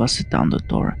quickly busted down the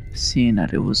door, seeing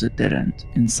that it was a dead end.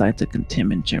 Inside the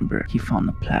containment chamber, he found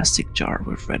a plastic jar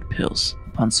with red pills.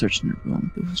 Upon searching the room,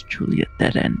 it was truly a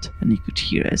dead end, and he could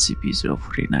hear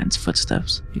SCP-049's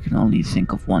footsteps. He could only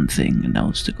think of one thing, and that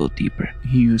was to go deeper.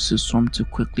 He used the storm to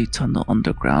quickly tunnel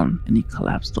underground, and he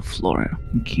collapsed the floor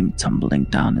and came tumbling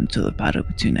down into the battle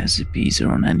between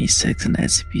SCP-096 and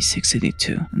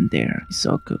SCP-682. And there, he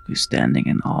saw Goku standing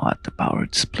in awe at the power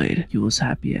displayed. He was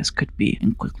happy as could be,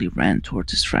 and quickly ran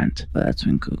towards his friend, but that's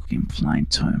when Goku came flying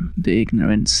to him. The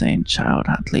ignorant Saiyan child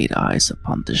had laid eyes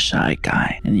upon the shy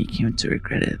guy, and he came to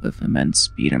regret it. With immense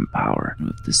speed and power, and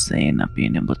with the Saiyan not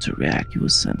being able to react, he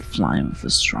was sent flying with a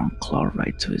strong claw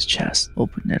right to his chest,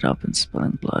 opened it up and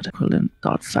spilling blood. Krillin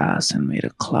thought fast and made a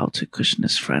cloud to cushion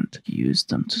his friend. He used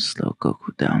them to slow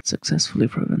Goku down, successfully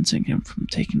preventing him from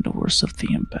taking the worst of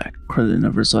the impact. Krillin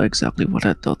never saw exactly what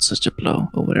had dealt such a blow,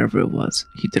 but whatever it was,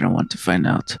 he didn't want to find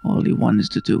out. All he wanted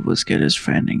to do was get his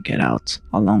friend and get out.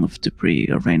 Along with debris,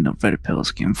 a rain of red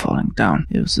pills came falling down.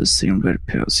 It was the same red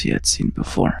pills he had seen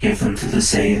before. Give them to the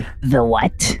Saiyan. The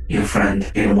what? Your friend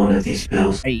gave him one of these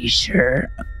pills. Are you sure?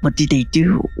 What did they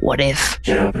do? What if?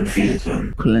 Get up and feed it to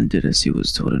him. Krillin did as he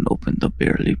was told and opened up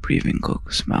barely breathing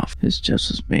Goku's mouth. His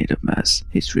chest was made a mess.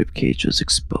 His ribcage was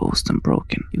exposed and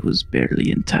broken. He was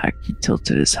barely intact. He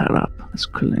tilted his head up as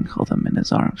Krillin held him in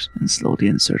his arms and slowly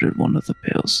inserted one of the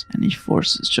pills, and he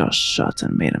forced his jaw shut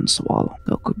and made him swallow.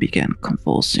 Goku began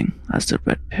convulsing as the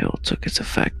red pill took its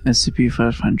effect.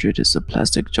 SCP-500 is a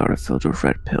plastic jar filled with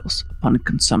red pills. Upon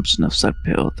consumption of said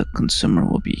pill, the consumer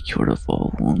will be cured of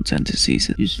all wounds and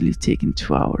diseases. usually taking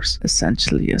 2 hours,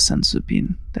 essentially a senzu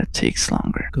bean that takes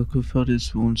longer. Goku felt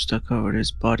his wounds that covered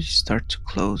his body start to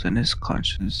close and his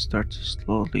consciousness start to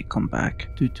slowly come back.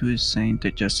 Due to his sane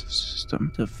digestive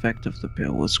system, the effect of the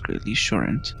pill was greatly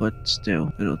shortened, but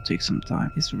still, it'll take some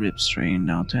time. His ribs straightened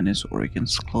out and his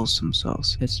organs closed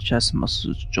themselves. His chest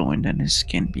muscles joined and his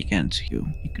skin began to heal.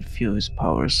 He could feel his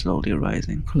power slowly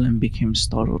rising. Krillin became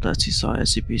startled as he saw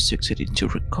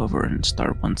SCP-682 recover and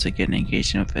start once again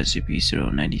engaging with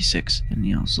SCP-096, and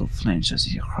he also flinched as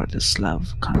he heard the slab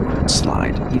of concrete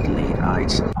slide. He laid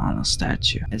eyes upon a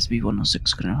statue.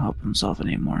 SCP-106 couldn't help himself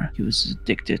anymore. He was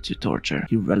addicted to torture.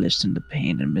 He relished in the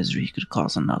pain and misery he could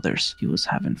cause on others. He was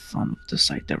having fun with the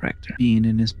site director. Being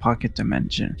in his pocket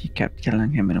dimension, he kept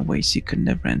killing him in ways he could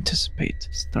never anticipate.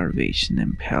 Starvation,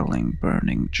 impaling,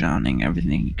 burning, drowning,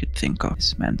 everything he could think of.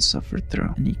 This man suffered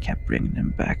through, and he kept bringing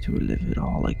him back to relive it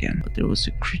all again. But there was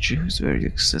a creature whose very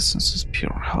existence was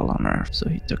pure hell on earth, so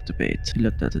he took the bait. He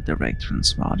looked at the director and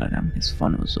smiled at him. His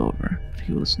fun was over, but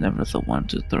he was never the one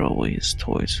to throw away his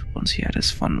toys once he had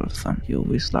his fun with them. He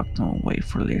always locked them away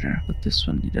for later, but this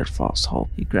one needed false hope.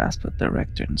 He grasped at the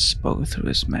director and spoke through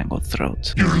his mangled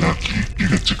throat. You're lucky you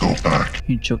get to go back.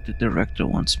 He choked the director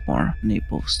once more, and they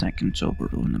both sank into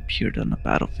Oberu and appeared on the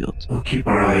battlefield. We'll keep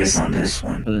our eyes on this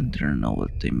one. Krillin didn't know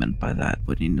what they meant by that,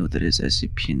 but he knew that his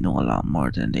SCP knew a lot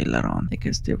more than they let on. I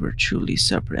guess they were truly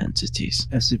separate entities.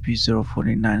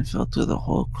 SCP-049 fell through the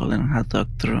hole Krillin had dug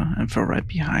through and fell right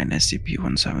behind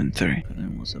SCP-173.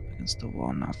 Krillin was up against the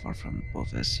wall not far from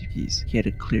both SCPs. He had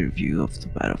a clear view of the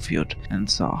battlefield and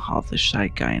saw how the shy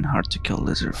guy and hard-to-kill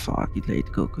lizard fought. He laid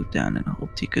Goku down and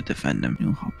hoped he could defend him. He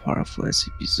knew how powerful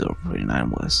SCP-049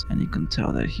 was, and he could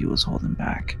tell that he was holding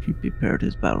back. He prepared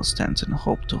his battle stance and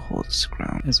hoped to hold his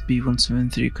ground.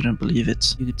 SCP-173 couldn't believe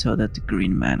it. You could tell that the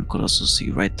green man could also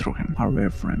see right through him. How rare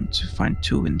for him to find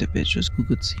two individuals who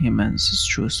could see him as his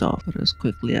true self, but as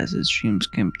quickly as his dreams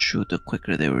came true, the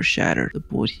quicker they were shattered. The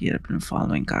boy he had been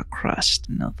following got crushed.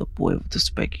 Now the boy with the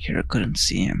spiky hair couldn't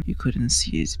see him. He couldn't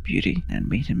see his beauty, and it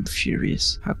made him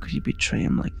furious. How could he betray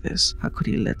him like this? How could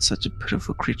he let such a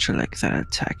pitiful creature like that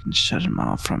attack and shut him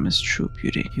out from his true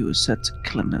beauty? He was set to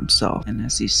kill him himself, and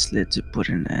as he slid to put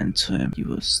an end to him, he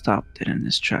was stopped dead in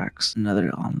his tracks.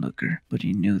 Another onlooker, but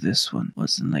he knew this one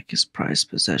wasn't like his prized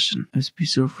possession.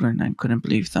 SCP-049 couldn't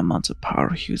believe the amount of power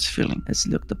he was feeling. As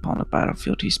he looked upon the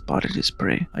battlefield, he spotted his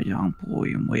prey, a young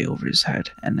boy way over his head,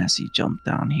 and as he jumped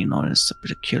down, he noticed a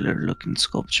peculiar-looking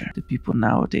sculpture. The people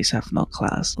nowadays have no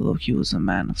class. Although he was a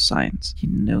man of science, he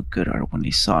knew good art when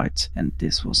he saw it, and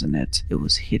this wasn't it. It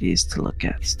was hideous to look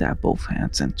at. He stabbed both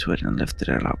hands into it and lifted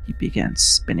it up. He began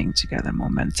spinning to gather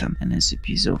momentum, and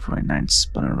SCP-049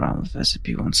 spun around with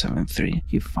SCP-173.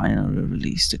 He finally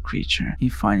released the creature. He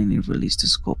finally released the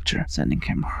sculpture, sending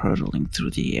him hurtling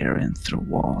through the air and through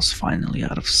walls, finally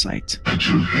out of sight. I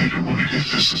do hate it when it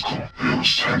gets physical. It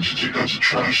was time to take out the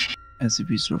trash.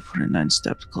 SCP-049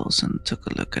 stepped close and took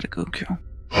a look at Goku.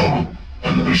 Oh,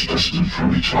 another specimen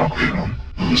from each volcano.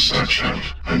 With a sad child,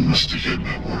 I must get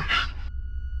my work.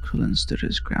 Krillin stood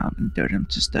his ground and dared him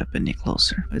to step any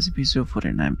closer.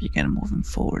 SCP-049 began moving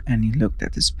forward, and he looked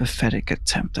at this pathetic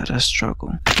attempt at a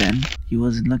struggle. Then, he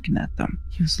wasn't looking at them.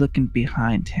 He was looking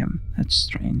behind him. That's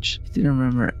strange. He didn't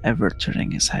remember ever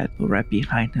turning his head, but right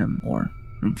behind him, or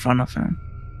in front of him,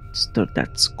 stood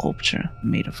that sculpture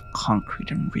made of concrete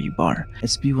and rebar.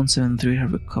 SCP-173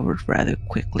 had recovered rather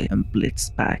quickly and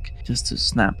blitzed back just to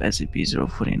snap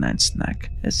SCP-049's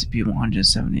neck.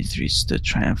 SCP-173 stood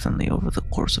triumphantly over the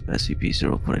corpse of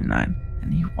SCP-049,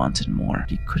 and he wanted more.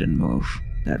 He couldn't move.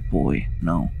 That boy,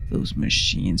 no, those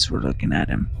machines were looking at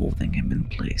him, holding him in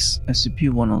place.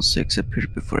 SCP-106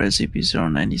 appeared before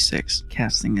SCP-096,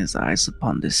 casting his eyes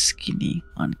upon this skinny,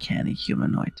 uncanny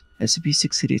humanoid.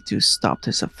 SCP-682 stopped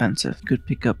his offensive. He could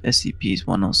pick up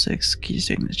SCP-106's key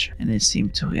signature, and it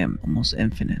seemed to him almost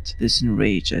infinite. This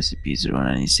enraged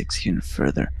SCP-096 even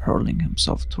further, hurling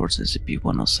himself towards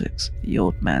SCP-106. The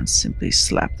old man simply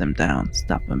slapped him down,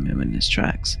 stopping him in his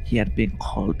tracks. He had been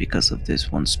called because of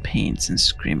this one's pains and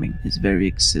screaming. His very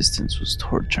existence was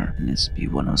torture, and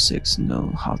SCP-106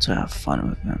 knew how to have fun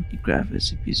with him. He grabbed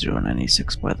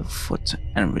SCP-096 by the foot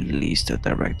and released the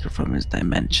director from his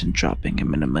dimension, dropping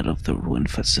him in the middle of the ruined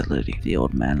facility. The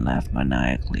old man laughed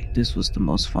maniacally. This was the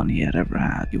most fun he had ever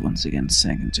had. He once again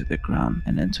sank into the ground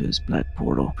and into his blood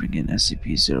portal, bringing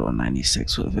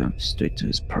SCP-096 with him straight to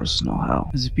his personal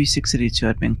hell. SCP-682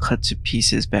 had been cut to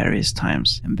pieces various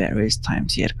times, and various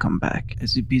times he had come back.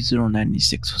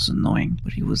 SCP-096 was annoying,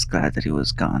 but he was glad that he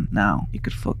was gone. Now, he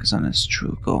could focus on his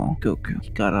true goal, Goku.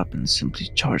 He got up and simply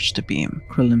charged the beam.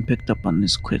 Krillin picked up on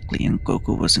this quickly, and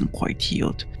Goku wasn't quite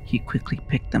healed. He quickly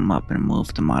picked them up and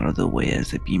moved them out of the way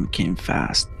as the beam came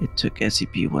fast. It took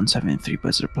SCP-173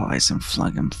 by surprise and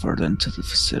flung him further into the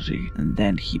facility, and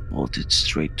then he bolted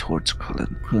straight towards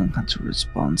Krillin. Krillin had to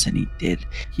respond, and he did.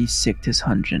 He sicked his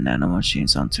 100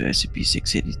 nanomachines onto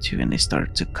SCP-682 and they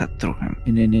started to cut through him.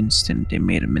 In an instant, they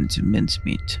made him into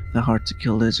mincemeat. The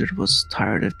hard-to-kill lizard was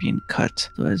tired of being cut,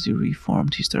 so as he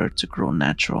reformed, he started to grow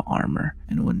natural armor,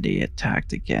 and when they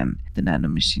attacked again, the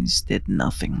nanomachines did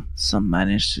nothing. Some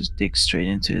managed to dig straight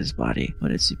into his body,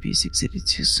 but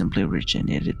SCP-682 simply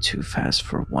regenerated too fast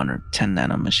for 1 or 10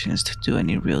 nanomachines to do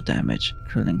any real damage.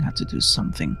 Krillin had to do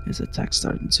something. His attack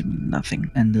started to mean nothing,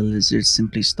 and the lizard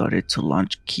simply started to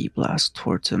launch ki blasts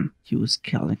towards him. He was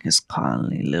killing his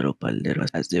colony little by little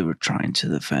as they were trying to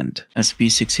defend.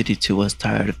 SCP-682 was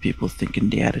tired of people thinking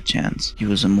they had a chance. He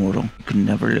was immortal. He could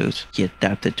never lose. He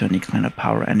adapted to any kind of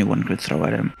power anyone could throw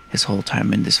at him. His whole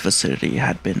time in this facility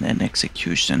had been an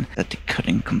execution that they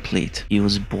couldn't complete. He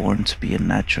was born to be a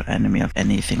natural enemy of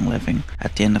anything living.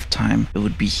 At the end of time, it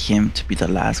would be him to be the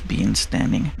last being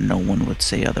standing. No one would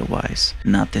say otherwise.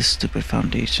 Not this stupid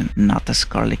Foundation, not the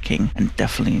Scarlet King, and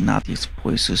definitely not these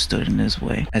boys who stood in his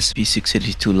way.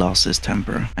 SCP-682 lost his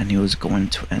temper, and he was going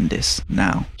to end this.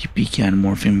 Now, he began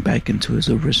morphing back into his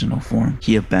original form.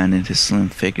 He abandoned his slim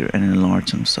figure and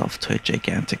enlarged himself to a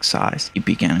gigantic size. He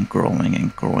began growing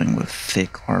and growing with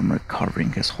thick armor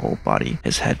covering his whole body.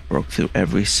 His head broke through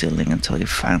every ceiling until he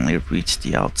finally reached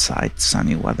the outside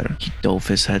sunny weather. He dove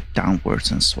his head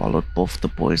downwards and swallowed both the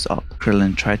boys up.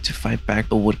 Krillin tried to fight back,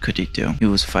 but what could he do? He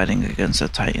was fighting against a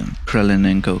Titan. Krillin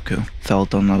and Goku fell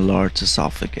on a large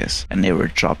esophagus, and they were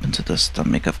dropped into the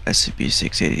stomach of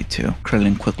SCP-682.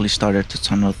 Krillin quickly started to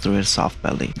tunnel through his soft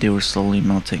belly. They were slowly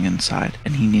melting inside,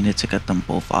 and he needed to get them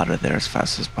both out of there as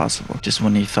fast as possible. Just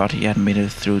when he thought he had made it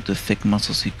through the thick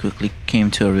muscles, he quickly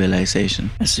came to a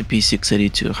realization.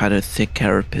 SCP-682 had a thick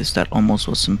carapace that almost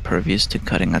was impervious to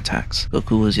cutting attacks.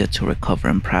 Goku was yet to recover,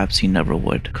 and perhaps he never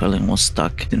would. Krillin was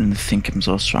stuck, didn't think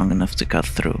himself strong enough to cut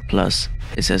through. Plus,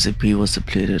 his SCP was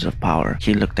depleted of power.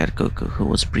 He looked at Goku, who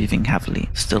was breathing heavily,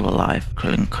 still alive.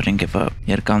 Krillin couldn't give up.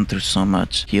 He had gone through so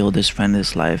much. He owed his friend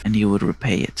his life, and he would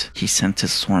repay it. He sent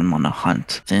his swarm on a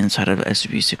hunt. The inside of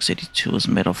SCP-682 was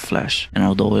made of flesh, and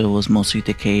although it was mostly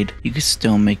decayed, he could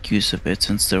still make use of it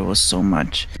since there was so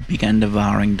much. He began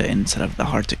devouring the inside of the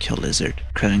hard-to-kill lizard.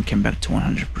 Krillin came back to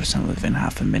 100% within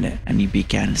half a minute, and he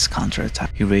began his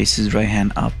counterattack. He raised his right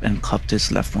hand up and cupped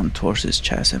his left one towards his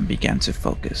chest and began to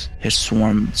focus. His swarm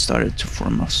started to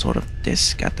form a sort of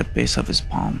disc at the base of his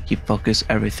palm. He focused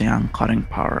everything on cutting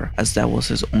power, as that was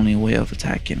his only way of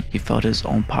attacking. He felt his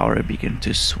own power begin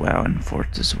to swell and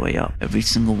force its way up. Every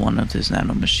single one of his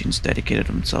nanomachines dedicated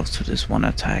themselves to this one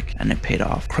attack, and it paid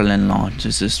off. Krillin launched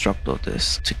his destructo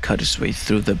disc to cut his way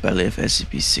through the belly of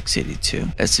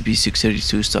SCP-682.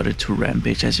 SCP-682 started to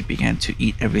rampage as he began to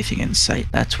eat everything in sight.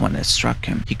 That's when it struck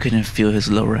him. He couldn't feel his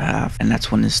lower half, and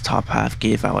that's when his top half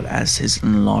gave out as his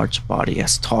enlarged body,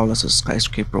 as tall as a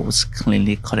skyscraper, was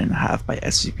cleanly cut in half by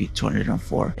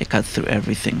SCP-204. It cut through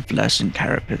everything, flesh and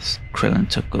carapace. Krillin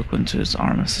took Goku into his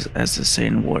arms as the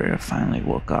Saiyan warrior finally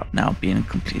woke up, now being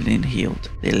completely healed.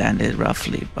 They landed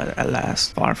roughly, but at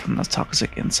last, far from the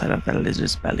toxic inside of that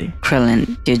lizard's belly.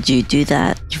 Krillin, did you do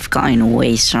that? You've gotten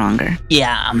way stronger.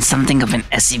 Yeah, I'm something of an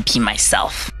SCP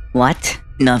myself. What?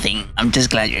 Nothing. I'm just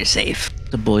glad you're safe.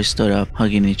 The boys stood up,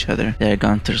 hugging each other. They had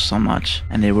gone through so much,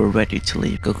 and they were ready to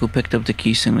leave. Goku picked up the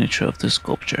key signature of the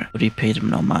sculpture, but he paid him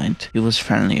no mind. He was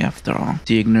friendly after all.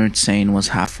 The ignorant Saiyan was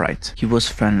half right. He was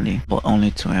friendly, but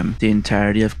only to him. The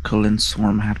entirety of Krillin's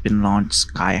swarm had been launched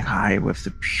sky high with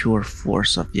the pure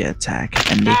force of the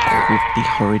attack, and they quickly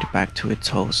hurried back to its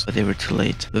host, but they were too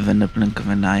late. Within the blink of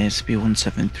an eye,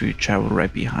 SCP-173 traveled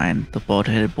right behind the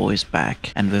bald-headed boy's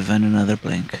back, and within another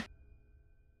blink,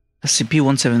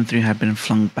 SCP-173 had been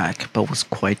flung back, but was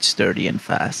quite sturdy and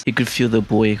fast. He could feel the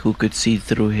boy who could see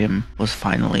through him was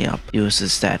finally up. He was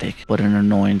ecstatic, but an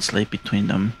annoyance lay between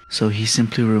them, so he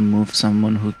simply removed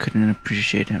someone who couldn't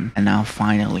appreciate him, and now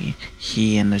finally,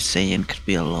 he and the Saiyan could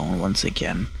be alone once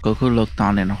again. Goku looked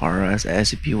on in horror as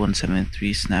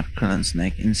SCP-173 snapped Krillin's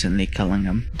neck, instantly killing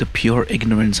him. The pure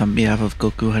ignorance on behalf of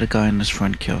Goku had gotten his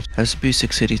friend killed.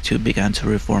 SCP-682 began to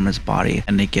reform his body,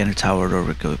 and again towered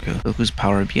over Goku. Goku's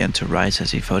power began to rise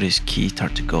as he felt his ki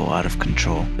start to go out of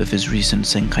control. With his recent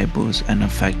Senkai boost and the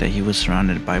fact that he was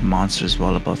surrounded by monsters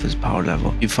well above his power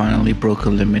level, he finally broke a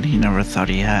limit he never thought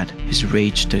he had. that, his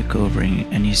rage took over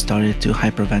and he started to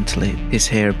hyperventilate. His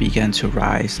hair began to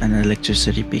rise and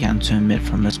electricity began to emit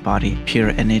from his body.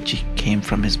 Pure energy came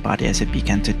from his body as it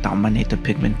began to dominate the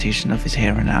pigmentation of his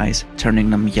hair and eyes, turning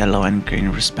them yellow and green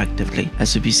respectively.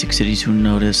 SCP-682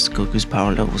 noticed Goku's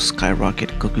power levels skyrocket.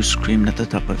 Goku screamed at the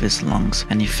top of his lungs,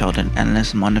 and he felt an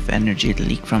endless amount of energy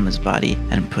leak from his body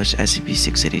and push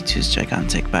SCP-682's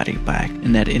gigantic body back.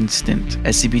 In that instant,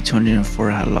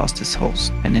 SCP-204 had lost its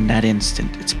host, and in that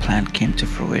instant, its plan came to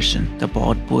fruition. The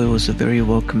bald boy was a very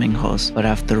welcoming host, but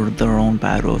after their own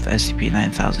battle of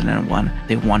SCP-9001,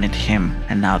 they wanted him,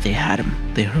 and now they had him.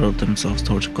 They hurled themselves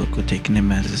towards Goku, taking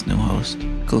him as his new host.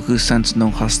 Goku sensed no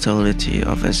hostility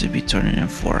of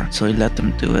SCP-204, so he let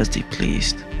them do as they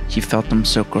pleased. He felt them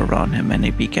circle around him and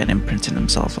he began imprinting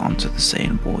himself onto the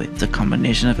Saiyan boy. The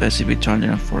combination of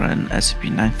SCP-204 and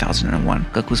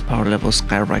SCP-9001, Goku's power level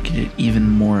skyrocketed even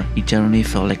more. He generally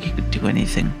felt like he could do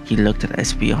anything. He looked at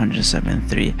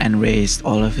SCP-107-3 and raised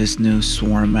all of his new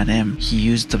swarm at him. He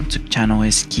used them to channel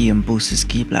his ki and boost his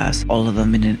ki blast. All of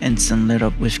them in an instant lit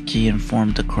up with ki and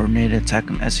formed a coordinated attack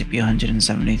on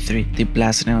SCP-173. They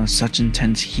blasted him with such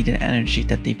intense heated energy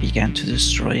that they began to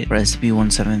destroy it. For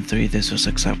SCP-173, this was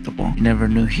acceptable. He never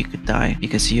knew he could die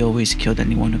because he always killed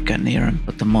anyone who got near him,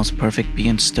 but the most perfect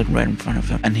being stood right in front of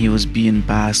him, and he was being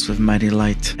basked with mighty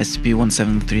light.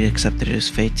 SCP-173 accepted his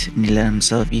fate, and he let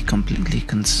himself be completely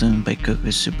consumed by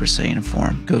Goku's Super Saiyan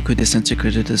form. Goku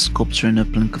disintegrated the sculpture in a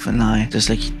blink of an eye,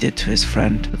 just like he did to his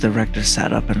friend. The director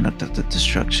sat up and looked at the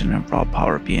destruction and raw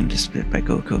power being displayed by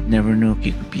Goku. Never knew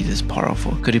he could be this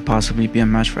powerful. Could he possibly be a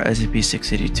match for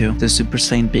SCP-682? The Super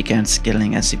Saiyan began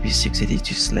scaling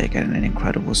SCP-682's leg at an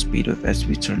incredible speed, with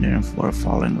SCP-204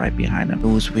 falling right behind him.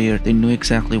 It was weird. They knew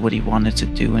exactly what he wanted to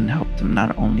do and helped him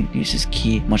not only use his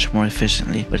ki much more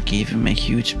efficiently, but gave him a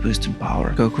huge boost in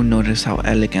power. Goku noticed how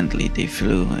elegantly they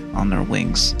flew on their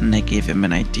wings, and that gave him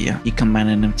an idea. He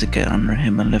commanded them to get under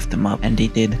him and lift them up, and they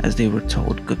did as they were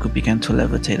told. Goku began to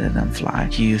levitate and then fly.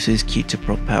 He used his ki to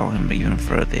propel him even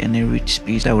further, and they reached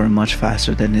speeds that were much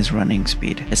faster than his running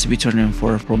speed.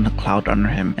 SCP-204 formed a cloud under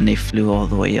him, and they flew all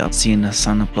the way up, seeing the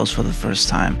sun up close for the first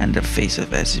time and the face of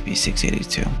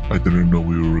SCP-682. I didn't know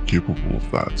we were capable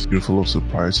of that. You're full of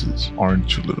surprises,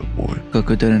 aren't you, little boy?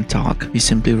 Goku didn't talk. He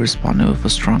simply responded with a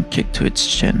strong kick to its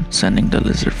chin, sending the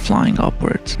lizard flying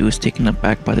upwards. He was taken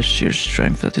aback by the sheer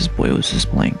strength that this boy was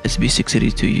displaying.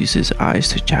 SCP-682 used his eyes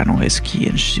to channel his ki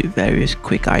and shoot various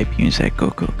quick eye beams at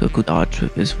Goku. Goku dodged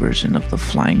with his version of the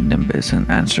flying Nimbus and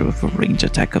answered with a range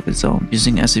attack of his own.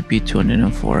 Using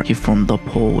SCP-204, he formed a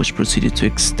pole which proceeded to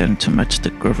extend to match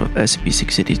the curve of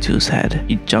SCP-682's head.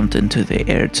 He jumped into the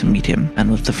air to meet him,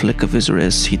 and with the flick of his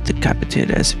wrist, he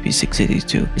decapitated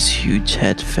SCP-682. His huge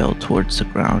head fell towards the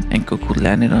ground, and Goku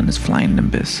landed on his flying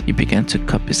Nimbus. He began to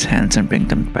cup his hands and bring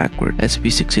them backward.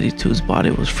 SCP-682's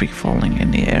body was free-falling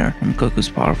in the air from Goku's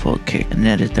powerful kick and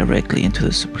netted directly into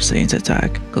the Super Saiyan's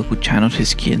attack. Goku channeled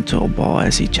his ki into a ball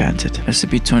as he chanted.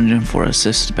 SCP-204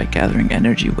 assisted by gathering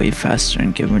energy way faster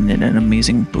and giving it an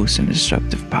amazing boost in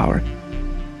destructive power.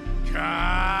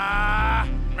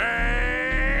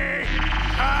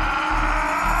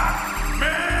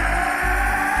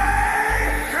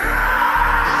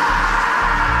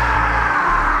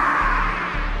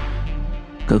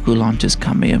 Goku launched his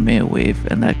Kamehameha wave,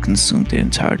 and that consumed the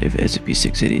entirety of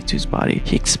SCP-682's body.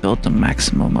 He expelled the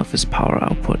maximum of his power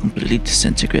output, completely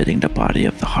disintegrating the body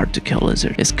of the hard-to-kill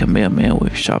lizard. His Kamehameha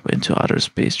wave shot into outer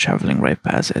space, traveling right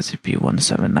past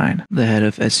SCP-179. The head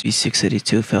of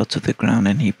SCP-682 fell to the ground,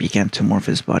 and he began to morph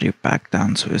his body back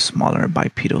down to his smaller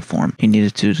bipedal form. He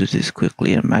needed to do this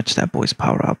quickly and match that boy's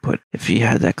power output. If he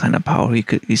had that kind of power, he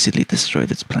could easily destroy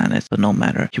this planet, but no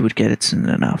matter, he would get it soon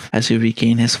enough. As he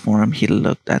regained his form, he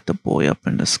looked at the boy up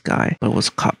in the sky, but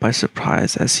was caught by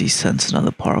surprise as he sensed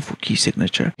another powerful key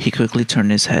signature. He quickly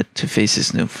turned his head to face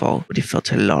his new foe, but he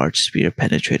felt a large spear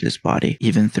penetrate his body,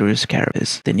 even through his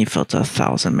carapace. Then he felt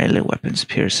 1,000 melee weapons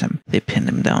pierce him. They pinned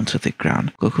him down to the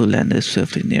ground. Goku landed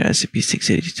swiftly near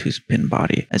SCP-682's pinned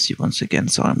body as he once again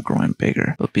saw him growing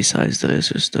bigger, but besides the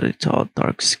lizard stood a tall,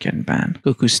 dark-skinned man.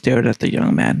 Goku stared at the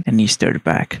young man, and he stared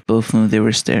back. Both knew they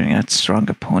were staring at strong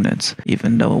opponents.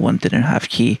 Even though one didn't have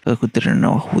ki, Goku didn't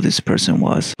know who this person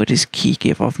was, but his ki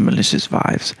gave off malicious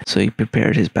vibes, so he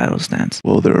prepared his battle stance.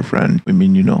 Well there, friend, we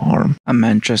mean you no harm. A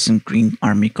man dressed in green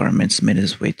army garments made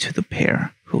his way to the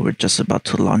pair, who were just about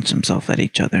to launch themselves at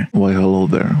each other. Why hello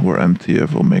there, we're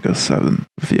MTF Omega-7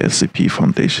 of the SCP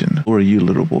Foundation. Who are you,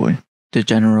 little boy? The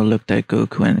general looked at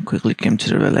Goku and quickly came to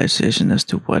the realization as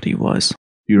to what he was.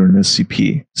 You're an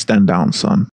SCP. Stand down,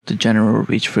 son. The general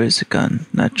reached for his gun,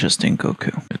 not trusting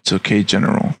Goku. It's okay,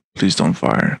 General. Please don't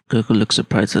fire. Goku looked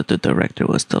surprised that the director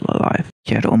was still alive.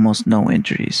 He had almost no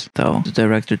injuries, though the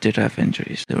director did have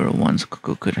injuries. There were ones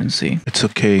Goku couldn't see. It's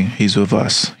okay, he's with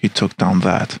us. He took down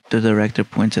that. The director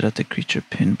pointed at the creature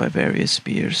pinned by various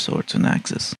spears, swords, and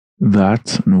axes.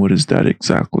 That? And what is that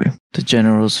exactly? The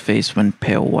general's face went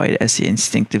pale white as he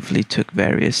instinctively took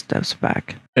various steps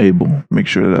back. Abel, make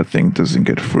sure that thing doesn't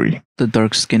get free. The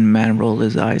dark-skinned man rolled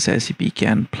his eyes as he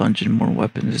began plunging more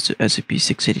weapons into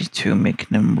SCP-682,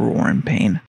 making him roar in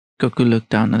pain. Goku looked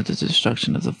down at the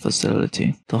destruction of the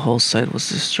facility. The whole site was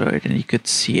destroyed, and he could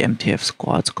see MTF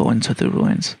squads go into the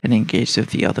ruins and engage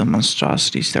with the other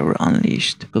monstrosities that were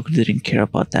unleashed. Goku didn't care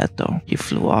about that though. He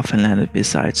flew off and landed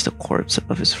beside the corpse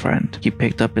of his friend. He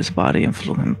picked up his body and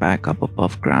flew him back up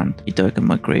above ground. He dug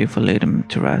him a grave and laid him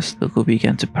to rest. Goku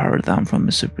began to power down from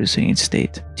his Super Saiyan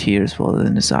state. Tears welled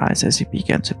in his eyes as he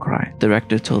began to cry. The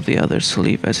director told the others to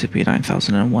leave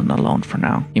SCP-9001 alone for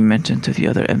now. He mentioned to the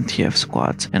other MTF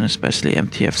squads, and especially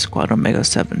MTF Squad Omega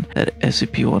 7, that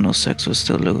SCP-106 was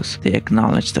still loose. They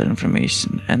acknowledged that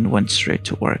information and went straight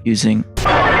to work, using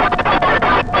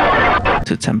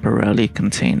to temporarily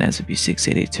contain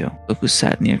SCP-682. Goku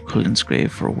sat near Kulin's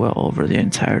grave for well over the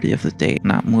entirety of the day,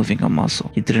 not moving a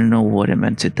muscle. He didn't know what it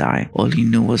meant to die. All he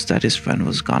knew was that his friend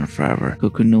was gone forever.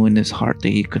 Goku knew in his heart that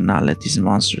he could not let these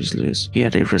monsters loose. He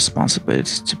had a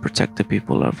responsibility to protect the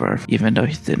people of Earth, even though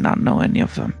he did not know any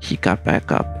of them. He got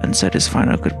back up and said his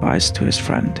final goodbyes to his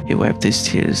friend. He wiped his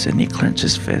tears and he clenched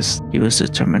his fist. He was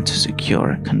determined to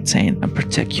secure, contain, and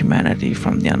protect humanity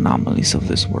from the anomalies of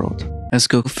this world. As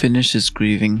Goku finished his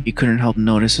grieving, he couldn't help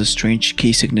notice a strange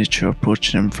key signature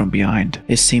approaching him from behind.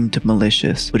 It seemed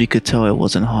malicious, but he could tell it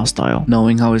wasn't hostile.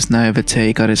 Knowing how his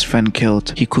naivete got his friend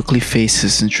killed, he quickly faced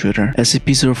his intruder.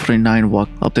 SCP-049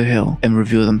 walked up the hill and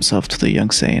revealed himself to the young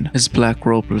Saiyan. His black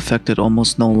robe reflected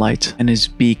almost no light, and his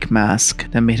beak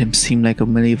mask that made him seem like a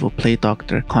medieval plague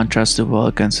doctor contrasted well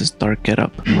against his dark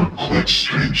getup. You are quite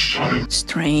strange, child.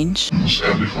 Strange? Almost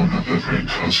everyone I've ever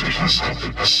encountered has had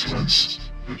the pestilence.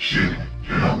 But you're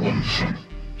not one of them.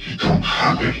 You don't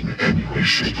have it in any way,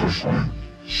 shape, or form.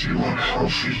 You are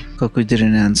healthy. Goku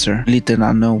didn't answer. He did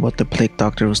not know what the plague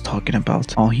doctor was talking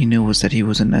about. All he knew was that he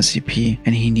was an SCP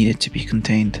and he needed to be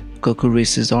contained. Goku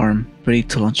raised his arm, ready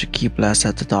to launch a ki blast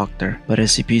at the doctor, but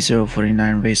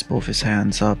SCP-049 raised both his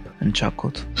hands up and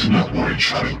chuckled. Do not worry,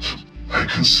 child. I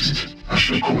concede. I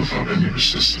shall go without any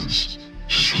resistance.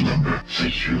 Just remember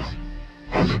that you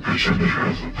are the progenitor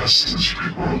of the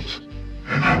pestilence-free world.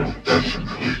 And I will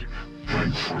definitely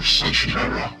bring forth such an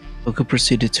era. Goku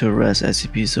proceeded to arrest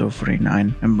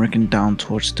SCP-049 and bring him down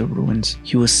towards the ruins.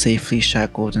 He was safely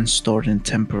shackled and stored in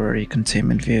temporary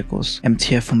containment vehicles.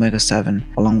 MTF Omega 7,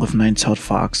 along with Nine-Tailed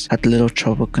Fox, had little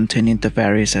trouble containing the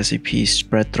various SCPs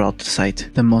spread throughout the site,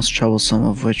 the most troublesome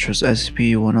of which was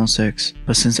SCP-106.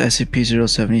 But since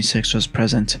SCP-076 was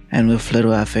present, and with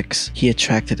little ethics, he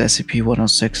attracted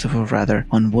SCP-106 with a rather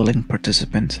unwilling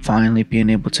participant, finally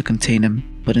being able to contain him.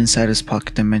 But inside his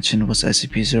pocket dimension was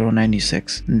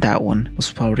SCP-096, and that one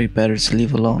was probably better to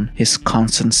leave alone. His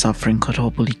constant suffering could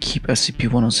hopefully keep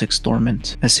SCP-106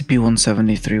 dormant.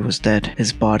 SCP-173 was dead.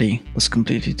 His body was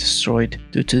completely destroyed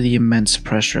due to the immense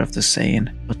pressure of the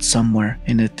Saiyan. But somewhere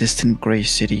in a distant gray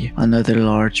city, another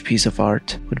large piece of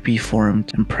art would be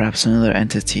formed, and perhaps another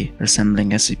entity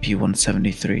resembling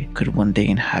SCP-173 could one day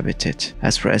inhabit it.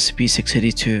 As for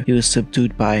SCP-682, he was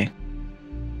subdued by,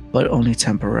 but only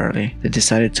temporarily. They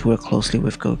decided to work closely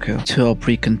with Goku to help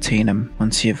recontain him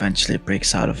once he eventually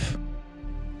breaks out of.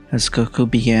 As Goku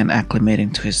began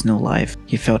acclimating to his new life,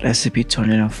 he felt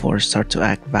SCP-204 start to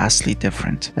act vastly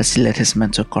different. As he let his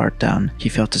mental guard down, he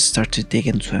felt it start to dig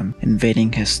into him,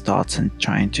 invading his thoughts and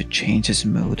trying to change his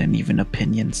mood and even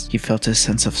opinions. He felt his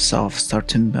sense of self start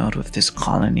to meld with this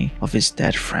colony of his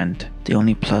dead friend. The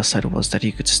only plus side was that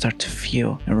he could start to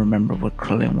feel and remember what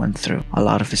Krillin went through. A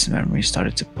lot of his memories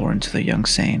started to pour into the young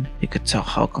Saiyan. He could tell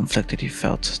how conflicted he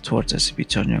felt towards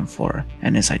SCP-204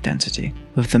 and his identity.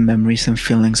 With the memories and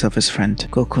feelings of his friend,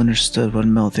 Goku understood what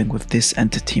melding with this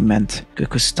entity meant.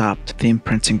 Goku stopped the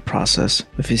imprinting process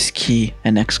with his ki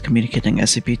and excommunicating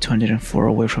SCP-204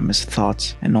 away from his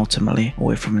thoughts and ultimately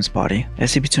away from his body.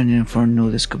 SCP-204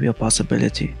 knew this could be a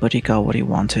possibility, but he got what he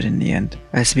wanted in the end.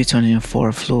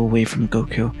 SCP-204 flew away from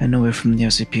Goku and away from the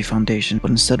SCP Foundation,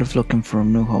 but instead of looking for a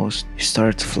new host, he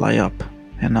started to fly up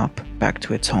and up back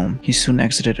to its home. He soon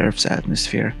exited Earth's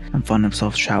atmosphere and found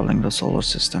himself traveling the solar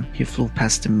system. He flew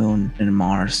past the moon and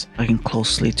Mars, looking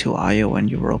closely to Io and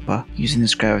Europa, using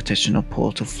his gravitational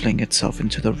pull to fling itself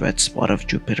into the red spot of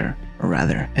Jupiter. or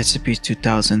rather,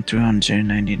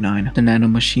 SCP-2399. The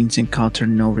nanomachines encountered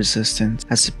no resistance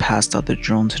as it passed other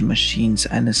drones and machines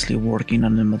endlessly working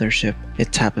on the mothership.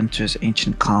 It tapped into its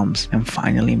ancient comms and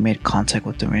finally made contact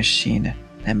with the machine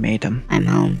that made him. I'm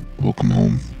home. Welcome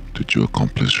home. Did you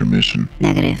accomplish your mission?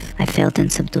 Negative. I failed in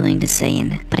subduing the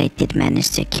Saiyan, but I did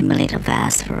manage to accumulate a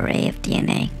vast array of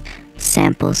DNA,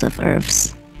 samples of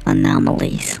Earth's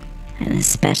anomalies, and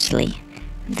especially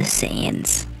the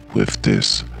Saiyans. With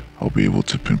this, I'll be able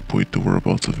to pinpoint the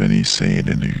whereabouts of any Saiyan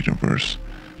in the universe.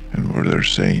 And where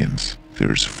there's Saiyans,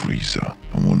 there's Frieza.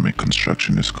 And when my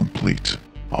construction is complete,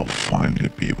 I'll finally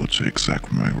be able to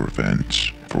exact my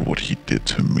revenge for what he did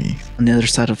to me. On the other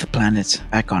side of the planet,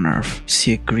 back on Earth, you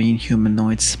see a green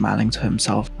humanoid smiling to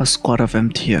himself. A squad of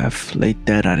MTF lay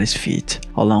dead at his feet,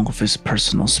 along with his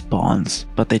personal spawns,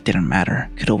 but they didn't matter,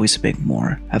 could always make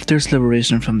more. After his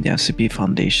liberation from the SCP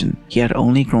Foundation, he had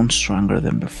only grown stronger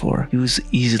than before. He was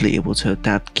easily able to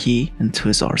adapt Ki into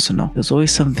his arsenal. It was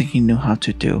always something he knew how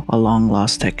to do, a long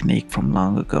lost technique from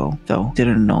long ago, though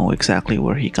didn't know exactly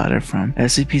where he got it from.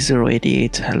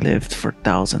 SCP-088 had lived for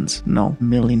thousands, no,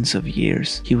 millions of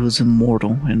years. He was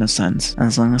immortal in a sense,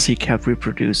 as long as he kept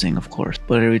reproducing, of course.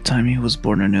 But every time he was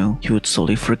born anew, he would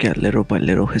slowly forget little by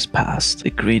little his past. The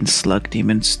green slug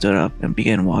demon stood up and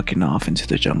began walking off into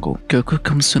the jungle. Goku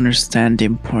comes to understand the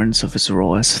importance of his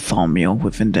role as Thaumiel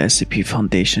within the SCP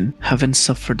Foundation. Having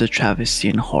suffered the travesty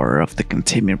and horror of the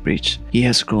containment breach, he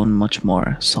has grown much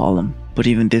more solemn. But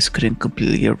even this couldn't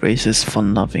completely erase his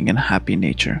fun-loving and happy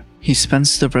nature. He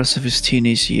spends the rest of his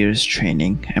teenage years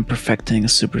training and perfecting a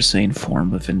Super Saiyan form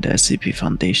within the SCP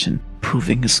Foundation,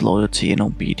 proving his loyalty and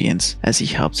obedience as he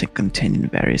helps in containing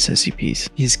various SCPs.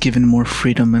 He is given more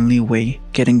freedom and leeway,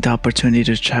 getting the opportunity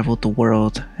to travel the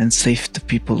world and save the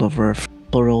people of Earth,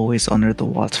 but always under the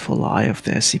watchful eye of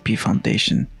the SCP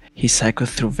Foundation. He cycled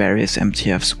through various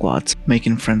MTF squads,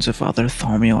 making friends with other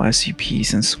Thaumiel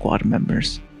SCPs and squad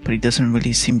members. But he doesn't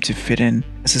really seem to fit in,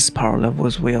 as his power level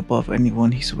is way above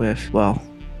anyone he's with. Well,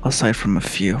 aside from a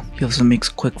few. He also makes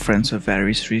quick friends with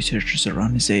various researchers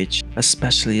around his age,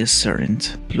 especially a certain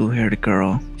blue-haired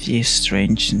girl, the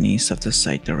estranged niece of the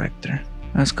site director.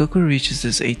 As Goku reaches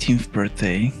his 18th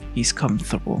birthday, he's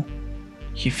comfortable.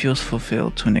 He feels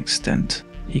fulfilled to an extent.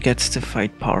 He gets to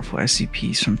fight powerful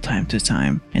SCPs from time to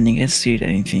time, and he gets to eat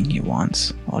anything he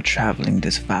wants while traveling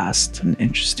this vast and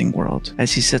interesting world.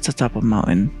 As he sits atop a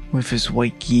mountain with his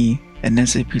white gi and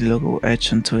SCP logo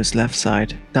etched onto his left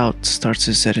side, doubt starts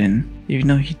to set in. Even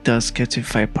though he does get to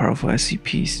fight powerful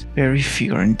SCPs, very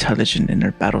few are intelligent in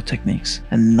their battle techniques,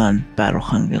 and none battle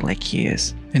hungry like he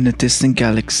is. In a distant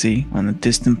galaxy, on a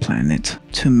distant planet,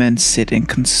 two men sit and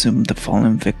consume the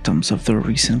fallen victims of their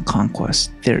recent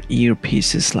conquest. Their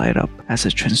earpieces light up as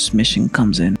a transmission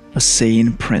comes in. A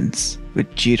Saiyan prince,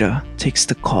 Vegeta, takes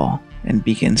the call and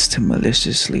begins to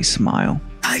maliciously smile.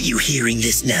 Are you hearing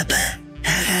this, Nappa?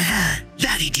 Ha ha ha,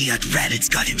 that idiot Raditz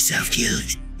got himself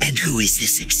killed. And who is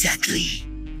this exactly?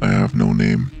 I have no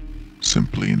name,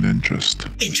 simply an interest.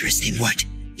 Interest in what?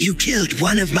 You killed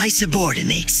one of my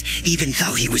subordinates, even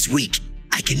though he was weak.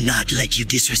 I cannot let you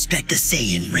disrespect the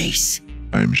Saiyan race.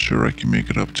 I am sure I can make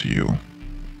it up to you,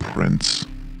 Prince.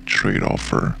 Trade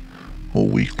offer, a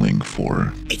weakling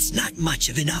for... It's not much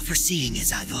of an offer seeing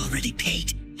as I've already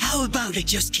paid. How about I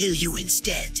just kill you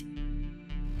instead?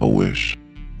 A wish.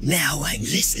 Now I'm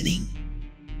listening.